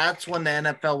that's when the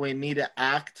NFL will need to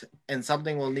act, and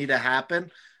something will need to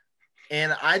happen.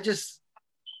 And I just,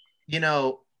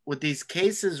 with these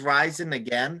cases rising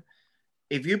again,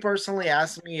 if you personally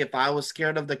ask me if I was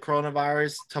scared of the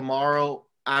coronavirus tomorrow,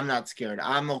 I'm not scared.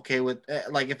 I'm okay with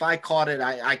it. Like if I caught it,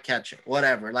 I catch it,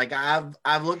 whatever. Like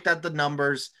I've looked at the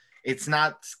numbers. It's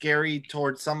not scary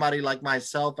towards somebody like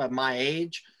myself at my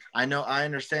age. I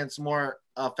understand it's more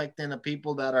affecting the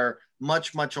people that are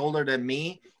much, much older than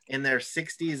me in their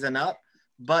 60s and up.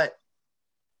 But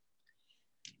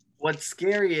what's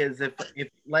scary is if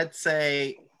let's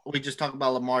say we just talk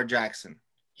about Lamar Jackson,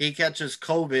 he catches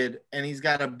COVID and he's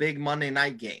got a big Monday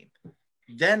night game.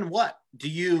 Then what? Do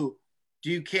you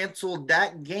cancel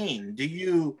that game? Do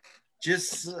you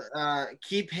just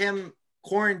keep him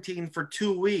quarantined for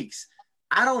 2 weeks?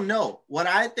 I don't know. What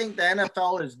I think the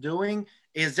NFL is doing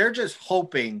is they're just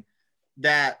hoping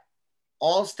that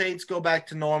all states go back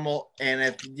to normal, and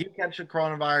if you catch the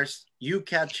coronavirus, you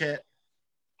catch it,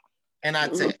 and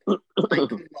that's it.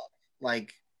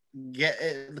 Like get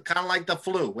kind of like the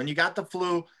flu. When you got the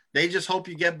flu, they just hope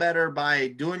you get better by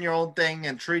doing your own thing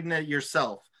and treating it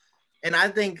yourself. And I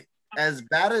think, as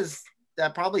bad as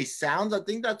that probably sounds, I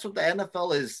think that's what the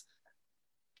NFL is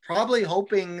probably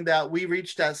hoping, that we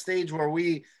reach that stage where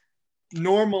we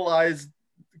normalize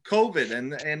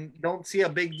COVID and don't see a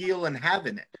big deal in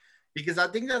having it, because I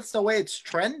think that's the way it's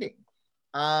trending.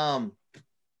 I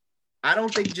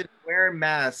don't think just wearing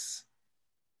masks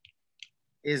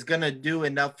is going to do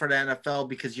enough for the NFL,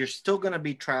 because you're still going to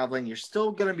be traveling. You're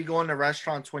still going to be going to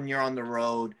restaurants when you're on the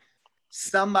road.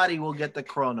 Somebody will get the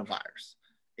coronavirus.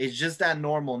 It's just that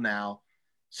normal now.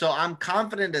 So I'm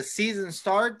confident the season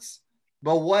starts,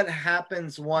 but what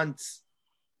happens once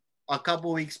a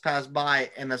couple weeks pass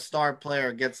by and a star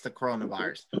player gets the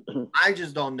coronavirus? I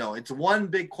just don't know. It's one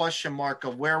big question mark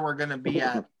of where we're going to be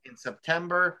at in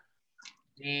September.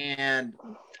 And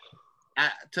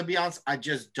to be honest, I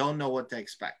just don't know what to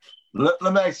expect. Let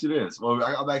me ask you this. Well,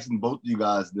 I'm asking both of you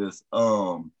guys this.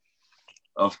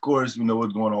 Of course, we know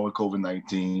what's going on with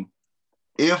COVID-19.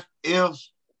 If a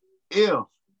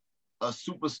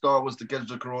superstar was to catch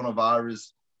the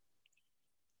coronavirus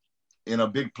in a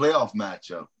big playoff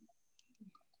matchup,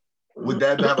 would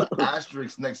that have an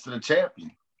asterisk next to the champion?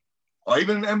 Or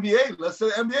even in the NBA, let's say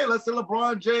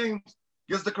LeBron James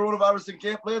gets the coronavirus and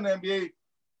can't play in the NBA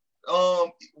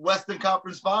Western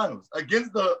Conference Finals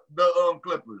against the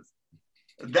Clippers.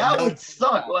 That would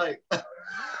suck. Like,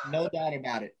 no doubt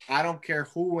about it. I don't care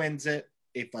who wins it.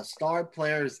 If a star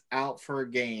player is out for a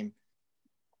game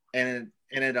and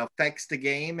it affects the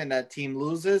game and that team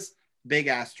loses, big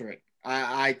asterisk.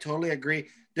 I totally agree.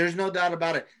 There's no doubt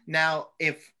about it. Now,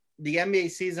 if the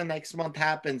NBA season next month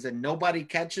happens and nobody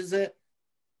catches it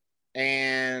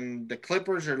and the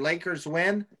Clippers or Lakers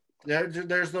win,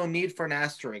 there's no need for an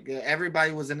asterisk.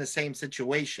 Everybody was in the same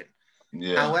situation.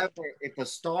 Yeah. However, if a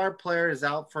star player is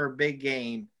out for a big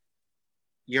game,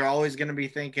 you're always going to be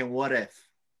thinking, what if?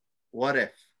 What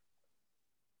if?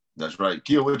 That's right.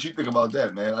 Kia, what you think about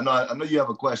that, man? I know you have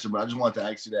a question, but I just wanted to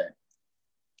ask you that.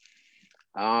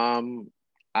 I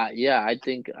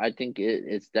think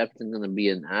it's definitely going to be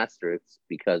an asterisk,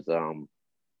 because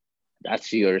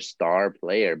that's your star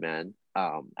player, man.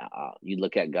 You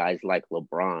look at guys like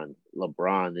LeBron.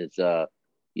 LeBron is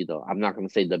I'm not going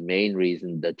to say the main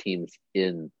reason the team's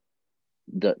in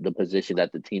the position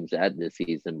that the team's at this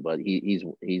season, but he's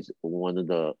one of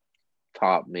the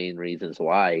top main reasons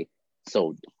why.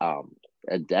 So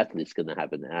it definitely is going to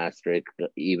have an asterisk,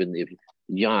 even if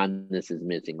Giannis is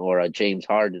missing, or a James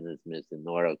Harden is missing,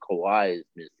 or a Kawhi is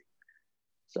missing.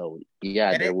 So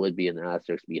yeah, there would be an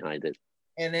asterisk behind it.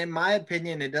 And in my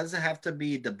opinion, it doesn't have to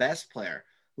be the best player.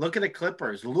 Look at the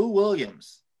Clippers. Lou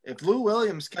Williams. If Lou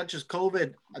Williams catches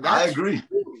COVID, I agree.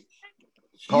 Huge.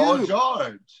 Paul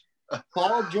George.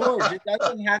 Paul George. It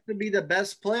doesn't have to be the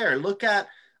best player. Look at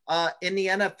in the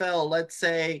NFL, let's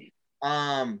say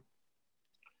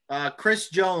Chris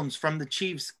Jones from the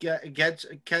Chiefs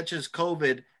catches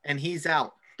COVID and he's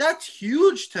out. That's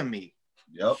huge to me.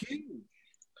 Yep. Huge.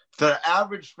 To the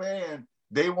average fan,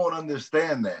 they won't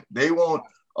understand that. They won't,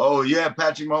 oh, yeah,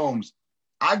 Patrick Mahomes.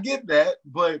 I get that,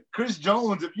 but Chris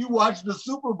Jones, if you watch the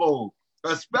Super Bowl,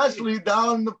 especially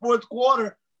down in the fourth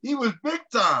quarter, he was big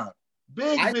time.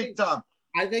 Big time.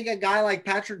 I think a guy like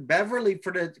Patrick Beverly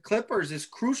for the Clippers is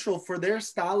crucial for their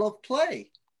style of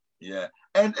play. Yeah.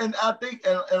 And I think,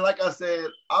 and like I said,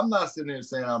 I'm not sitting there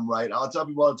saying I'm right. I'll tell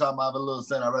people all the time, I have a little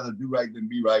saying, I'd rather do right than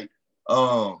be right.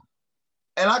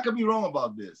 And I could be wrong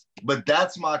about this, but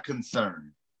that's my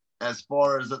concern as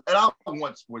far as, and I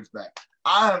want sports back.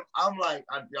 I'm like,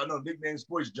 I know nickname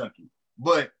Sports Junkie,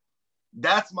 but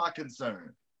that's my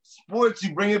concern. Sports,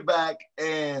 you bring it back,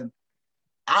 and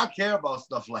I care about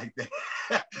stuff like that.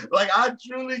 Like, I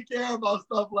truly care about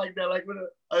stuff like that. Like, when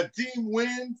a team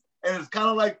wins, and it's kind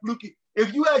of like fluky.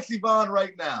 If you ask Yvonne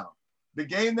right now, the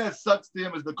game that sucks to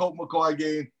him is the Colt McCoy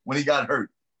game when he got hurt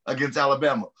against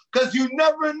Alabama. Because you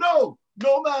never know.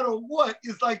 No matter what,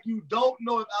 it's like you don't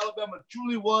know if Alabama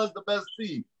truly was the best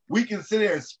team. We can sit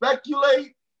here and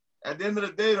speculate. At the end of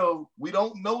the day, though, we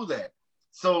don't know that.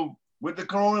 So with the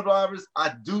coronavirus,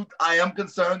 I am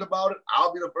concerned about it.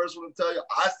 I'll be the first one to tell you.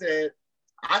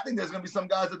 I think there's going to be some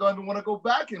guys that don't even want to go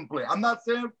back and play. I'm not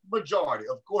saying majority.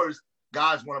 Of course,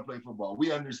 guys want to play football.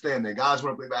 We understand that. Guys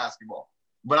want to play basketball.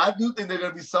 But I do think there are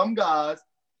going to be some guys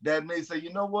that may say,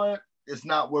 you know what, it's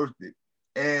not worth it.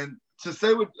 And to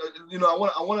say what, I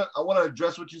want to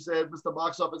address what you said, Mr.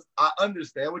 Box Office. I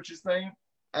understand what you're saying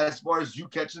as far as you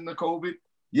catching the COVID.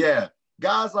 Yeah,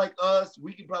 guys like us,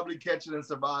 we can probably catch it and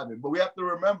survive it. But we have to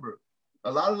remember,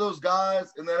 a lot of those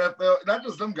guys in the NFL, not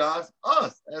just them guys,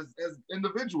 us as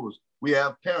individuals, we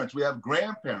have parents, we have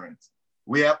grandparents,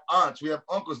 we have aunts, we have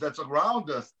uncles that's around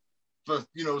us for,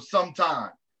 some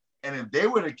time. And if they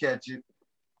were to catch it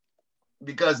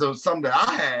because of something that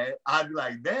I had, I'd be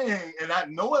like, dang, and I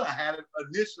know I had it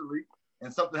initially,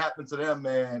 and something happened to them,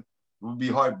 man, it would be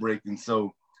heartbreaking.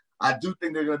 So I do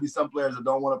think there are going to be some players that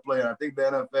don't want to play. And I think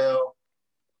the NFL,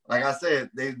 like I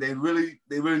said, they really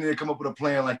need to come up with a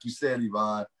plan, like you said,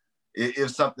 Yvonne,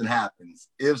 if something happens,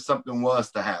 if something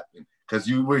was to happen.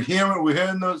 Because we're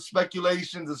hearing those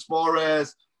speculations as far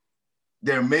as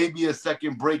there may be a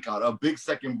second breakout, a big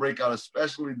second breakout,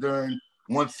 especially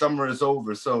once summer is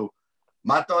over. So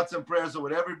my thoughts and prayers are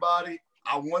with everybody.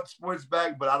 I want sports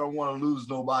back, but I don't want to lose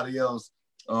nobody else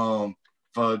for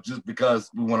just because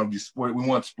we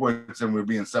want sports and we're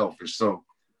being selfish. So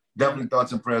definitely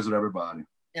thoughts and prayers with everybody.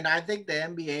 And I think the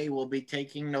NBA will be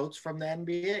taking notes from the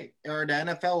NBA, or the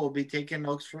NFL will be taking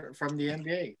notes from the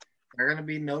NBA. They're going to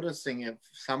be noticing if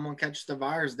someone catches the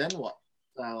virus, then what?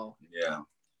 So yeah,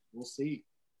 we'll see.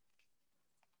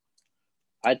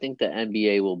 I think the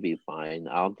NBA will be fine.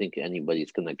 I don't think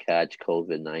anybody's going to catch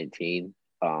COVID-19.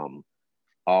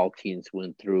 All teams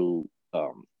went through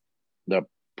the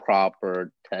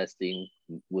proper testing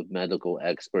with medical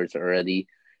experts already.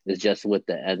 It's just with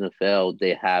the NFL,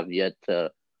 they have yet to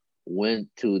went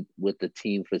to with the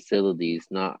team facilities.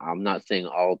 I'm not saying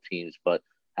all teams, but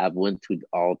have went to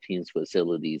all teams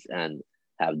facilities and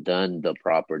have done the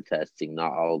proper testing.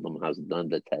 Not all of them has done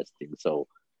the testing. So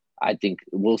I think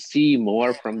we'll see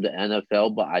more from the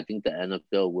NFL, but I think the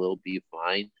NFL will be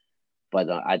fine. But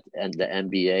and the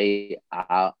NBA,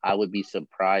 I would be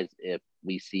surprised if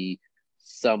we see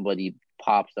somebody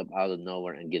pops up out of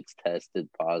nowhere and gets tested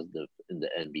positive in the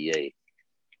NBA.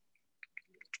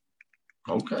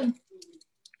 Okay.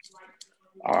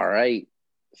 All right.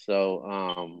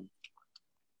 So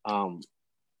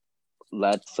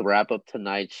let's wrap up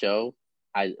tonight's show.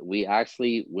 We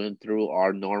actually went through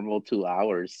our normal 2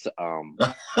 hours.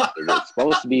 It's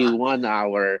supposed to be 1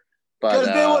 hour, but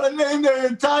because they want to name their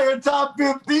entire top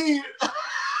 15.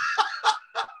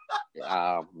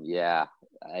 Yeah,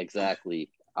 exactly.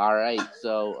 All right,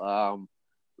 so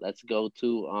let's go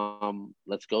to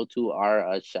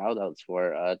our shout outs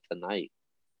for tonight.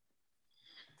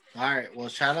 All right. Well,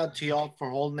 shout out to y'all for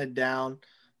holding it down.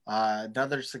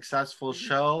 Another successful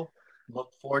show.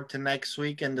 Look forward to next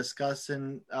week and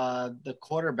discussing the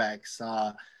quarterbacks.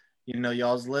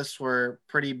 Y'all's lists were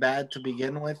pretty bad to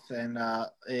begin with, and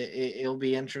it'll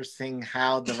be interesting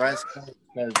how the rest goes,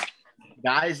 because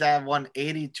guys that have won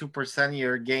 82% of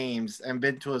your games and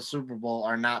been to a Super Bowl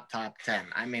are not top 10.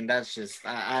 I mean, that's just,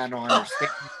 I don't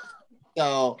understand.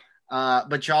 So,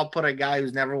 but y'all put a guy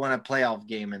who's never won a playoff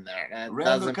game in there.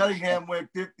 Randall Cunningham went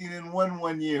 15-1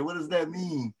 one year. What does that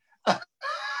mean?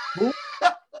 Who?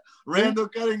 Randall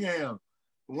Cunningham.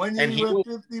 1 year he went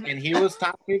 15. And he was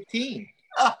top 15.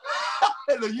 No,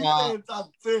 you saying top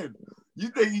 10. You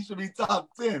think he should be top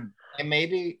 10. And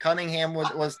maybe Cunningham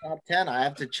was top 10. I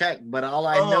have to check. But all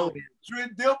I know is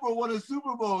Trent Dilfer won a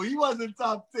Super Bowl. He wasn't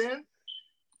top 10.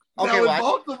 Okay,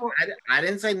 well, I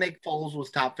didn't say Nick Foles was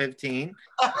top 15.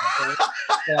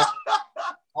 So,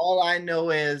 all I know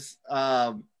is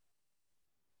y'all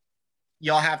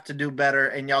have to do better,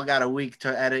 and y'all got a week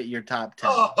to edit your top 10.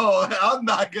 Oh, I'm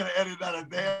not going to edit out a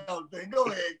damn thing. Go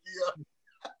ahead,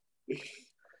 Kia.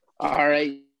 All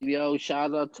right, yo!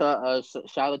 Shout out to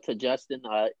Justin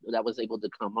that was able to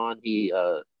come on. He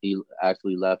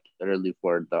actually left early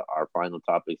for our final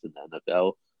topics in the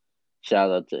NFL. Shout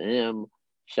out to him.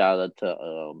 Shout out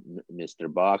to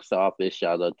Mr. Box Office.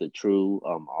 Shout out to True.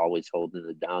 Always holding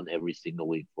it down every single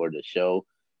week for the show.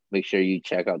 Make sure you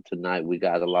check out tonight. We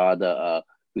got a lot of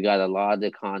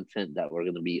the content that we're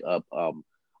gonna be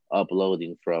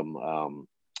uploading from.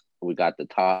 We got the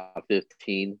top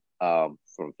 15 from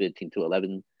 15 to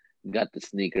 11. We got the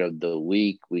sneaker of the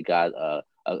week. We got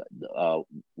the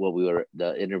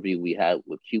interview we had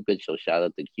with Cupid. So shout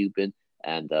out to Cupid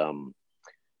and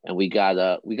we got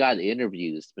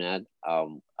interviews, man.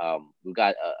 We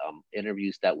got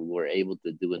interviews that we were able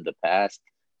to do in the past.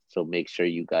 So make sure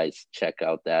you guys check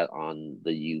out that on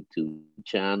the YouTube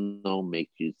channel. Make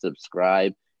sure you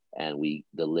subscribe, and we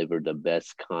deliver the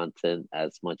best content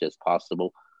as much as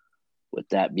possible. With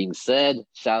that being said,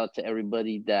 shout out to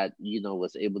everybody that,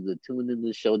 was able to tune in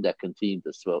the show, that continued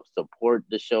to support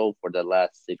the show for the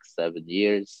last 6-7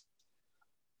 years.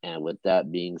 And with that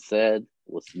being said,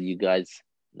 we'll see you guys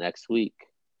next week.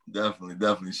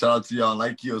 Definitely. Shout out to y'all.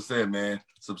 Like Keo said, man,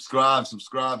 subscribe.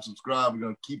 We're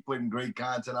going to keep putting great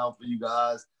content out for you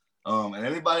guys. And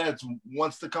anybody that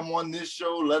wants to come on this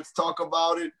show, let's talk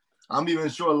about it. I'm even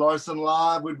sure Larson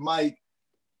Live with Mike,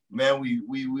 man, we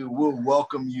will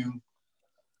welcome you.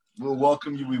 We'll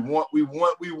welcome you. We want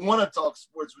to talk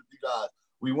sports with you guys.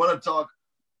 We want to talk,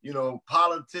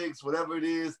 politics, whatever it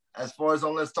is, as far as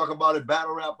let's talk about it,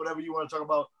 battle rap, whatever you want to talk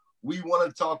about. We want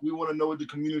to talk. We want to know what the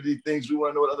community thinks. We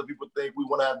want to know what other people think. We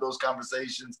want to have those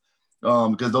conversations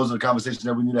because those are the conversations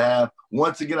that we need to have.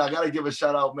 Once again, I got to give a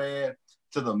shout out, man,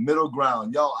 to the Middle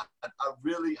Ground. Y'all, I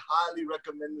really highly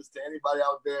recommend this to anybody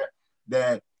out there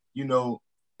that,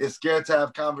 is scared to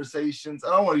have conversations. I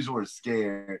don't want to use the word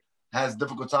scared. Has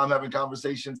difficult time having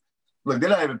conversations. Look, they're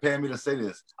not even paying me to say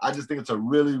this. I just think it's a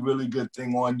really, really good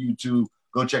thing on YouTube.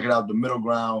 Go check it out, The Middle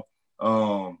Ground.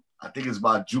 I think it's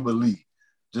by Jubilee.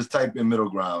 Just type in Middle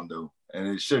Ground, though, and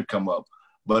it should come up.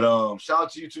 But shout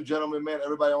out to you two gentlemen, man.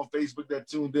 Everybody on Facebook that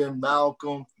tuned in,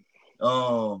 Malcolm,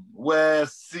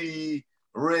 Wes, C,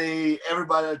 Ray,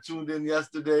 everybody that tuned in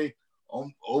yesterday.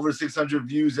 Over 600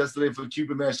 views yesterday for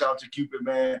Cupid, man. Shout out to Cupid,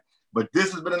 man. But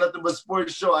this has been a Nothing But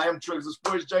Sports show. I am Triggs, the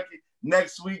Sports Junkie.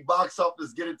 Next week, box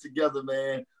office, get it together,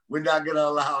 man. We're not going to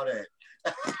allow that.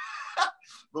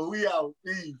 But we out.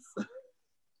 Peace.